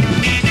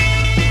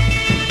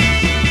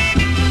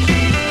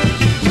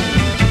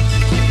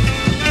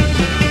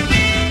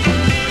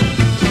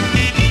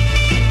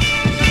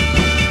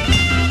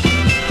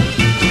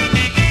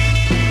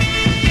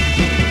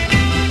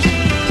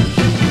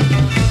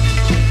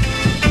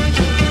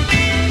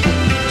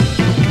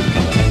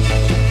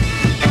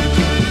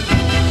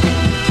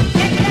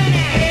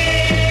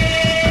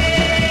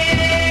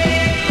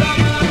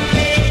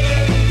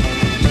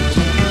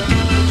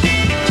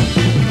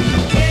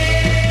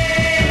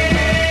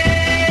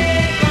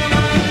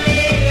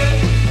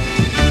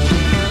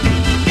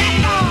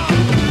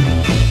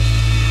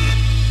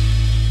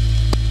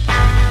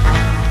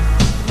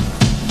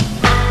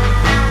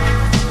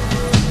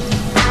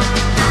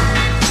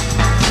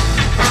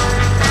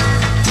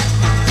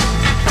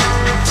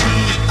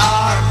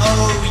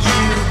 Trouble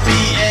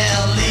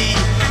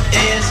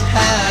is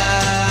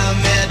her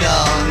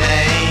middle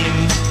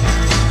name.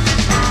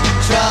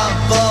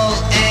 Trouble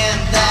and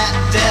that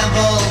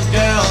devil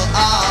girl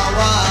are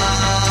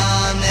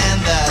one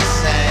and the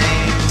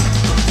same.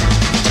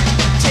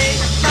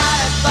 Take my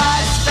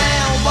advice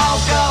and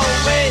walk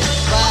away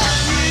while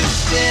you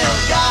still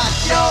got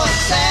your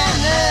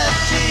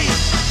sanity.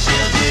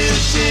 She'll do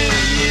to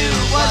you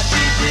what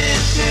she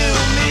did to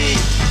me.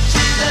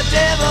 She's a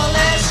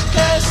devilish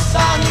curse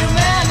on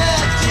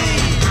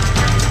humanity.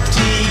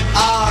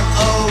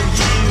 Trouble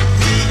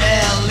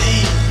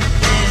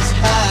is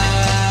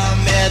her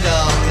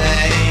middle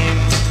name.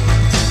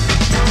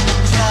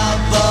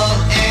 Trouble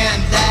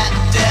and that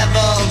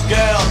devil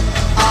girl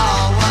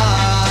are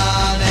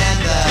one and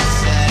the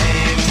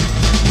same.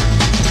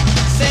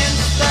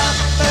 Since the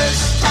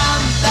first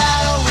time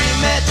that we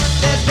met,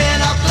 there's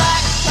been a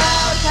black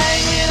cloud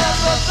hanging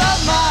up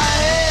above my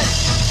head.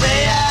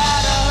 Stay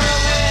out of her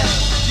web,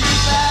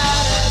 deep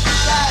out of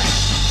sight.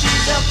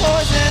 She's a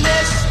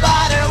poisonous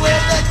spider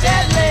with a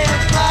deadly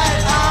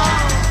bite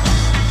on.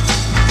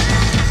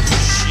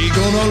 She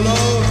gonna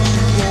love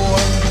you,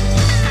 boy,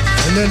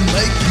 and then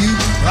make you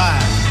cry.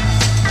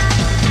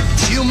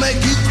 She'll make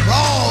you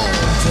crawl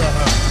to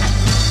her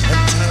and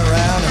turn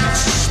around and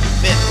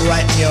spit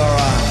right in your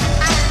eye.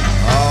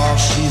 Oh,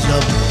 she's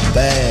a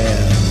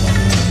bad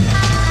woman.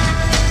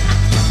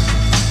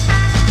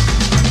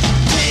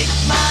 Take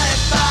my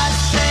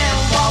advice and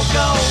walk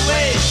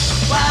away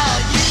while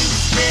you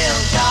still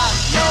got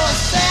your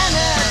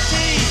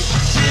sanity.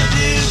 She'll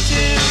do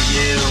to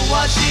you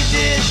what she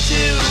did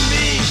to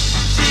me.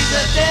 She's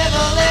a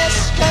devilish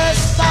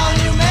curse on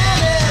humanity.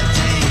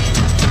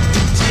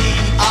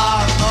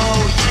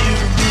 Trouble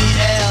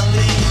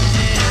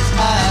is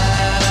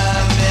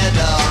her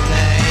middle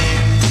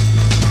name.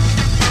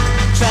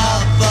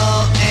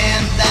 Trouble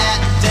and that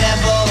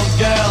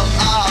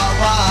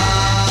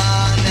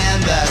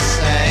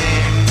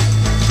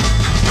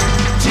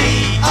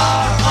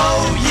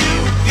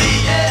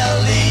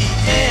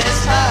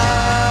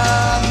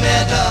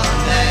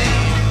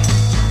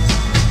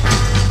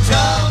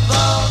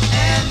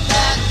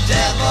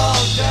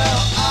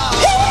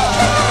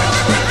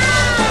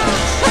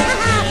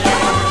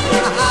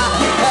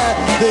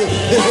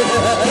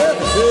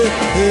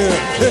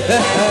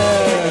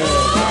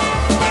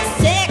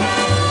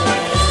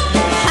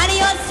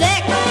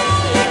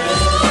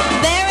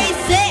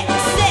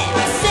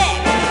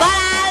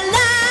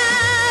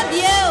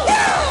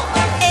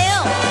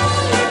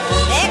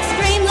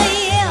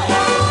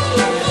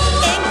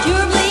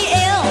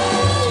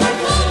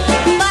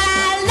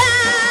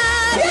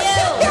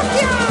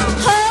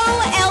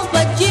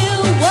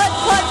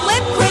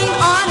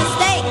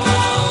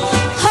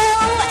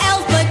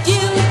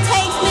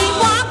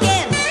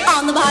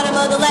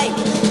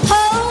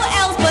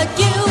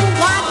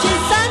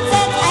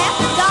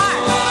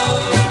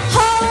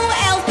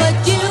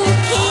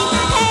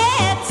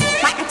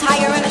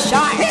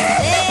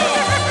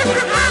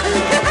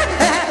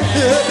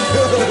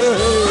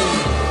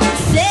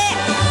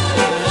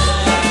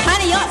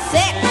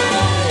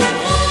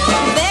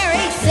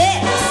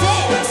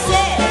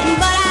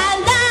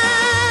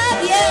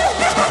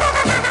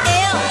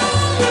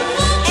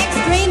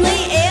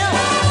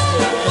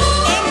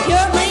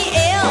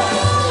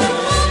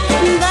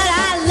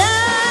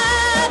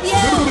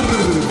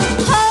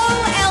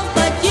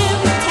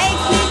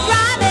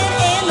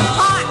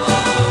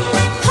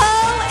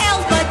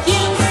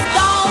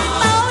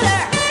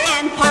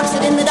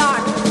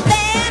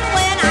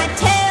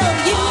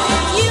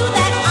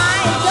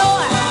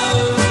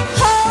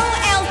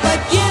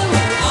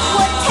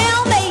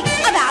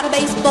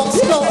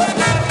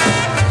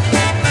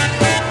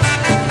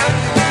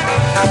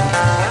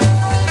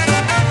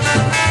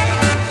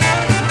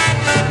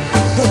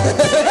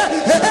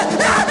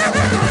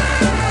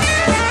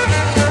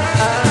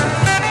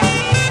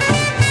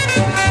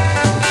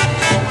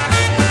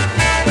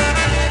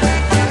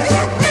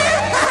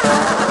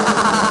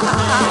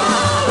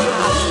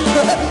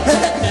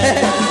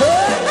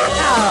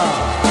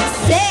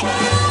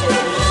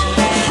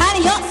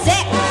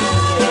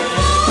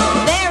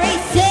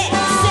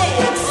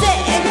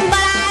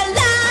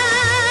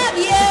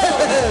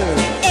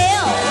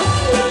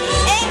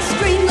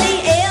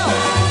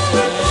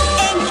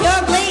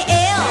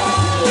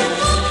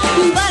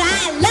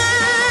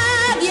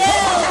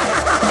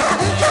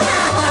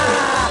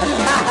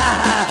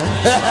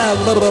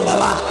Hey, hey,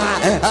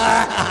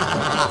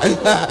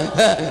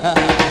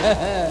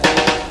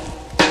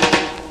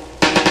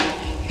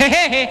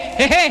 hey,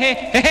 hey,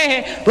 hey,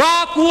 hey,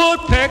 rock,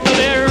 woodpecker,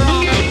 let it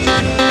rock.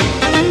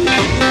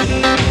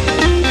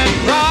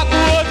 Rock,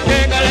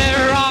 woodpecker, let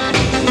it rock.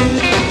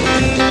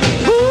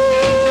 Ooh,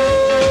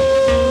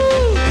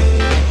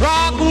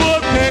 rock,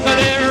 woodpecker,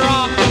 let it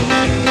rock.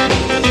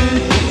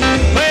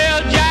 Well,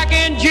 Jack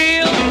and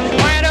Jill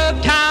went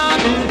uptown.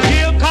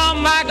 Jill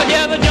come back,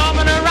 just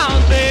jumping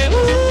around, say, ooh,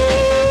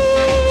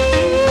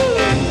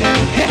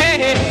 hey,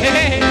 hey,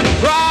 hey,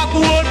 rock,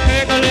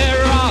 woodpecker, let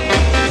it rock.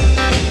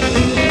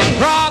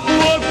 Rock,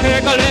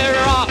 woodpecker, let it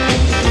rock.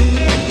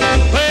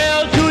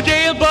 Well, two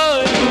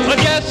jailbirds are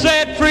just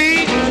set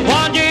free.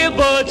 One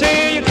jailbird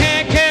say you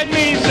can't catch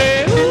me.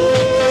 Say, ooh,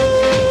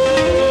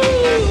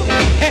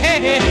 hey,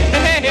 hey,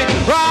 hey, hey,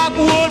 rock,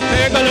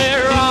 woodpecker, let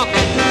it rock.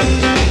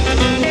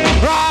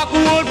 Rock,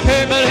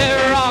 woodpecker, let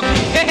it rock.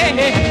 Hey, hey,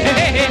 hey,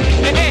 hey,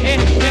 hey, hey,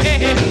 hey,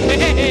 hey,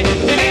 hey, hey.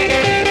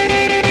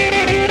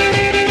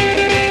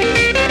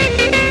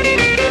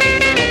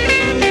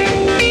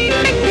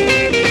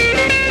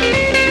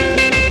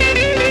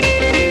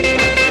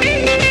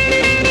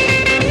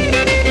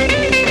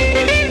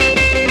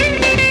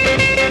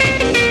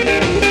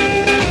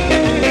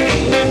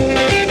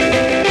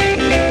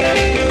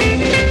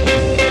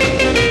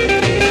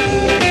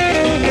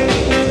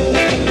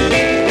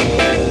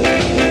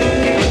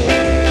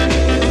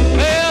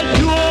 Well,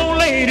 two old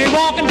ladies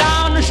walking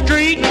down the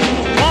street.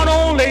 One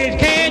old lady,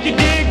 can't you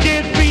dig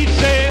his feet?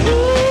 Say,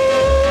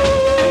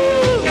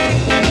 ooh,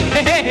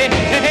 hey, hey,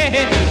 hey,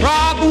 hey,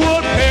 rock,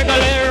 woodpecker,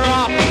 let it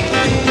rock.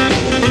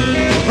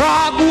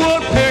 Rock,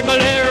 woodpecker,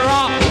 let it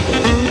rock.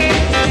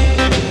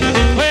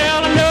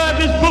 Well, I know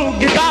this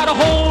boogie got a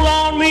hold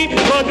on me,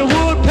 but the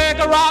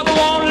woodpecker rock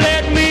won't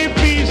let me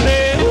be.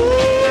 Say,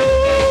 ooh,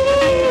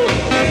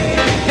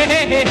 hey,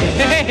 hey, hey,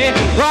 hey, hey,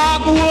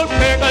 rock,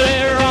 woodpecker,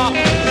 let it rock.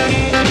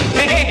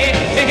 Hey, hey, hey,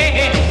 hey,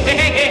 hey,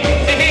 hey, hey,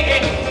 hey,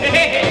 hey,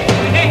 hey,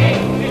 hey.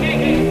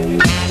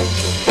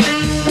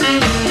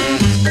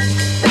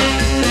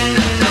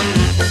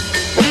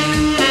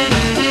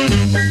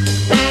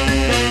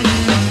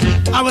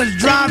 I was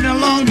driving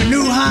along the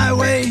new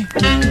highway.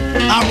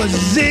 I was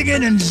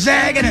zigging and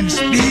zagging and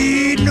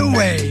speeding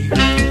away.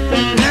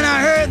 Then I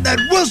heard that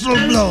whistle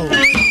blow.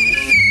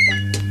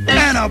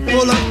 And I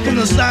pulled up to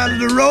the side of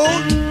the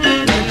road.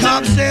 The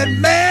cop said,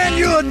 man,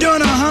 you're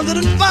doing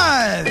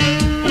 105.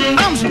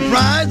 I'm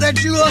surprised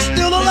that you are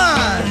still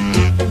alive.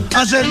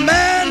 I said,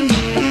 man,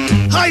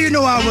 how you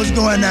know I was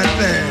going that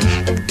fast?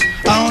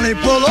 I only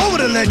pulled over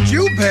to let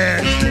you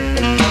pass.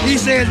 He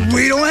said,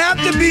 we don't have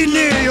to be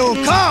near your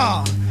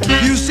car.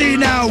 You see,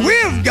 now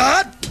we've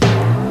got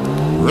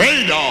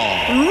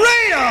Radar.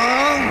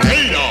 radar.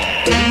 Radar.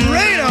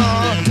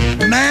 Radar.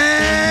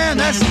 Man,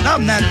 that's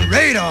something, that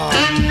radar.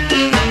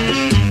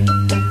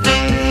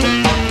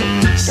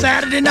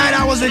 Saturday night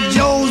I was at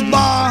Joe's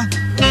bar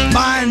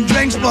buying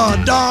drinks for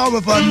 $1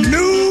 with a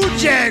new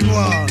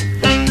Jaguar.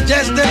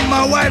 Just then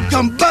my wife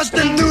come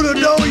busting through the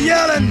door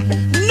yelling,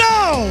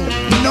 no,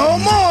 no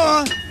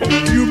more.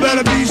 You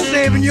better be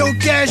saving your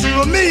cash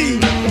for me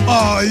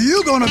or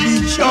you're gonna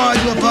be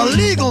charged with a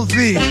legal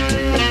fee.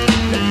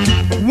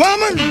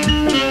 Woman,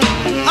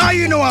 how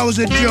you know I was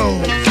at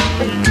Joe's?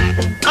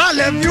 I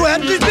left you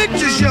at the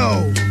picture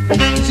show.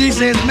 She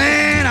says,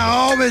 man, I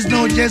always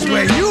know just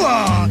where you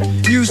are.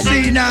 You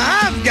see, now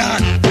I've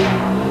got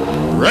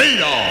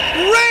Radar.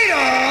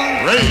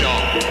 radar.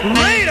 Radar.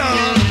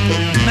 Radar.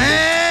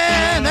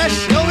 Man, that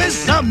sure is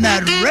something,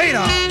 that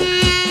radar.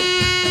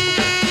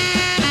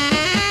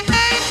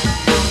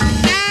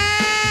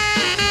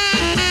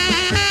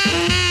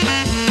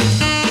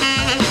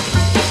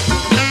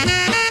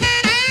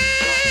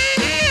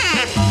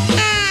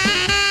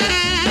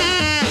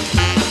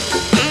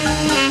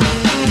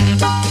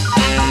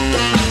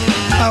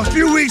 A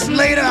few weeks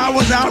later, I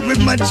was out with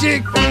my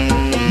chick.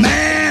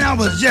 Man, I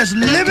was just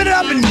living it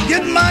up and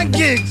getting my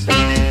kicks.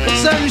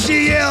 Suddenly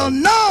she yelled,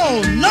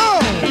 no, no.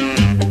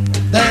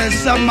 There's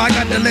something I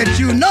got to let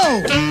you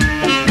know.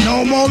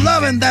 No more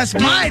loving, that's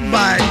my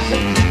advice.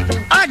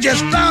 I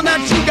just found out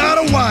you got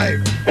a wife.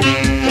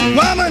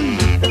 Woman,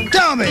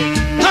 tell me,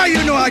 how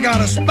you know I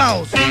got a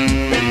spouse?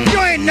 You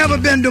ain't never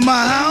been to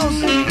my house.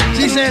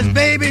 She says,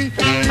 baby,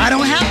 I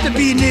don't have to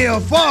be near or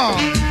far.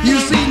 You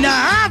see,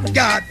 now I've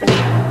got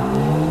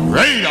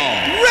Radar.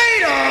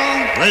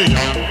 radar.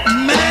 Radar.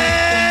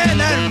 Man,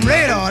 that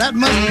radar, that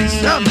must be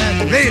something,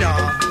 that radar.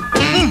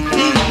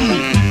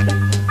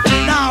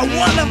 Now, I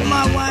wonder if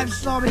my wife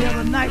saw me the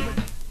other night with...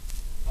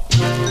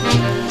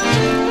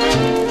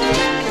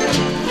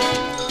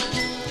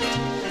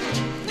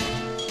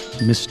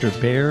 Mr.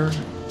 Bear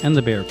and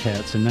the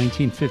Bearcats in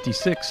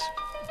 1956,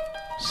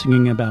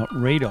 singing about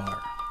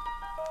radar.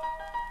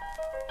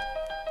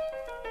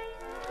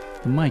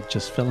 The mic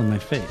just fell in my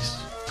face.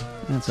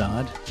 That's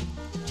odd.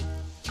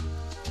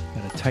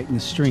 Gotta tighten the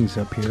strings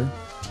up here.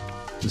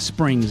 The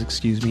springs,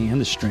 excuse me,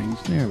 and the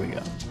strings. There we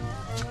go.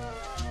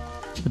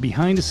 The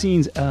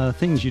behind-the-scenes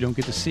things you don't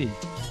get to see,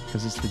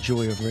 because it's the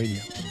joy of radio.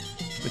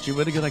 but you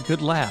would have got a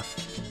good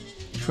laugh.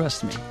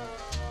 Trust me.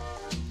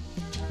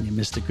 You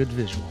missed a good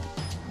visual.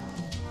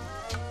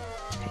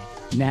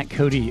 Nat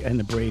Cody and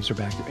the Braves are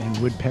back there, and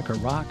Woodpecker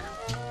Rock.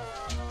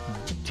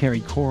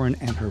 Terry Corrin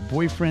and her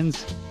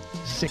boyfriends.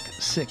 Sick,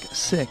 Sick,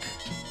 Sick.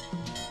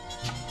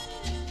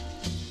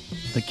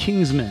 The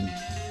Kingsmen.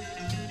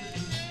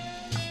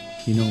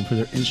 You know them for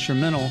their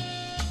instrumental.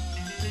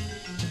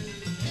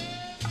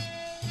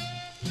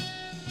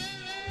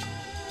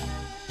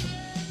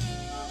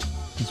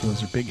 This was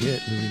their big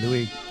hit, Louie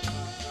Louie.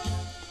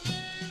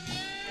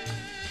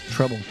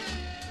 Trouble.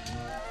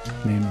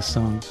 Name of the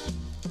song.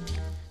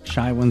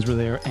 Shy Ones were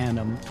there,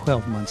 and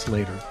 12 months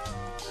later.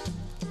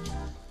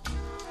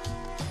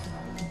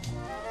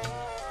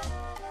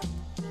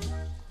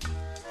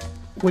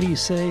 What do you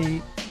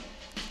say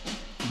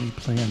we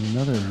play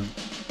another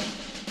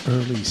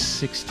early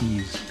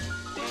 60s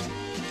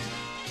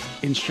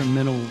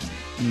instrumental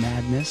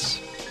madness,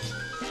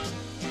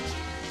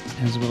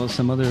 as well as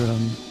some other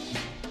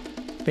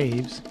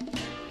faves?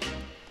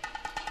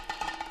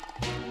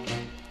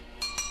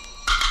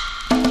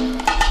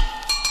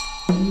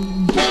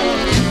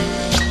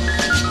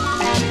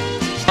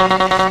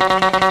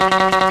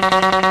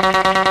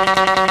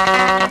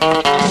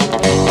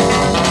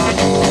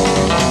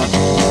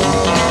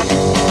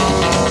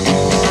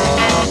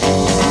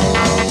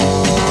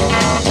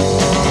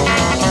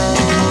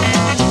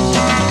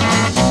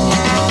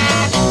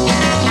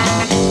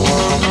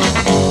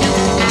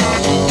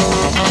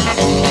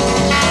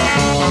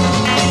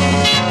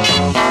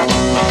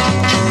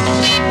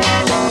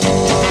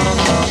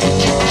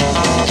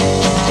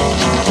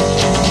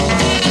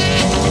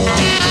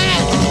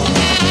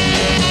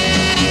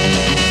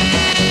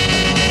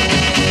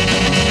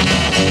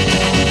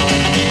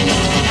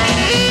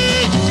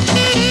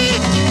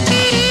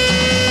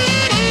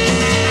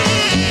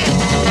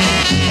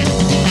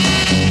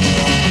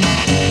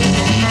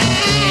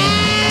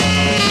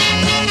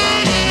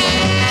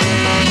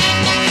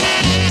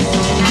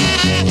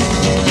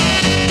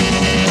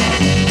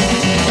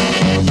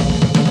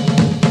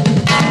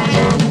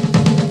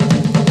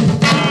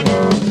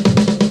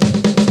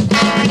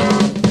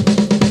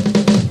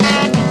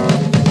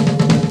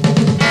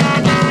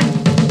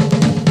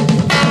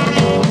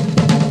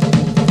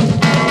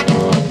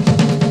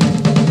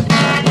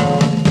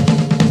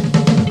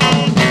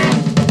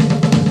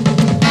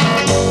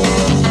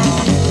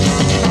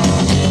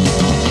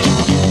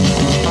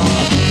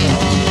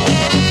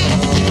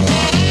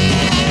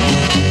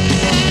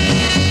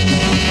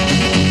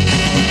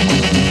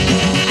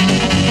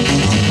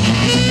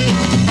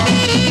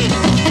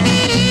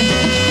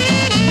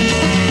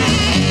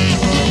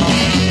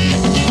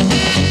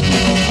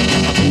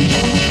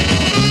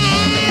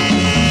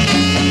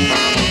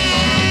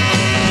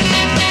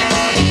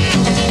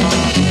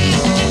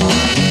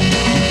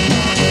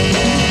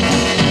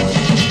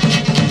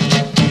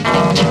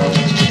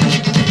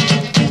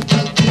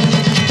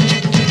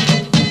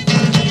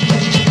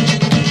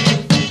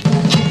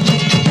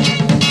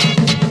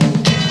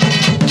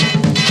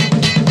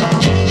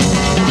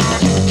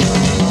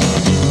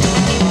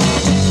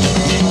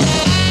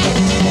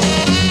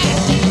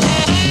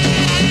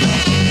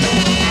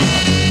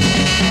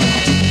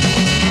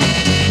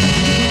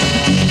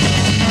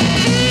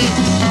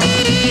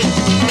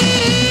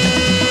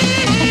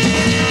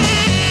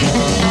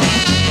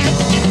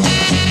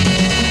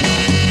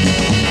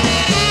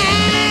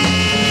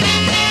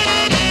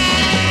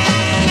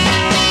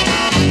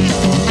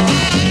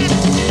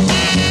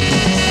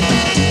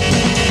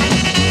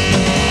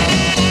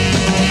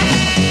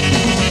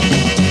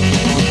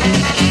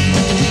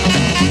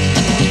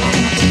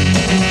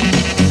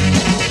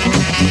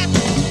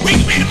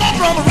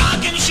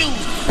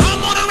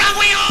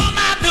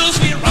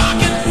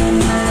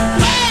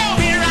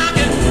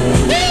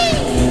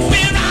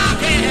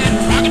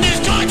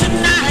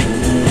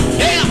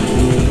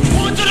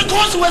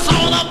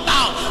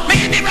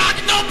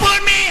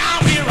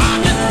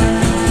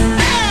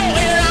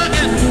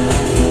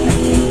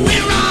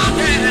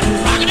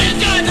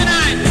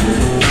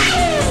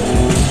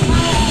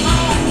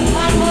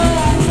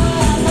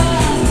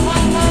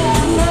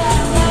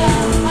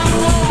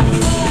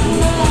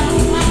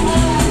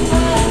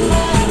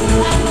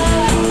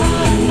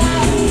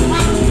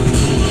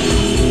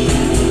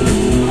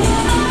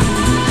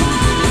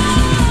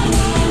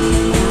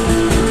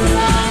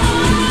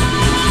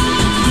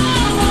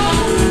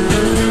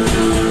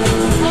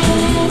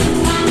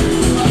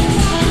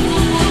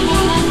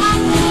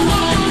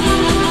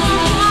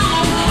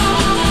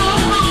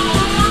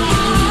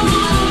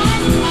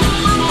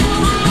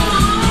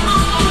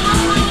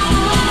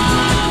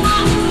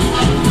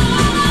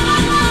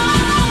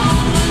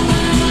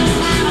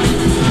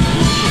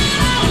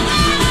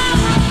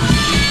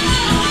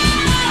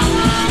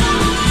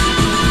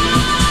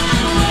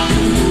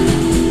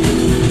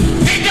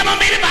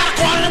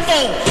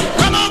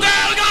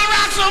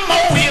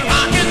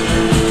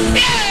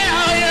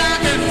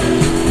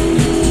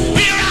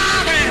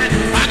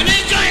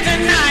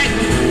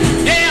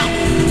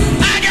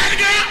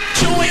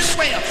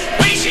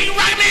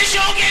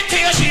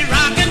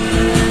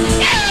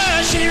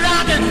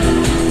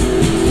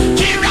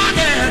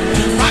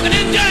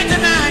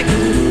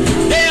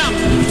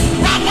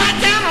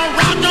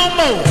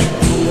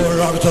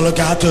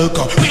 got to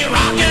go. We're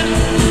rocking,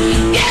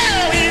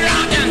 yeah, we're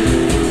rocking.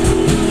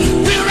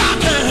 We're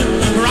rocking,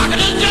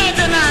 rocking the church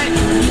tonight.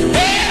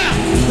 Yeah,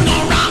 we're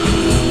gonna rock.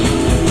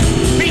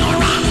 We gonna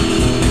rock.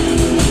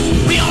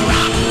 We gonna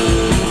rock.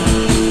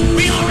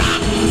 We gonna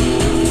rock.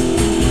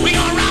 We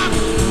gonna rock.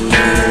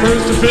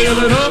 First you fill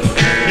it up,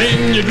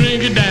 then you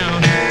drink it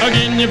down.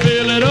 Again you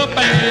fill it up,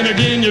 and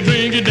again you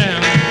drink it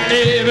down.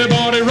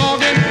 Everybody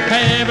rocking,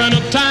 having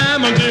a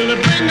time until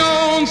they bring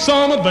on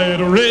some of that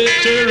red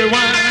cherry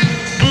wine.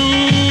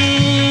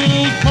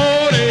 Booze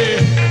party,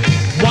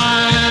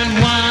 wine,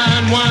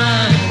 wine,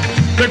 wine.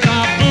 They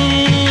got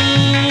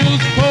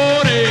booze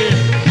party,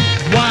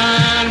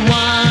 wine,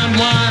 wine,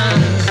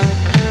 wine.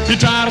 You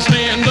try to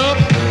stand up,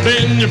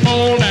 then you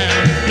fall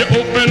down. You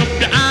open up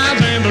your eyes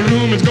and the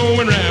room is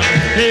going round.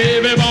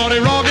 Everybody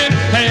rocking,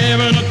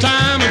 having a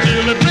time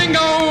until they bring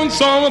on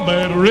some of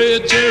that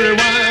red cherry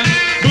wine.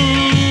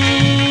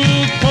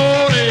 Booze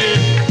party,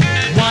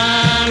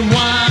 wine,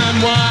 wine,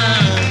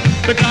 wine.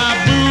 The car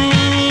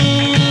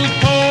booze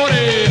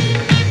party,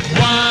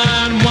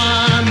 wine,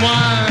 wine,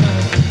 wine.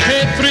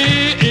 At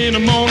 3 in the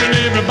morning,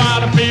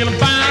 everybody feeling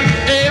fine.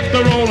 If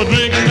they're all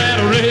drinking that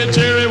red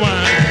cherry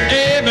wine,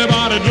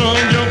 everybody drunk,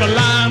 jump a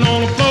line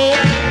on the floor.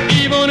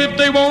 Even if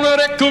they wanted,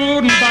 they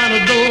couldn't find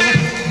a door.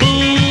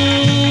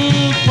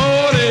 Booze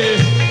party,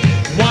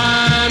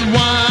 wine,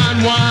 wine,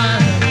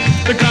 wine.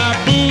 The car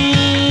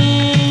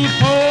booze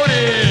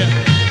party,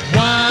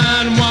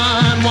 wine,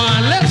 wine,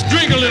 wine. Let's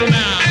drink a little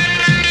now.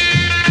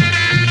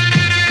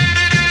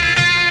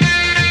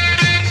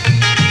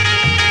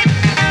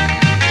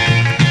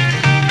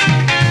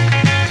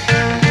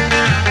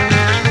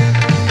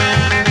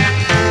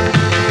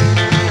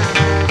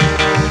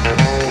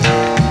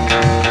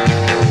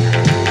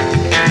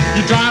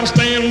 You try to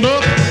stand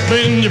up,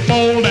 then you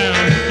fall down.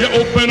 You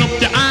open up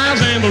your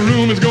eyes and the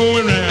room is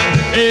going round.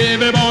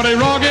 Everybody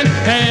rocking,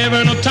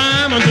 having a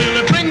time until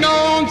they bring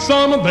on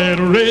some of that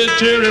red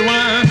cherry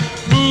wine.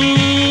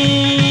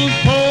 Booze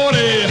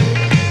party,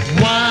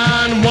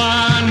 wine,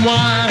 wine,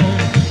 wine.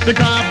 They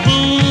got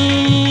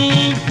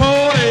booze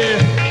party,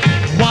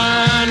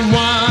 wine,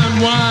 wine,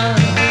 wine.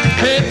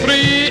 At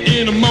 3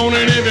 in the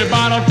morning,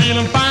 everybody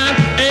feeling fine.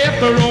 If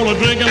they're all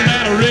drinking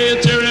that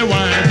red cherry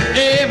wine,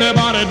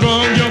 everybody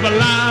drunk, jump a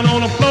line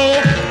on the floor.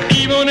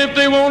 Even if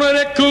they wanted,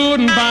 they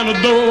couldn't find a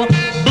door.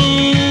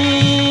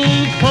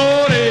 Booze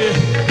party,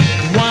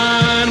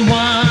 wine,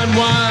 wine,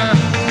 wine.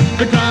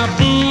 They got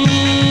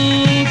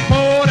booze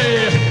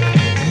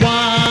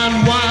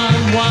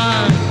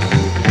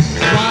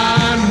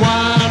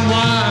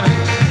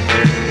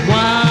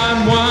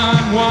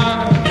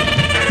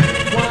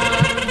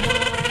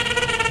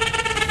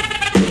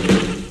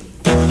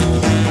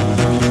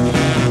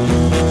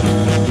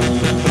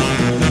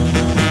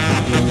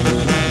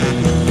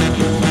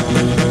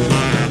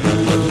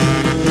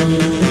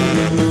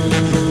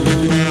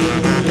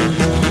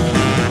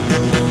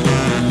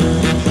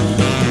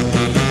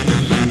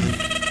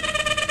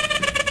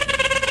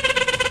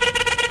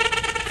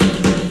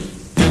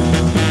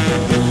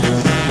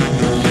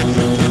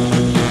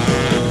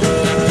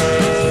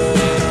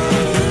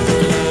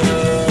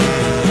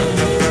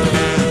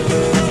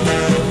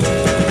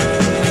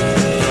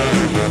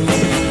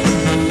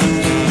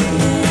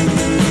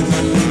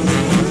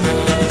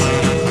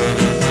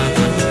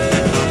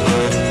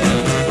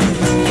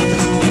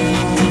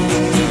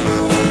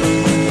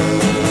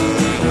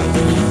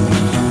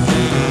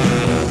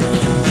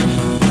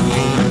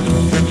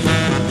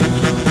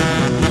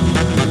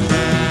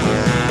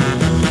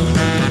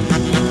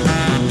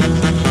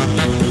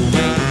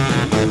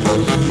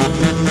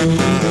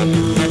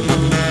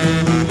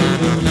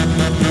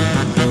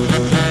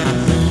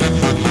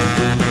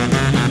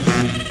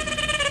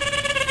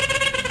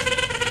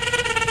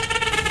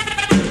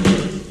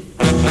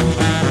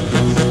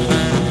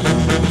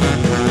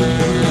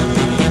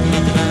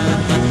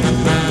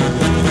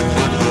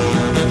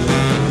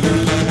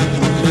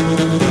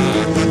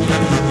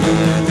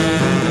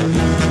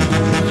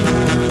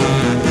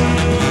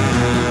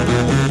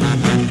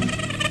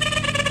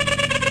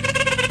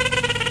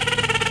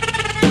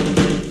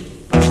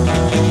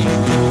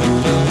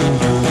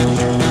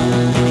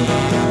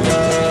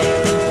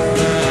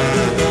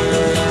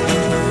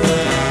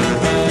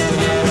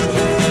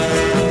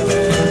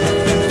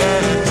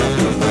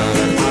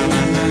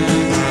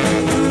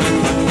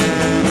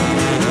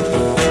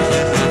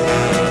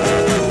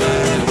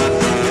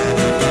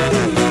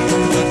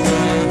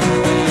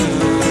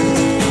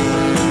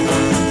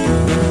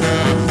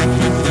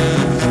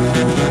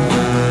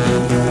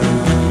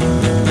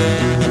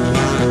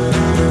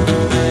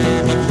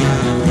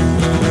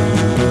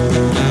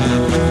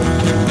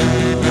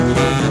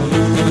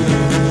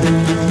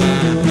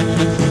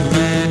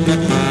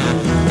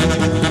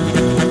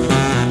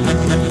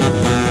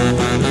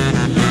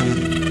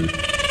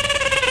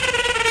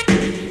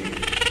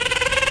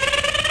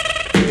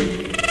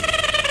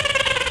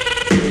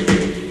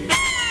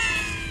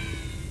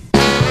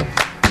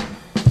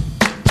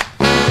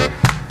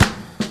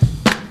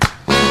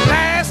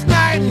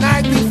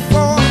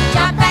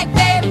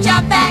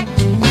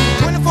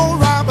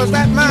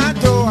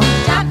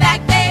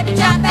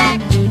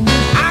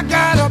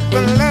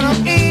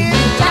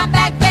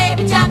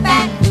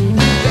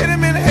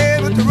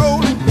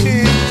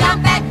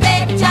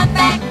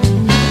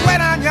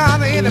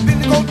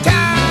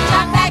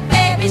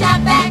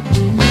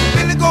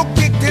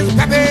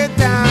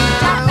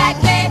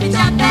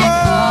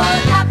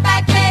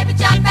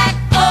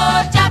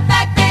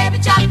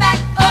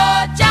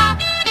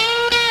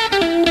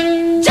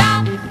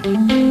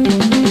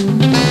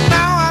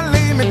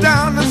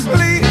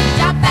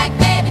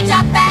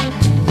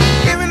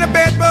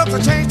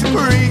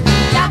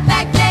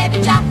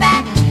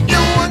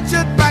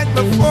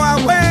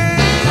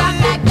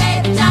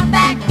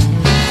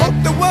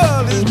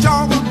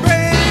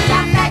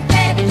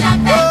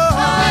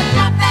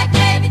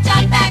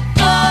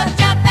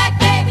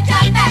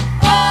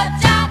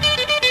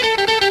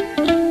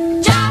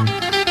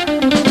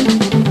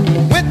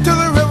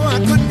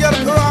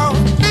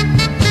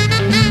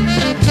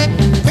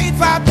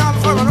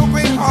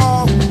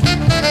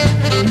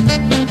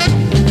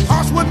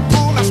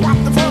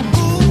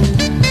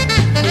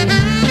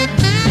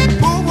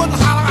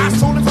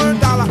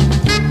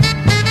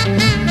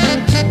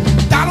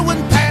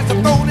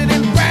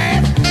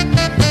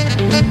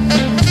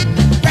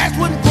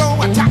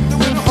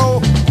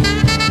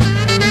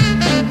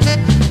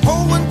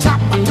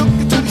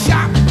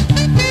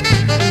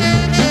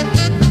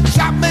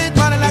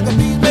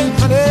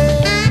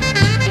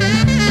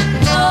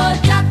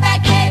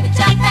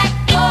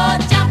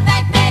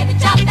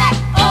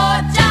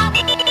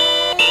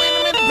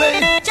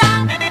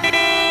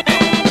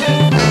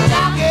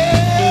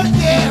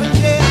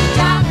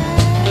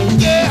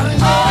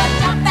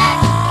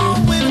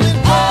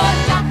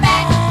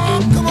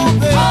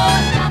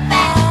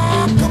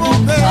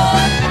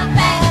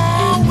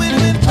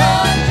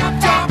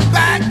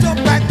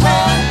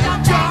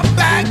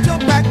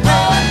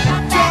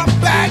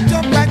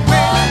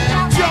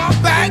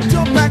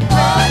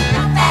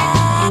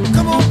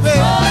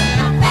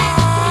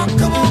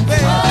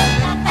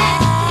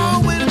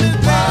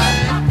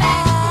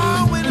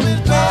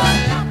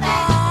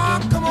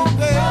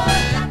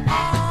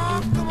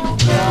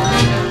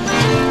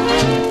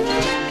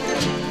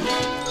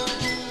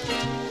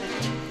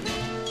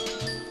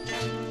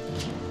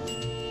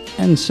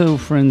And so,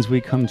 friends, we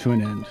come to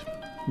an end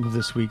of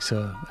this week's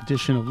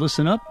edition of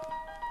Listen Up.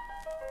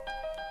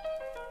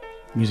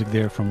 Music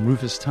there from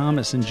Rufus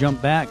Thomas and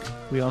Jump Back.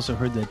 We also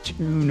heard the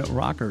Tune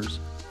Rockers,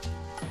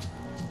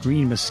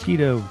 Green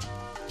Mosquito,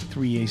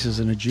 Three Aces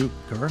and a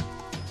Joker,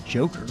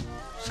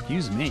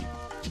 excuse me,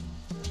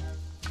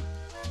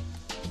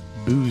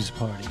 Booze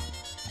Party,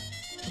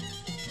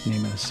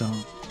 name of the song.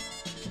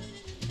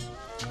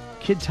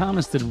 Kid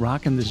Thomas did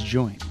Rockin' This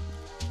Joint,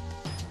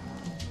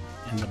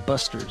 and the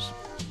Busters,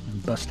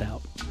 and Bust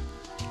Out.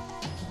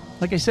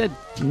 Like I said,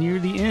 near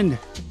the end,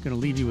 going to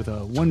leave you with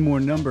one more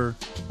number.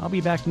 I'll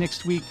be back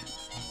next week.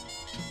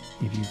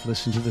 If you've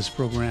listened to this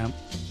program,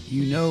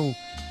 you know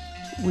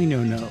we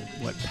know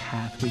what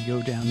path we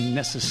go down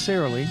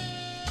necessarily.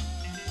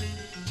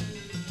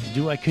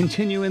 Do I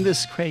continue in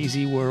this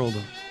crazy world,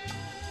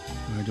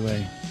 or do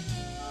I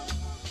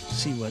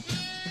see what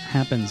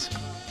happens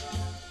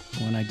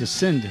when I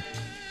descend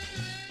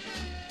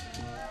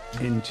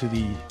into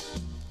the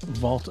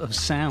vault of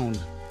sound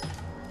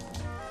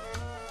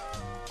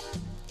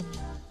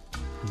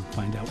and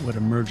find out what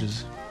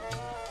emerges?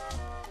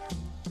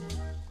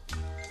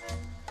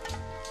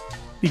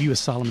 Leave you with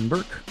Solomon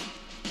Burke.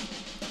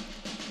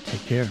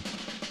 Take care.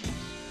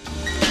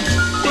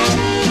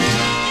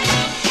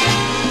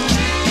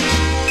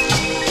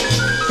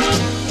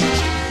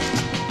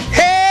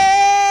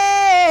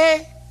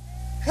 Hey,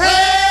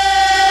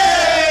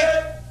 hey,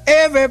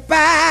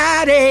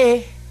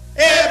 everybody,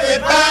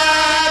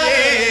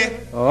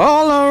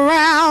 all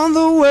around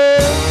the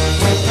world,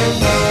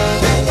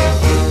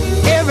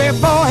 every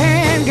boy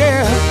and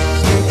girl,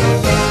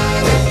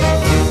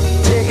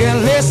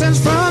 taking lessons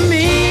from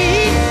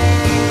me.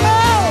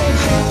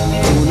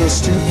 Oh, on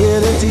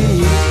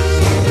stupidity.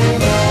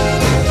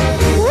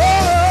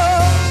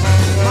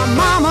 Whoa, my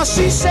mama,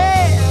 she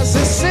says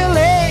it's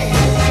silly.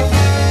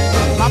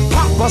 My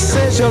papa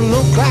says you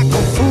look like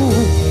a fool.